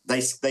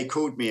they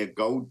called me a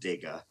gold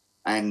digger.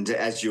 And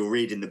as you'll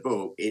read in the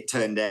book, it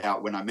turned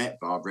out when I met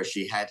Barbara,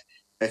 she had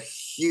a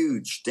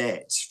huge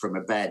debt from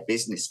a bad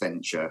business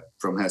venture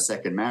from her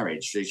second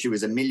marriage. She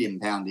was £1 million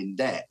in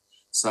debt.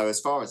 So as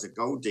far as a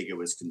gold digger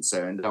was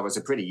concerned, I was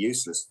a pretty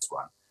useless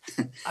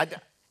one.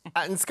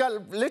 And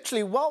Scott,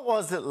 literally, what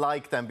was it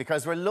like then?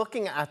 Because we're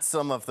looking at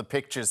some of the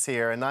pictures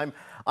here, and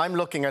I'm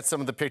looking at some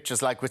of the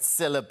pictures like with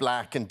Cilla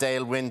Black and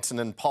Dale Winton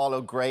and Paul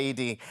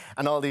O'Grady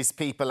and all these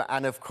people,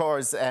 and of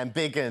course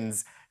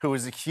Biggins, who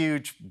was a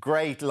huge,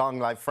 great,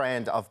 long-life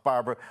friend of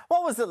Barbara.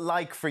 What was it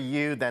like for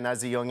you then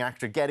as a young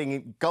actor,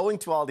 going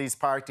to all these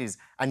parties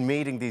and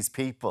meeting these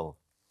people?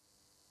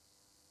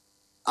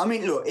 I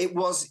mean, look, it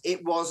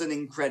was an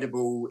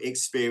incredible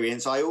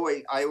experience. I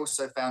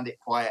also found it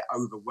quite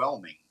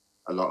overwhelming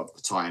a lot of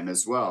the time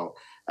as well.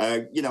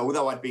 You know,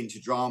 although I'd been to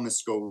drama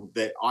school,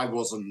 that I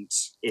wasn't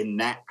in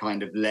that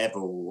kind of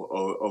level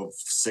of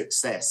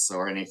success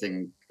or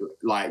anything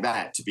like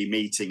that to be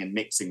meeting and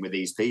mixing with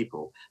these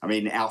people. I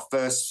mean, our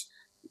first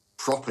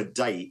proper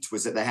date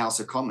was at the House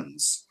of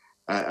Commons.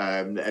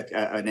 An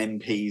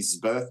MP's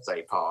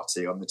birthday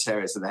party on the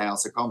terrace of the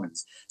House of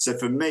Commons. So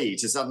for me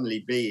to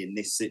suddenly be in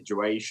this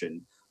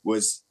situation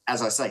was,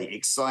 as I say,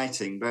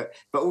 exciting, but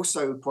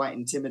also quite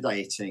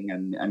intimidating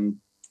and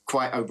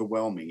quite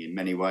overwhelming in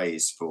many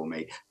ways for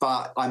me.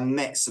 But I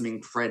met some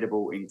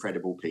incredible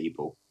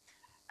people.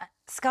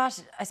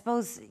 Scott, I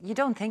suppose you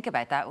don't think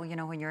about that. You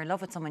know, when you're in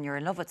love with someone, you're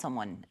in love with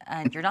someone,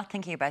 and you're not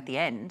thinking about the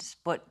end.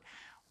 But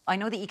I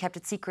know that you kept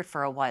it secret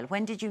for a while.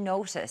 When did you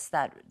notice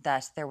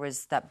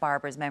that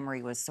Barbara's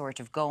memory was sort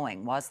of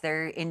going? Was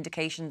there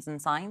indications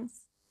and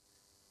signs?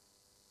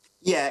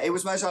 Yeah, it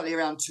was most likely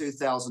around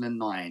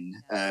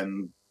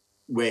 2009,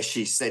 where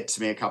she said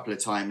to me a couple of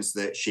times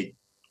that she'd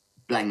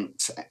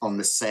blanked on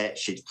the set,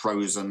 she'd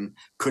frozen,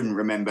 couldn't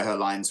remember her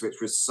lines,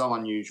 which was so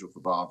unusual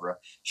for Barbara.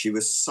 She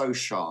was so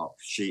sharp.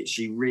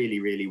 She really,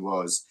 really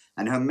was.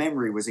 And her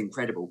memory was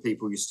incredible.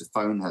 People used to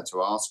phone her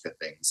to ask her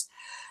things.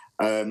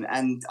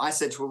 And I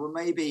said to her, well,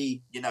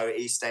 maybe, you know,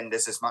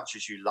 EastEnders, as much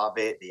as you love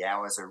it, the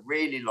hours are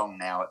really long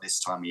now at this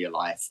time of your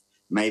life.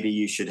 Maybe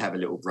you should have a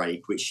little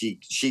break, which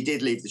she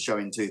did leave the show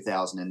in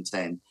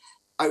 2010.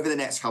 Over the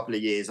next couple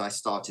of years, I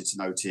started to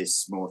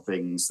notice more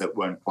things that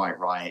weren't quite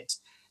right.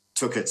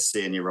 Took her to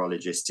see a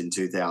neurologist in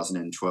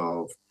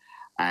 2012.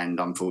 And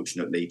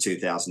unfortunately,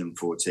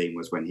 2014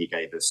 was when he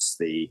gave us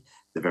the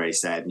very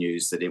sad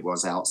news that it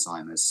was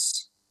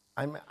Alzheimer's.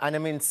 And I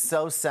mean,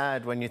 so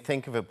sad when you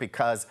think of it,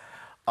 because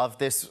of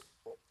this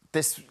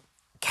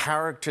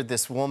character,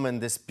 this woman,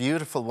 this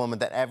beautiful woman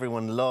that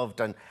everyone loved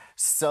and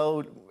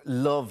so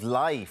loved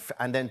life,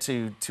 and then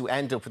to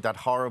end up with that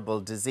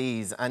horrible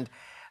disease. And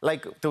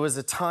like, there was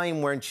a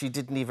time when she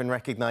didn't even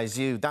recognise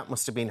you. That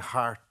must have been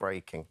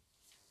heartbreaking.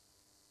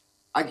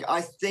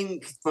 I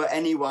think for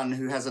anyone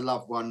who has a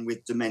loved one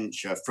with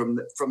dementia, from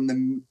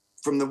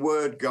the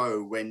word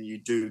go when you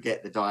do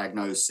get the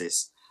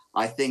diagnosis,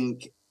 I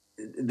think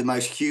the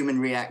most human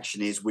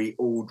reaction is we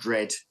all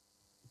dread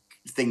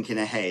thinking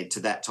ahead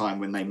to that time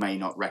when they may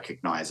not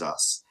recognise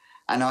us.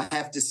 And I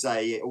have to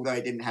say, although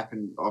it didn't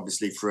happen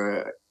obviously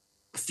for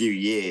a few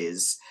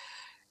years,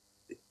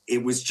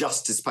 it was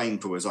just as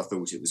painful as I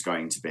thought it was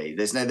going to be.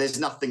 There's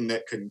nothing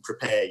that can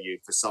prepare you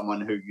for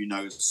someone who you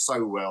know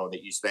so well,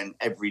 that you spend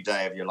every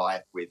day of your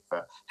life with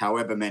for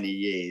however many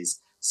years,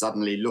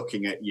 suddenly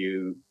looking at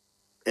you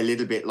a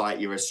little bit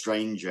like you're a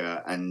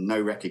stranger and no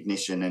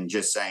recognition, and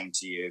just saying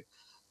to you,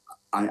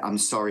 I'm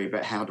sorry,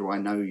 but how do I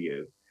know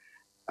you?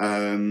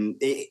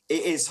 It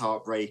is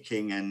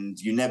heartbreaking, and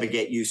you never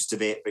get used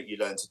to it, but you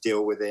learn to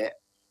deal with it.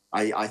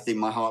 I think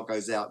my heart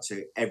goes out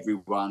to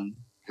everyone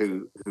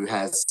who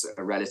has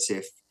a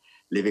relative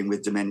living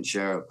with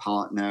dementia, a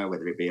partner,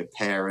 whether it be a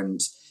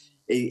parent.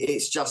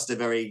 It's just a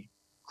very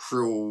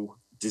cruel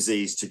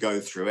disease to go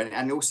through.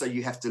 And also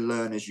you have to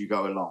learn as you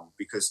go along,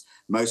 because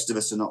most of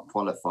us are not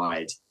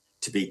qualified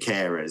to be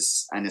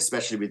carers. And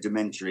especially with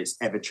dementia, it's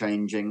ever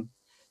changing.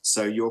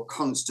 So you're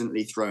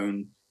constantly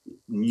thrown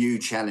new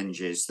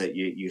challenges that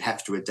you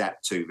have to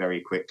adapt to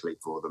very quickly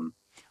for them.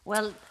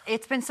 Well,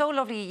 it's been so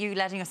lovely you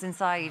letting us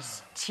inside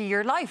to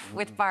your life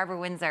with Barbara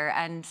Windsor,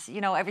 and,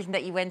 you know, everything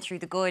that you went through,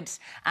 the good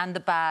and the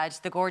bad,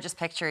 the gorgeous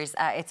pictures.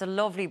 It's a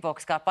lovely book,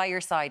 Scott, By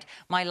Your Side,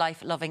 My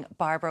Life Loving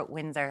Barbara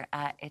Windsor.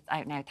 It's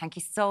out now. Thank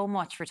you so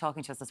much for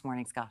talking to us this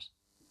morning, Scott.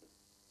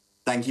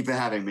 Thank you for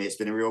having me. It's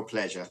been a real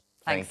pleasure.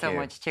 Thanks so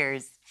much.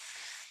 Cheers.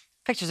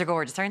 Pictures are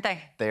gorgeous, aren't they?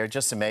 They are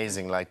just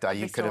amazing. Like that,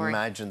 you could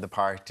imagine the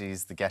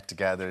parties, the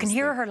get-togethers. You can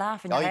hear her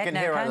laughing. Oh, you can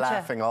hear her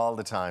laughing all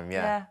the time.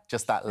 Yeah,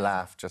 just that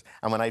laugh.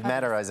 And when I'd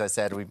met her, as I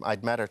said,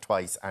 I'd met her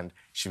twice, and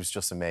she was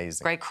just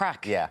amazing. Great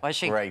crack. Yeah, was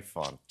she? Great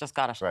fun. Just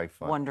got it. Great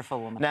fun.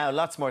 Wonderful woman. Now,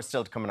 lots more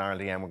still to come in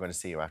Ireland, and we're going to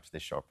see you after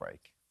this short break.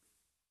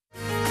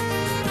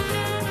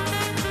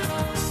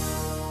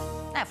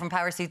 Now, from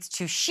power suits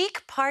to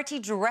chic party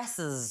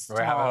dresses.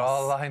 We have it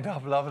all lined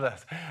up, loving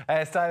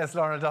it. Stylist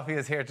Lorna Duffy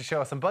is here to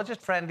show us some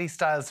budget-friendly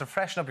styles to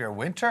freshen up your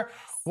winter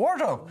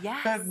wardrobe.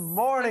 Yes. Good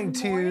morning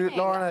to you,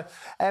 Lorna.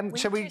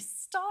 Winter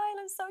style,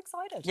 I'm so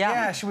excited.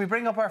 Yeah, should we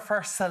bring up our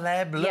first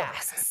celeb look?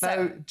 Yes.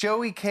 Now,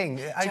 Joey King.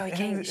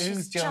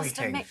 Who's Joey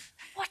King?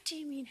 What do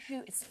you mean,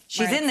 who is...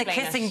 She's in the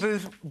kissing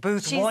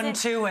booth 1,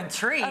 2 and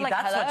 3. Like,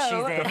 that's what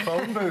she's in. The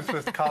phone booth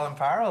with Colin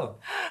Farrell.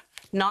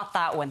 Not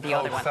that one, the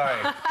other one.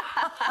 Sorry.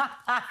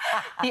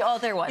 The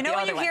other one. You know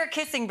when you hear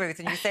kissing booth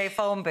and you say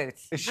phone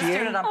booth? Is she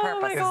doing it on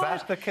purpose. Is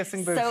that the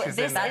kissing booth So she's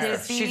this in there?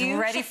 is She's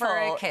ready for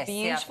a kiss.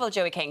 Beautiful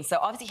Joey King. So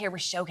obviously here we're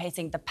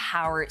showcasing the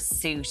power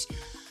suit.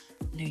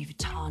 Louis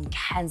Vuitton,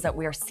 Kenza.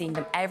 We are seeing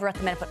them ever at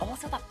the minute, but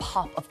also that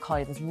pop of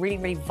colour, those really,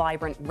 really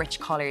vibrant, rich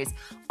colours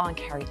on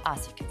Kerry.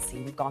 As you can see,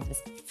 we've gone for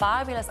this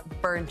fabulous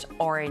burnt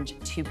orange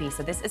two-piece.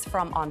 So this is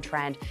from On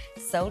Trend,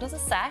 sold as a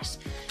set.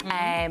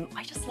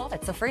 I just love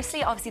it. So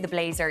firstly, obviously the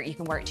blazer, you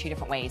can wear it 2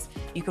 different ways.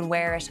 You can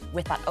wear it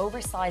with that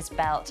oversized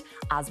belt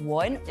as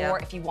one, or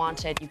if you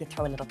wanted, you could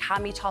throw a little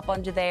cami top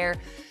under there.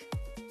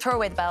 Throw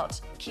away the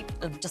belt,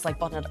 just like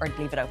button it or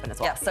leave it open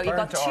as well. Yeah, so you've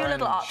got 2 little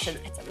orange. options.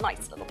 It's a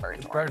nice little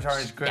burnt orange. Burnt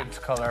orange, good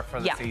colour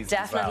for the season.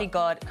 Definitely as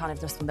well. good. Kind of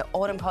just from the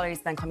autumn colours,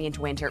 then coming into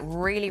winter.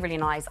 Really, really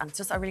nice. And it's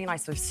just a really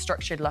nice sort of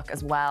structured look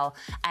as well.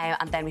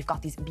 And then we've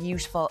got these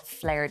beautiful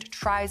flared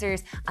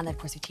trousers. And then, of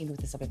course, we've teamed with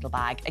this little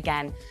bag.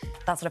 Again,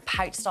 that sort of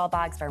pouch style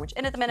bag's very much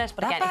in at the minute.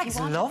 But That again, bag's if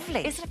you want,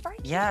 lovely. Isn't it very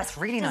cute? Yeah, it's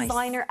really nice.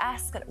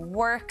 Designer-esque, it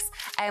works.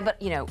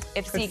 But, you know,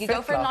 so you could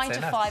go for a 9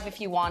 to 5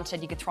 if you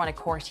wanted. You could throw on a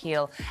court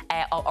heel,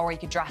 or you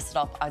could dress it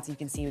up. As you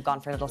can see, we've gone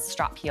for a little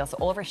strap heel. So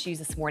all of our shoes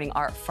this morning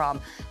are from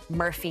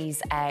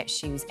Murphy's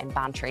shoes in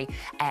Bantry.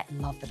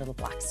 Love the little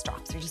black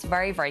straps. They're just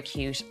very, very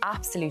cute.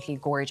 Absolutely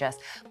gorgeous.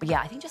 But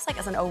yeah, I think just like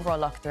as an overall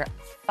look, they're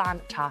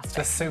fantastic.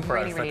 It's a super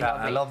really, outfit. really I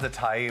lovely. love the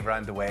tie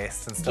around the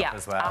waist and stuff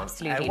as well.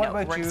 Absolutely. What No,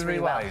 about works jewellery really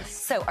well. wise?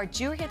 So our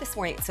jewellery here this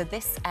morning, so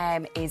this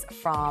is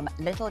from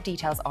Little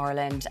Details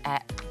Ireland.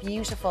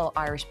 Beautiful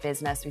Irish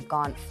business. We've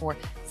gone for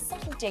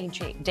subtle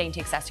dainty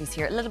accessories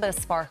here. A little bit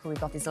of sparkle. We've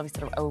got these lovely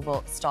sort of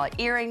oval style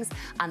earrings,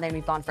 and then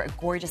we've gone for a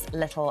gorgeous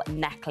little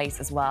necklace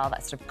as well,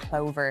 that sort of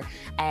clover.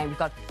 And we've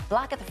got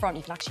black at the front.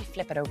 You can actually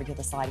flip it over to the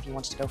other side if you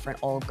wanted to go for an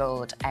all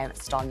gold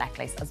style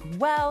necklace as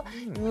well.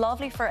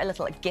 Lovely for a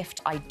little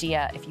gift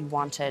idea if you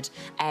wanted.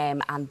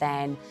 And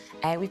then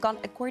we've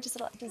got a gorgeous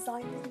little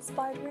designer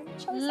inspired ring.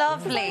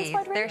 Lovely.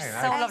 They're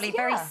so lovely.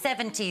 Very Yeah.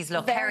 70s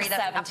look. Very Harry,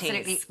 that's 70s.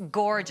 absolutely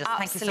gorgeous.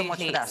 Thank you so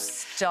much for that.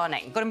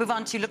 Stunning. Going to move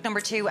on to look number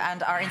 2,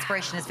 and our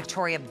inspiration is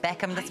Victoria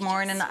Beckham this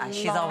morning.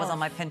 She's always on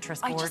my Pinterest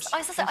board.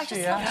 I just love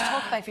to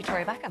talk about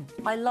Victoria Beckham.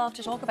 I love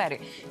to talk about her.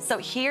 So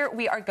here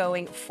we are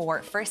going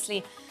for,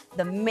 firstly,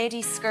 the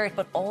midi skirt,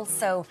 but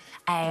also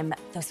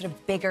those sort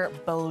of bigger,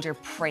 bolder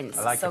prints.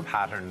 I like the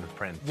pattern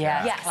print.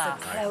 Yeah,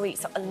 so Chloe,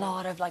 so a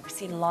lot of, like, we've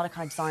seen a lot of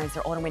kind of designs,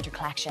 their autumn winter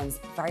collections,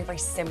 very, very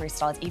similar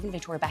styles. Even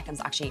Victoria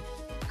Beckham's actually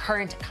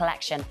current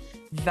collection,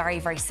 very,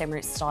 very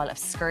similar style of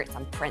skirts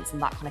and prints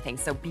and that kind of thing.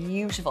 So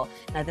beautiful.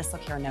 Now this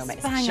look here, Noma,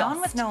 is Bang just...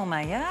 on with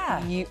Noma,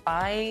 yeah.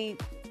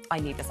 I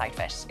need this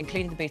outfit,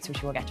 including the boots,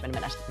 which we'll get to in a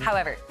minute.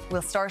 However,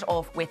 we'll start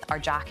off with our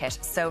jacket.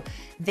 So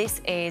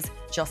this is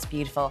just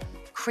beautiful.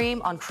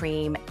 Cream on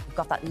cream. We've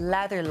got that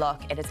leather look.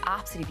 It is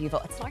absolutely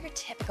beautiful. It's not your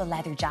typical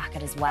leather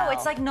jacket as well. Oh,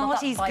 it's like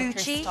Not that noughties biker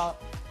Gucci. style.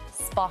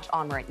 Spot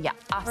on, right? Yeah,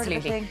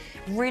 absolutely.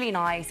 Really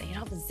nice. You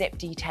know, the zip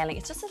detailing.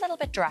 It's just a little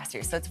bit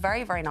dressier, so it's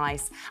very, very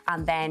nice.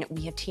 And then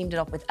we have teamed it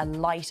up with a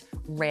light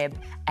rib.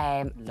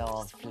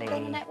 Lovely.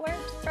 Network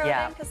throw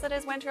it in because it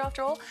is winter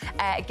after all.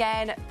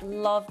 Again,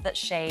 love that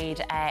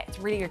shade. It's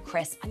really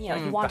crisp. And you know,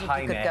 if you wanted, the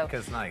high you could neck go.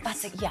 is nice.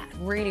 That's it. Yeah,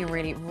 really,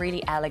 really,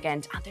 really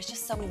elegant. And there's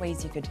just so many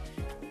ways you could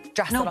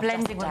dress No it up, dress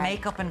blending it with down.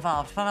 makeup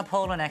involved. Put on a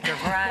polo neck, you're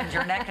grand.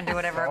 Your neck can do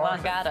whatever it wants.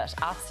 Forget it.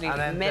 Absolutely. And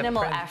then the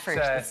Minimal print, effort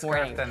this skirt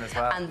morning. then as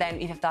well. And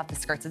then you have to have the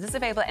skirt. So this is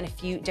available in a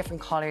few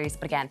different colours.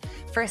 But again,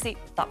 firstly,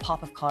 that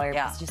pop of colour.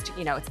 Yeah. It's just,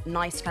 you know, it's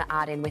nice to kind of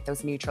add in with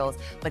those neutrals.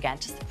 But again,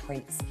 just the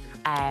prints.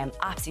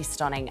 Absolutely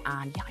stunning.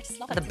 And yeah, I just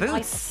love it. The It's boots,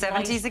 nice,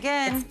 it's 70s light,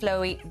 again. It's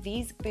flowy.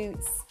 These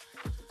boots,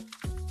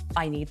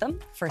 I need them,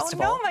 first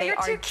of Oh, all. Noma, They you're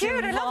are too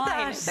cute. I love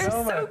divine. that. They're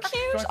Noma, so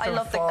cute. don't I them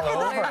love the fall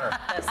colour, over.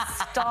 the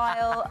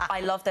style.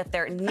 I love that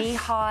they're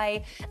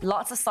knee-high.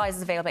 Lots of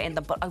sizes available in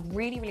them, but I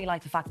really, really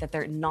like the fact that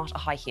they're not a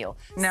high heel.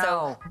 No.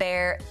 So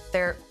they're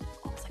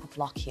almost like a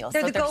block heel.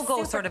 They're So the go-go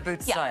super- sort of boot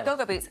yeah, style.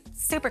 go-go boots.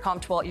 Super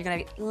comfortable. You're going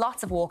to be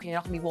lots of walking. You're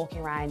not going to be walking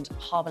around,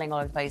 hobbling all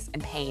over the place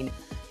in pain.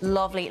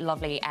 Lovely,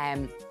 lovely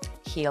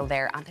heel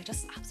there, and they're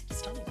just absolutely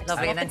stunning. I just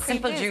Lovely, love and then the cream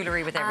simple boots.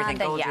 jewellery with everything,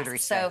 And then, gold yes, jewellery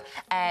So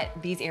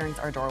these earrings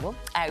are adorable.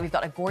 We've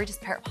got a gorgeous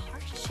pair of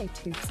heart-shaped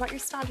hoops. It's not your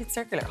standard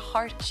circular,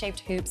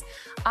 heart-shaped hoops.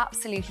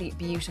 Absolutely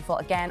beautiful.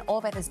 Again, all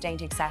about those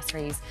dainty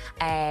accessories.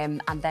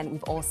 And then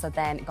we've also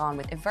then gone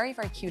with a very,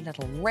 very cute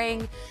little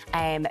ring.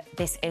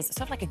 This is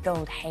sort of like a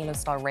gold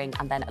halo-style ring,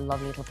 and then a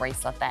lovely little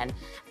bracelet then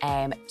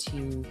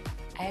to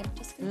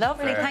just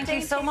Lovely. Thank you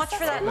dainty so much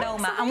for that, accessories.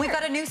 Noma. And we've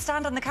got a new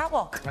stand on the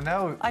catwalk. I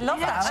know. I love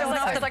that. Showing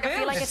off the I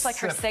feel like boots. it's like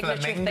her It's a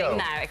signature flamingo. thing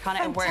now. It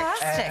kind of works.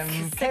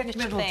 Fantastic. Kate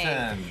Signature thing.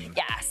 Middleton.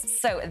 Yes.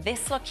 So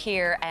this look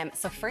here.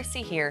 So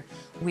firstly here,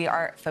 we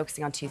are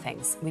focusing on two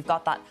things. We've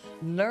got that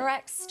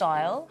lurex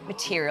style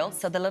material,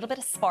 so the little bit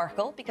of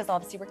sparkle, because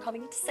obviously we're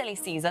coming into silly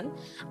season.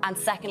 And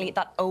secondly,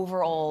 that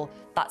overall,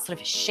 that sort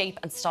of shape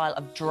and style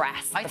of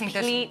dress. I the think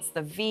there's- pleats,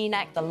 the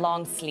V-neck, the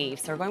long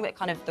sleeves. So we're going with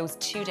kind of those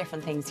two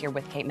different things here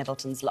with Kate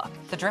Middleton's look.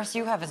 The dress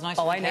you have is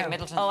nicer Oh, I than know. Kate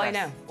Middleton's Oh, I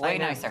dress. know. Way I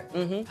know. nicer.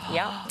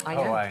 Yeah, I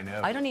know. Oh, I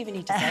know. I don't even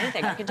need to say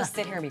anything. I can just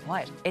sit here and be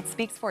quiet. It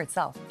speaks for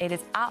itself. It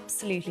is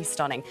absolutely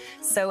stunning.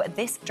 So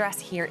this dress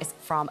here is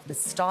from the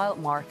Style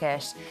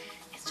Market.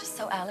 It's just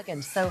so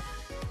elegant. So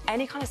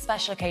any kind of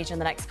special occasion in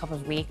the next couple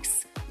of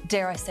weeks,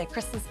 dare I say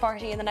Christmas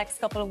party in the next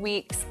couple of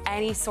weeks,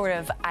 any sort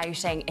of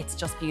outing, it's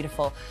just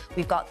beautiful.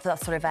 We've got the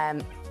sort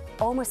of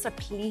almost a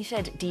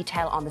pleated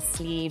detail on the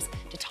sleeves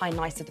to tie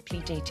nice with the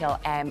pleat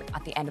detail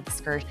at the end of the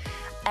skirt.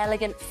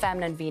 Elegant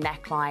feminine V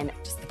neckline,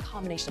 just the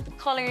combination of the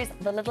colours,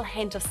 the little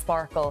hint of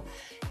sparkle.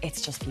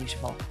 It's just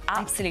beautiful.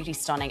 Absolutely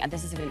stunning. And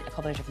this is in a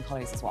couple of different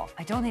colours as well.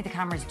 I don't think the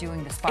camera's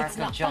doing the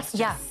sparkle justice.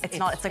 Yeah, it's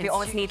not. It's like you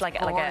almost need like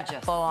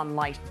a full-on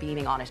light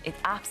beaming on it. It's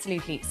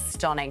absolutely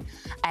stunning.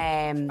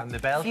 And the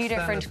belt. A few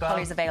different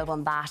colours available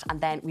in that.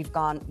 And then we've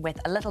gone with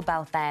a little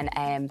belt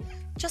then,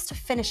 just to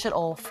finish it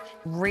off.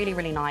 Really,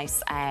 really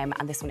nice. And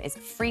this one is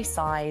free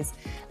size.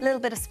 A little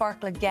bit of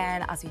sparkle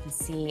again, as you can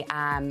see.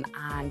 And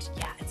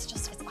yeah, it's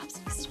absolutely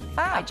stunning.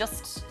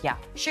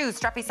 Shoes,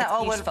 strappy set.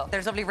 Oh, well,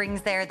 there's lovely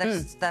rings there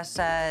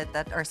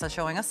that Ursula's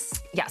showing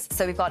us. Yes,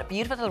 so we've got a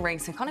beautiful little ring.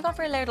 So we've kind of gone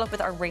for a layered look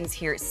with our rings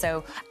here.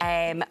 So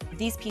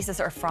these pieces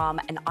are from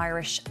an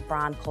Irish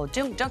brand called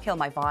Don't Kill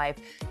My Vibe.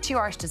 2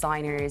 Irish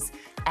designers.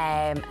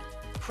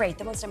 Create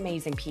the most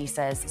amazing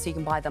pieces, so you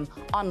can buy them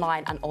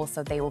online, and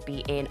also they will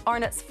be in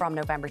Arnott's from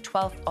November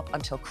 12th up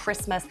until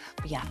Christmas.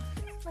 But yeah,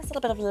 nice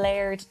little bit of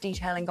layered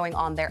detailing going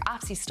on there.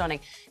 Absolutely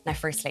stunning. Now,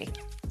 firstly,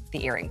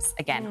 the earrings.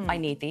 Again, I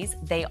need these.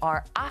 They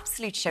are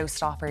absolute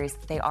showstoppers.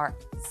 They are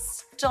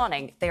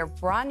stunning. They are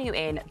brand new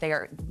they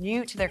are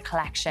new to their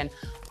collection.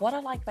 What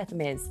I like about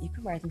them is you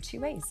can wear them 2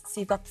 ways.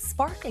 So you've got the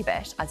sparkly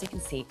bit, as you can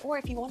see, or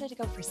if you wanted to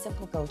go for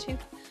simple gold hoop,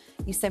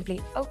 you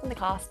simply open the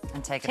clasp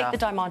and take the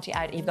diamante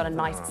out, and you've got a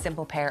nice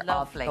simple pair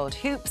of gold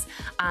hoops.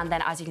 And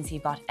then, as you can see,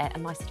 you've got a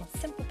nice little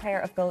simple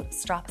pair of gold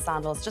strap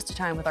sandals, just to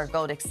tie in with our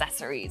gold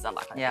accessories and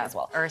that kind of thing as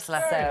well.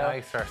 Ursula. Very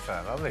nice,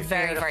 Ursula. Lovely.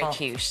 Very, very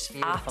cute.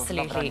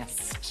 Absolutely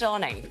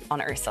stunning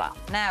on Ursula.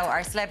 Now,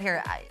 our celeb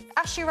here,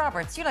 Ashley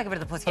Roberts. You like a bit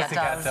of the Pussycat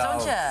Dolls,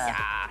 don't you?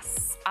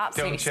 Yes,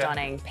 absolutely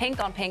stunning.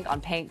 Pink on pink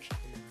on pink.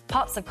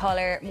 Pops of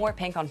colour, more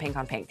pink on pink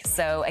on pink.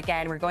 So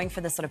again, we're going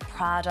for this sort of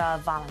Prada,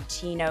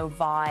 Valentino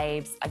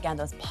vibes. Again,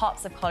 those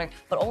pops of colour,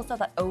 but also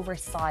that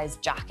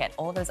oversized jacket.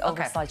 All those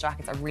oversized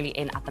jackets are really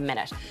in at the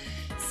minute.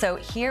 So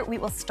here we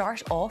will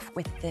start off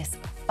with this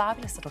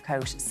fabulous little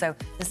coat. So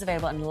this is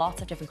available in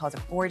lots of different colours,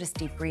 a gorgeous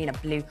deep green, a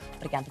blue,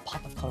 but again, the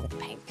pop of colour with the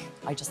pink.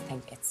 I just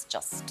think it's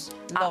just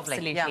lovely.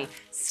 Absolutely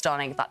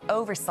stunning. That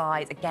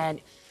oversized,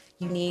 again,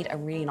 you need a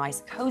really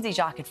nice cozy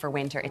jacket for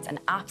winter. It's an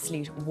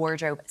absolute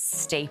wardrobe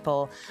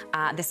staple.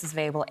 This is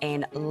available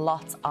in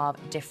lots of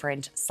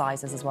different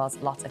sizes as well as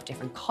lots of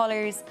different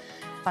colours.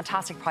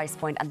 Fantastic price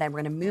point. And then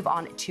we're going to move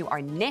on to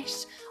our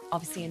knit.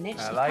 Obviously a knit,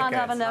 you can't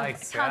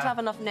have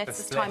enough knits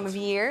this time of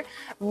year.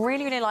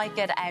 Really, really like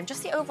it.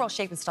 Just the overall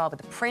shape and style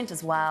with the print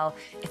as well.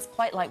 It's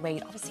quite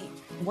lightweight. Obviously,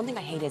 one thing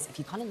I hate is if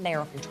you kind of layer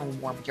up and you're trying to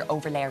warm, but you're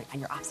over layering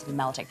and you're absolutely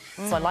melting.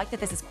 So I like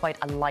that this is quite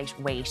a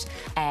lightweight.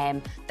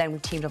 Then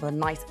we've teamed up with a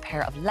nice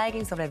pair of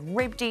leggings with a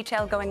rib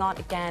detail going on.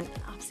 Again,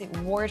 an absolute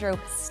wardrobe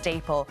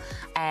staple,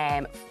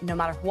 no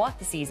matter what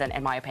the season,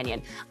 in my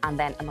opinion. And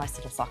then a nice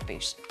little sock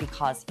boot,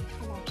 because you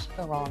cannot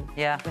go wrong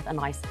with a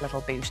nice little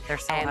boot. They're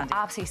so handy.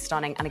 Absolutely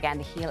stunning. And again,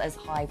 the heel is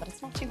high, but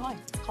it's not too high.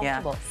 It's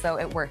comfortable, so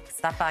it works.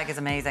 That bag is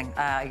amazing.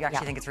 I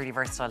actually think it's really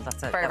versatile.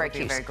 That's very, very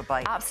cute. A very good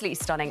buy. Absolutely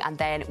stunning. And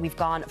then we've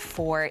gone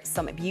for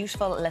some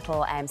beautiful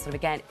little, sort of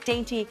again,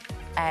 dainty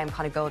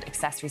kind of gold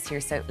accessories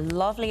here. So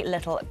lovely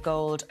little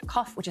gold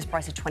cuff, which is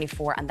priced at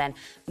 24, and then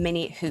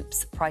mini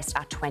hoops priced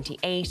at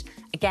 28.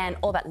 Again,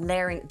 all about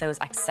layering those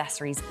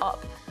accessories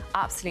up.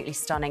 Absolutely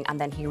stunning. And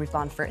then here we've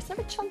gone for sort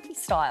of a chunky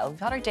style. We've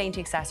had our dainty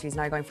accessories,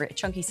 now we're going for a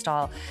chunky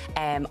style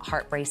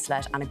heart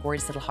bracelet and a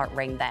gorgeous little heart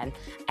ring then.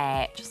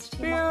 Just to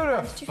finish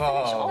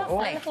off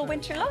a little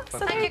winter look. So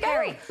there you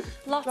go.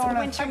 Lots of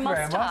winter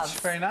must-haves.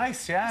 Very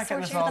nice,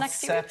 getting us all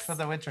set for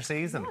the winter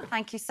season.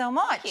 Thank you so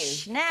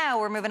much. Now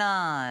we're moving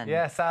on.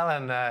 Yes,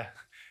 Alan.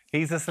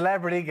 He's a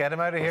celebrity. Get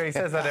him out of here. He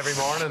says that every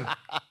morning.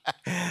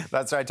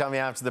 That's right, Tommy.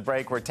 After the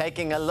break, we're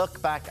taking a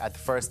look back at the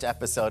first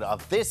episode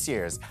of this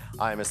year's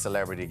I'm a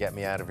Celebrity. Get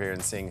me out of here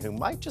and seeing who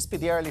might just be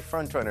the early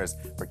frontrunners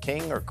for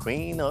King or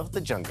Queen of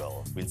the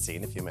Jungle. We'll see you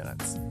in a few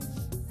minutes.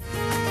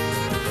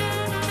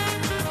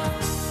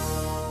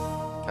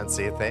 Can't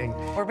see a thing.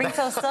 We're being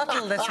so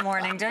subtle this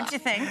morning, don't you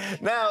think?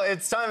 Now,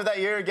 it's time of that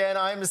year again.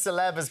 I'm a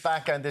Celeb is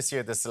back, and this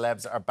year the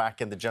celebs are back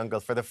in the jungle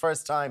for the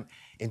first time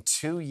in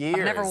 2 years.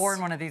 I've never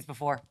worn one of these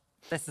before.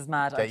 This is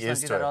mad. I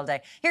just do that all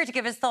day. Here to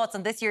give his thoughts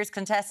on this year's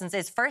contestants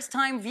is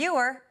first-time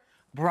viewer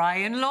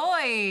Brian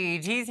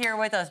Lloyd. He's here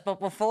with us.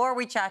 But before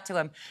we chat to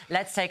him,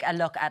 let's take a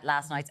look at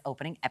last night's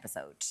opening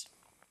episode.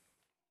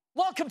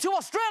 Welcome to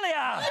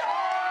Australia!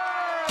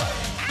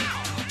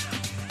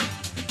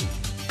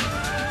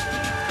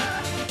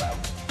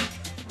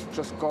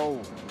 Just go.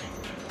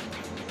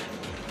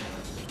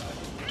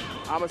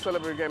 I'm a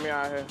celebrity, get me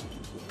out of here.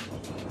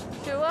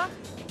 Sure?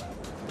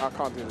 I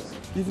can't do this.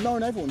 You've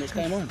known everyone that's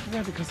came on.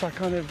 Yeah, because I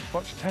kind of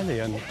watch telly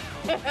and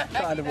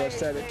kind of watch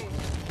telly.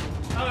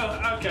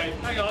 Oh, OK,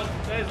 hang on.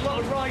 There's a lot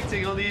of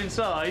writing on the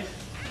inside.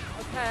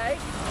 OK.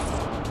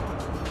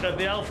 Of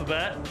the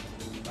alphabet.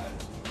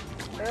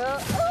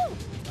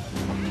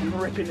 I'm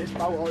ripping this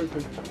boat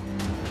open.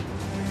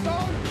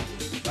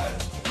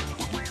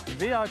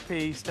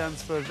 VIP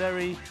stands for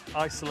very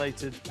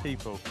isolated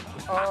people.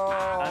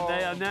 Oh. And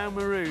they are now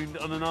marooned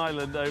on an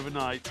island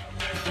overnight.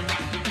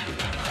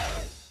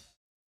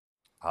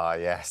 Ah,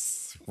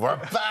 yes. We're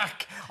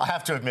back. I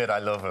have to admit, I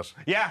love it.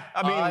 Yeah,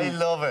 I mean... I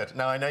love it.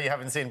 Now, I know you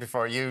haven't seen it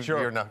before.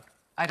 You're not...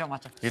 I don't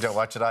watch it. You don't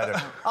watch it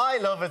either. I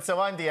love it, so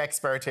I'm the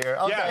expert here.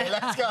 Okay,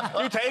 let's go.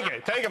 You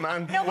take it,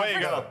 man. No, Way you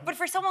go. But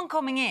for someone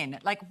coming in,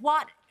 like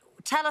what?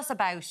 Tell us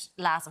about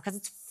Lasso, because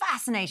it's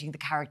fascinating the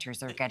characters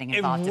they're getting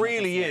involved in. It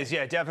really is,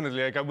 yeah,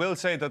 definitely. Like I will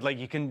say that, like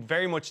you can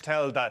very much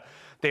tell that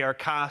they are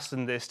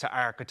casting this to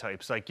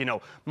archetypes. Like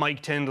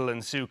Mike Tyndall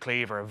and Sue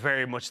Cleaver are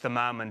very much the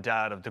mum and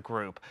dad of the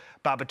group.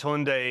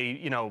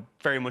 Babatunde,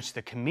 very much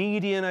the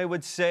comedian, I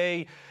would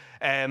say.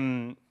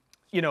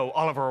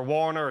 Oliver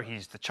Warner,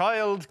 he's the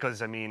child,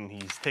 because, I mean,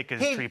 he's thick as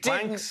three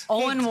planks.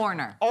 Owen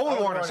Warner.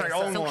 Owen Warner, sorry,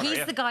 Owen Warner. So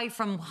he's the guy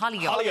from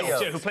Hollyoaks.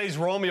 Hollyoaks, who plays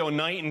Romeo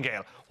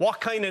Nightingale. What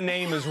kind of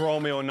name is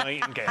Romeo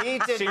Nightingale? He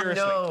didn't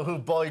know who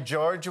Boy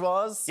George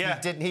was.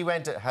 Yeah. He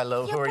went,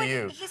 hello, who are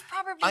you? He's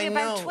probably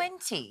about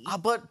 20.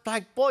 But,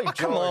 like, Boy George,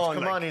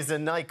 come on, he's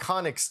an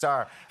iconic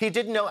star. He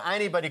didn't know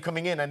anybody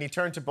coming in, and he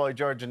turned to Boy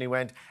George and he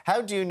went,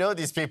 how do you know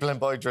these people? And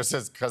Boy George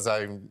says, because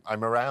I'm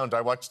around, I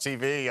watch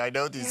TV, I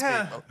know these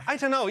people. I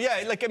don't know,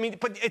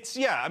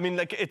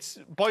 it's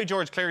Boy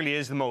George clearly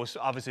is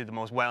obviously the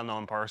most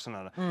well-known person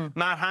on it.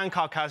 Matt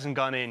Hancock hasn't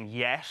gone in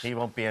yet. He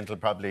won't be until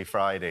probably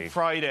Friday.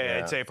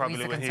 I'd say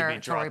probably when he'll be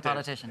dropped Tory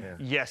politician. in.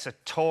 Yes, a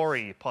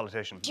Tory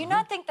politician. Do you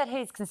not think that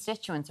his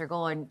constituents are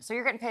going, so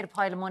you're getting paid a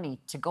pile of money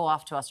to go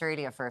off to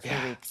Australia for a few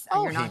weeks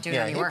and you're not doing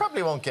any work? He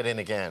probably won't get in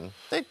again.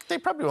 They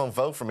probably won't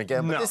vote for him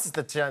again, but this is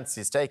the chance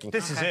he's taking.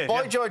 This is it.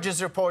 Boy George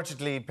is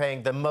reportedly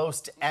paying the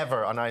most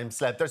ever on I'm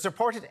Celeb. There's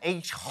reported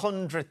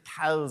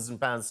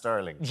 £800,000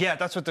 sterling. Yeah,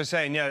 that's what they're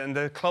saying, yeah. And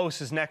the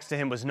closest next to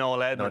him was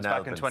Noel Edmonds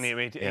back in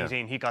 2018. Yeah.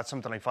 He got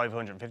something like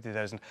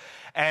 550,000.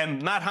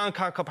 Matt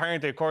Hancock,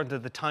 apparently, according to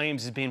the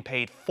Times, is being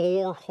paid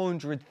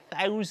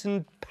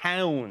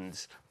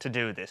 £400,000 to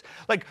do this.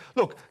 Like,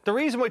 look, the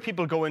reason why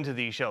people go into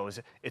these shows,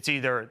 it's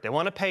either they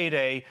want a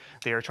payday,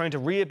 they are trying to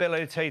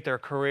rehabilitate their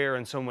career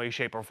in some way,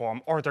 shape or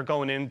form, or they're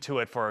going into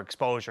it for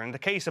exposure. In the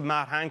case of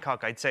Matt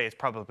Hancock, I'd say it's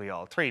probably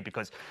all three,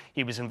 because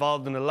he was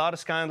involved in a lot of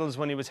scandals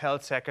when he was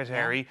health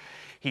secretary. Yeah.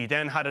 He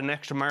then had an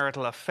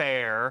extramarital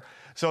affair.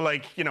 So,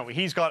 like,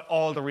 he's got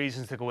all the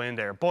reasons to go in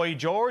there. Boy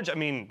George, I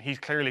mean, he's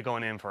clearly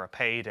going in for a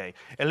payday.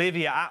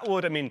 Olivia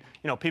Atwood, I mean,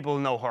 people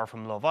know her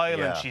from Love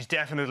Island. Yeah. She's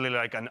definitely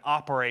like an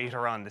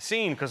operator on the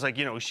scene, because, like,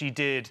 she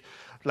did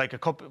like a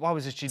couple. What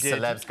was it she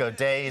did? Celebs Go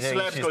Dating.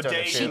 Celebs Go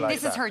Dating.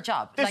 This is her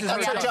job. This is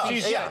her job.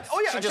 She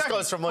just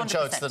goes from one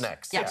show to the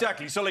next. Yeah.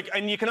 Exactly. So, like,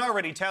 and you can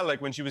already tell,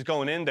 like, when she was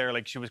going in there,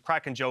 like, she was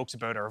cracking jokes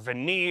about her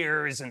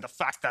veneers and the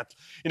fact that,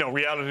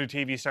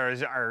 reality TV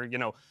stars are,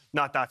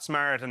 not that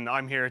smart, and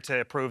I'm here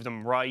to prove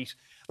them right.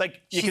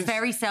 Like, she's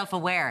very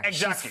self-aware.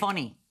 Exactly. She's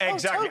funny.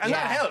 Exactly. And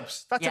that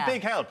helps. That's a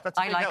big help.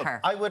 I like her.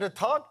 I would have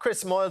thought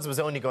Chris Moyles was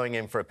only going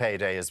in for a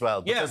payday as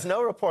well, but there's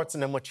no reports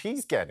on how much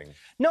he's getting.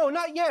 No,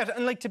 not yet.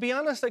 And, like, to be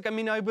honest, like, I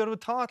mean, I would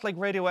have thought, like,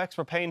 Radio X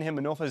were paying him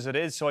enough as it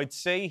is, so I'd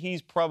say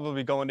he's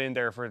probably going in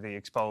there for the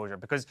exposure,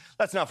 because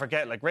let's not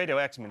forget, like, Radio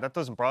X, I mean, that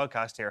doesn't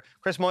broadcast here.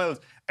 Chris Moyles,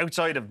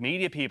 outside of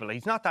media people,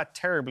 he's not that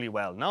terribly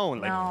well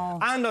known. Like,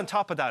 and on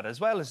top of that, as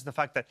well, is the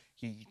fact that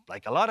he,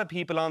 like a lot of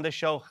people on this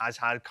show, has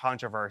had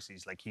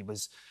controversies. Like, he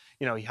was...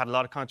 he had a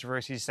lot of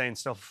controversies saying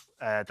stuff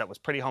that was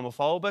pretty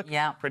homophobic,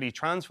 pretty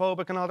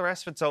transphobic and all the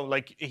rest of it. So,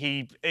 like,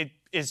 he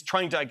is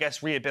trying to, I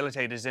guess,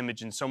 rehabilitate his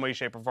image in some way,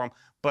 shape or form.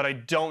 But I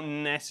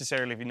don't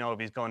necessarily know if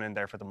he's going in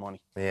there for the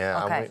money.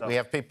 Yeah, and we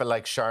have people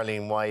like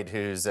Charlene White,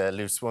 who's a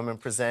Loose Woman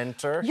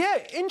presenter. Yeah,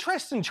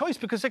 interesting choice,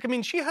 because, like, I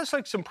mean, she has,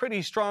 like, some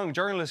pretty strong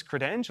journalist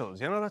credentials,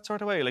 that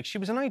sort of way. Like, she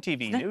was an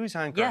ITV news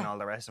anchor and all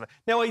the rest of it.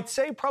 Now, I'd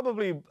say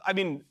probably, I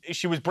mean,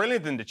 she was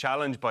brilliant in The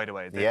Challenge, by the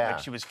way. Like,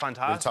 she was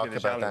fantastic in The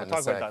Challenge. We'll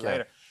talk about that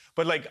later.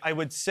 But, like, I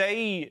would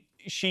say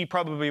she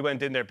probably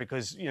went in there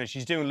because,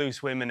 she's doing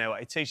Loose Women now.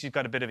 I'd say she's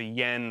got a bit of a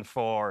yen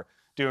for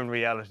doing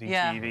reality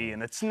TV,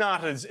 and it's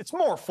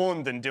more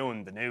fun than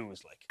doing the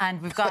news, like.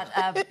 And we've got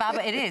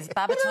Babatunde. It is,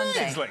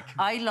 like.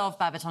 I love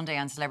Babatunde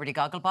on Celebrity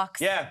Gogglebox.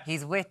 Yeah.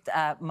 He's with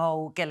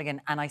Mo Gilligan,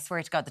 and I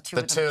swear to God, the two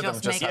of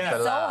them just make me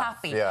so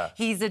happy. Yeah.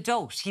 He's a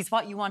dote. He's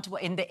what you want to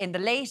in the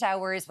late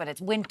hours when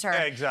it's winter.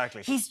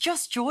 Exactly. He's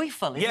just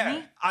joyful, isn't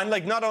he? And,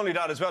 like, not only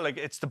that as well, like,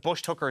 it's the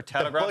Bush Tucker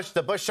Telegraph.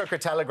 The Bush Tucker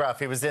Telegraph.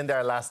 He was in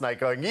there last night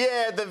going,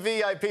 yeah, the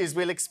VIPs.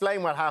 We'll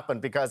explain what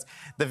happened, because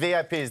the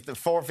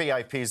 4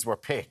 VIPs were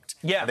picked.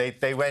 Yeah.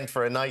 They went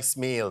for a nice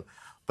meal,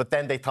 but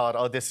then they thought,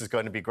 oh, this is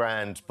going to be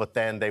grand. But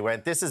then they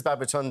went, this is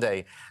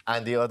Babatunde,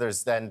 and the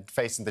others then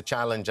facing the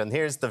challenge. And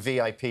here's the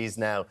VIPs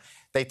now.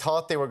 They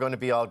thought they were going to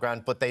be all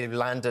grand, but they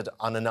landed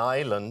on an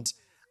island,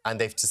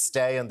 and they've to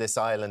stay on this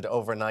island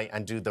overnight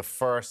and do the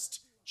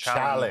first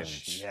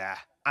challenge. Yeah.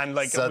 And,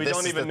 like, we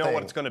don't even know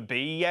what it's going to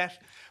be yet.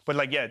 But,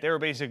 like, yeah, they were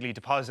basically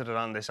deposited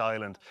on this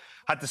island.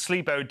 Had to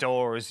sleep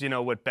outdoors,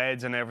 with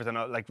beds and everything,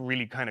 like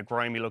really kind of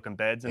grimy-looking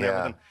beds and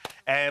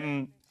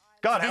everything.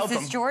 God help This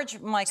him. is George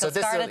Michael, So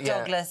this is- Scarlett yeah.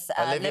 Douglas,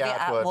 Olivia Olivia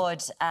Atwood.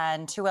 Atwood,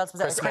 and who else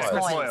was Chris there? Chris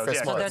Moyles. Moyles. Chris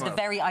So Moyles. they're the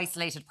very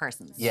isolated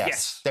persons.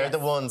 Yes. They're the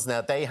ones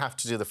now, they have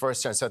to do the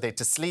first challenge. So they have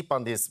to sleep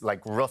on these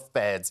like rough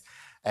beds,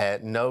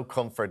 no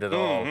comfort at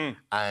all,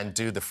 and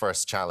do the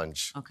first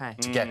challenge. Okay.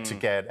 To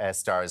get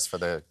stars for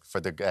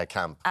the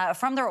camp.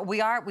 From there,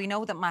 we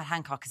know that Matt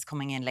Hancock is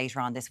coming in later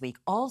on this week.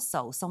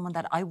 Also, someone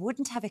that I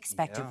wouldn't have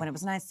expected when it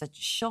was announced that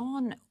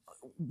Sean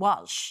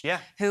Walsh,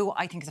 who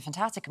I think is a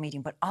fantastic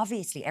comedian, but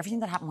obviously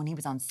everything that happened when he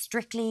was on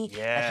Strictly,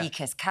 that he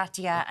kissed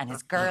Katya and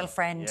his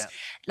girlfriend,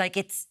 like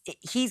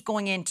he's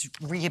going in to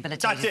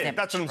rehabilitate That's his it. image,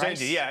 That's what I'm saying right?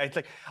 to you. Yeah, it's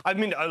like, I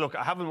mean, look,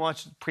 I haven't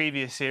watched the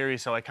previous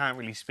series, so I can't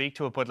really speak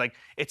to it. But like,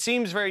 it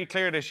seems very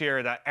clear this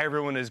year that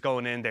everyone is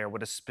going in there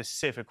with a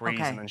specific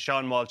reason, and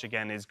Sean Walsh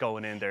again is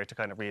going in there to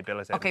kind of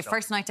rehabilitate. Okay, himself.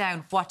 first night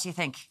down. What do you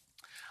think?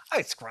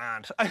 It's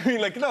grand. I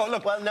mean, like, no,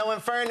 look. Well, no, in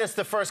fairness,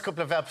 the first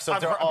couple of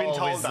episodes I've are been told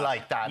always that.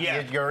 like that.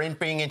 Yeah. You're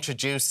being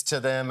introduced to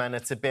them, and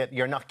it's a bit,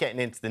 you're not getting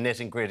into the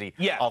nitty-gritty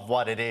of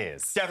what it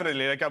is.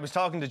 Definitely. Like, I was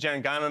talking to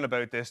Jen Gannon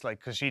about this, like,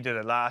 because she did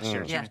it last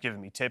year. She Yeah. was giving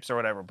me tips or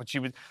whatever. But she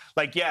was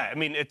like, yeah, I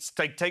mean, it's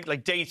like,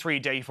 day 3,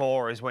 day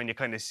 4 is when you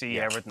kind of see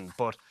everything.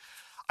 But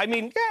I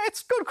mean, yeah,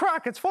 it's good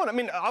crack. It's fun. I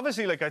mean,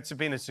 obviously, like, it's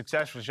been a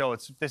successful show.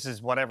 This is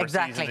whatever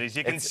season it is.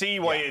 You can see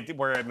why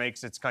where it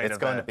makes its kind It's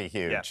of. going to be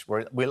huge.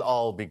 We'll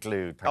all be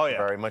glued. Thank you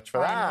very much for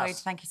Brian that. Lloyd,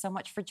 thank you so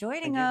much for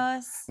joining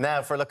us.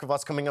 Now, for a look at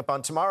what's coming up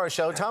on tomorrow's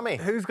show, Tommy.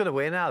 Who's going to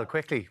win, Al?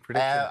 Quickly,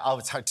 prediction.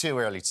 It's too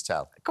early to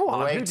tell. Go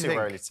on, Way who do you too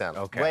think? early to tell.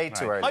 Okay, Way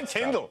too early. Mike to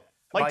tell. Tyndall.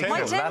 Mike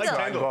Tyndall. That's what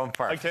I'm going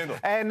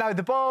for. Now,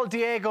 the ball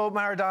Diego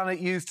Maradona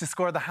used to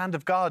score the Hand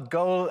of God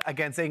goal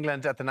against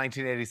England at the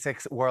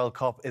 1986 World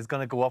Cup is going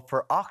to go up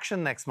for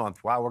auction next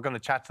month. Wow, we're going to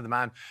chat to the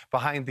man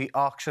behind the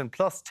auction.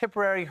 Plus,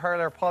 Tipperary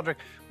hurler Padraig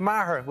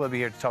Maher will be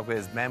here to talk about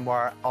his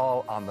memoir,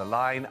 All on the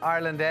Line.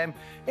 Ireland M.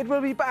 It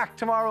will be back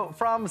tomorrow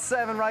from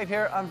 7 right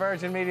here on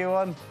Virgin Media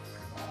 1.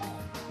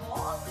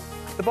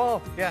 The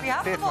ball, yeah. We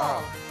have see the it tomorrow.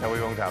 ball. No,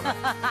 we won't have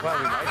it. Well,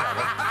 we might have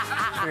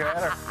it. See you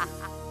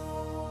later.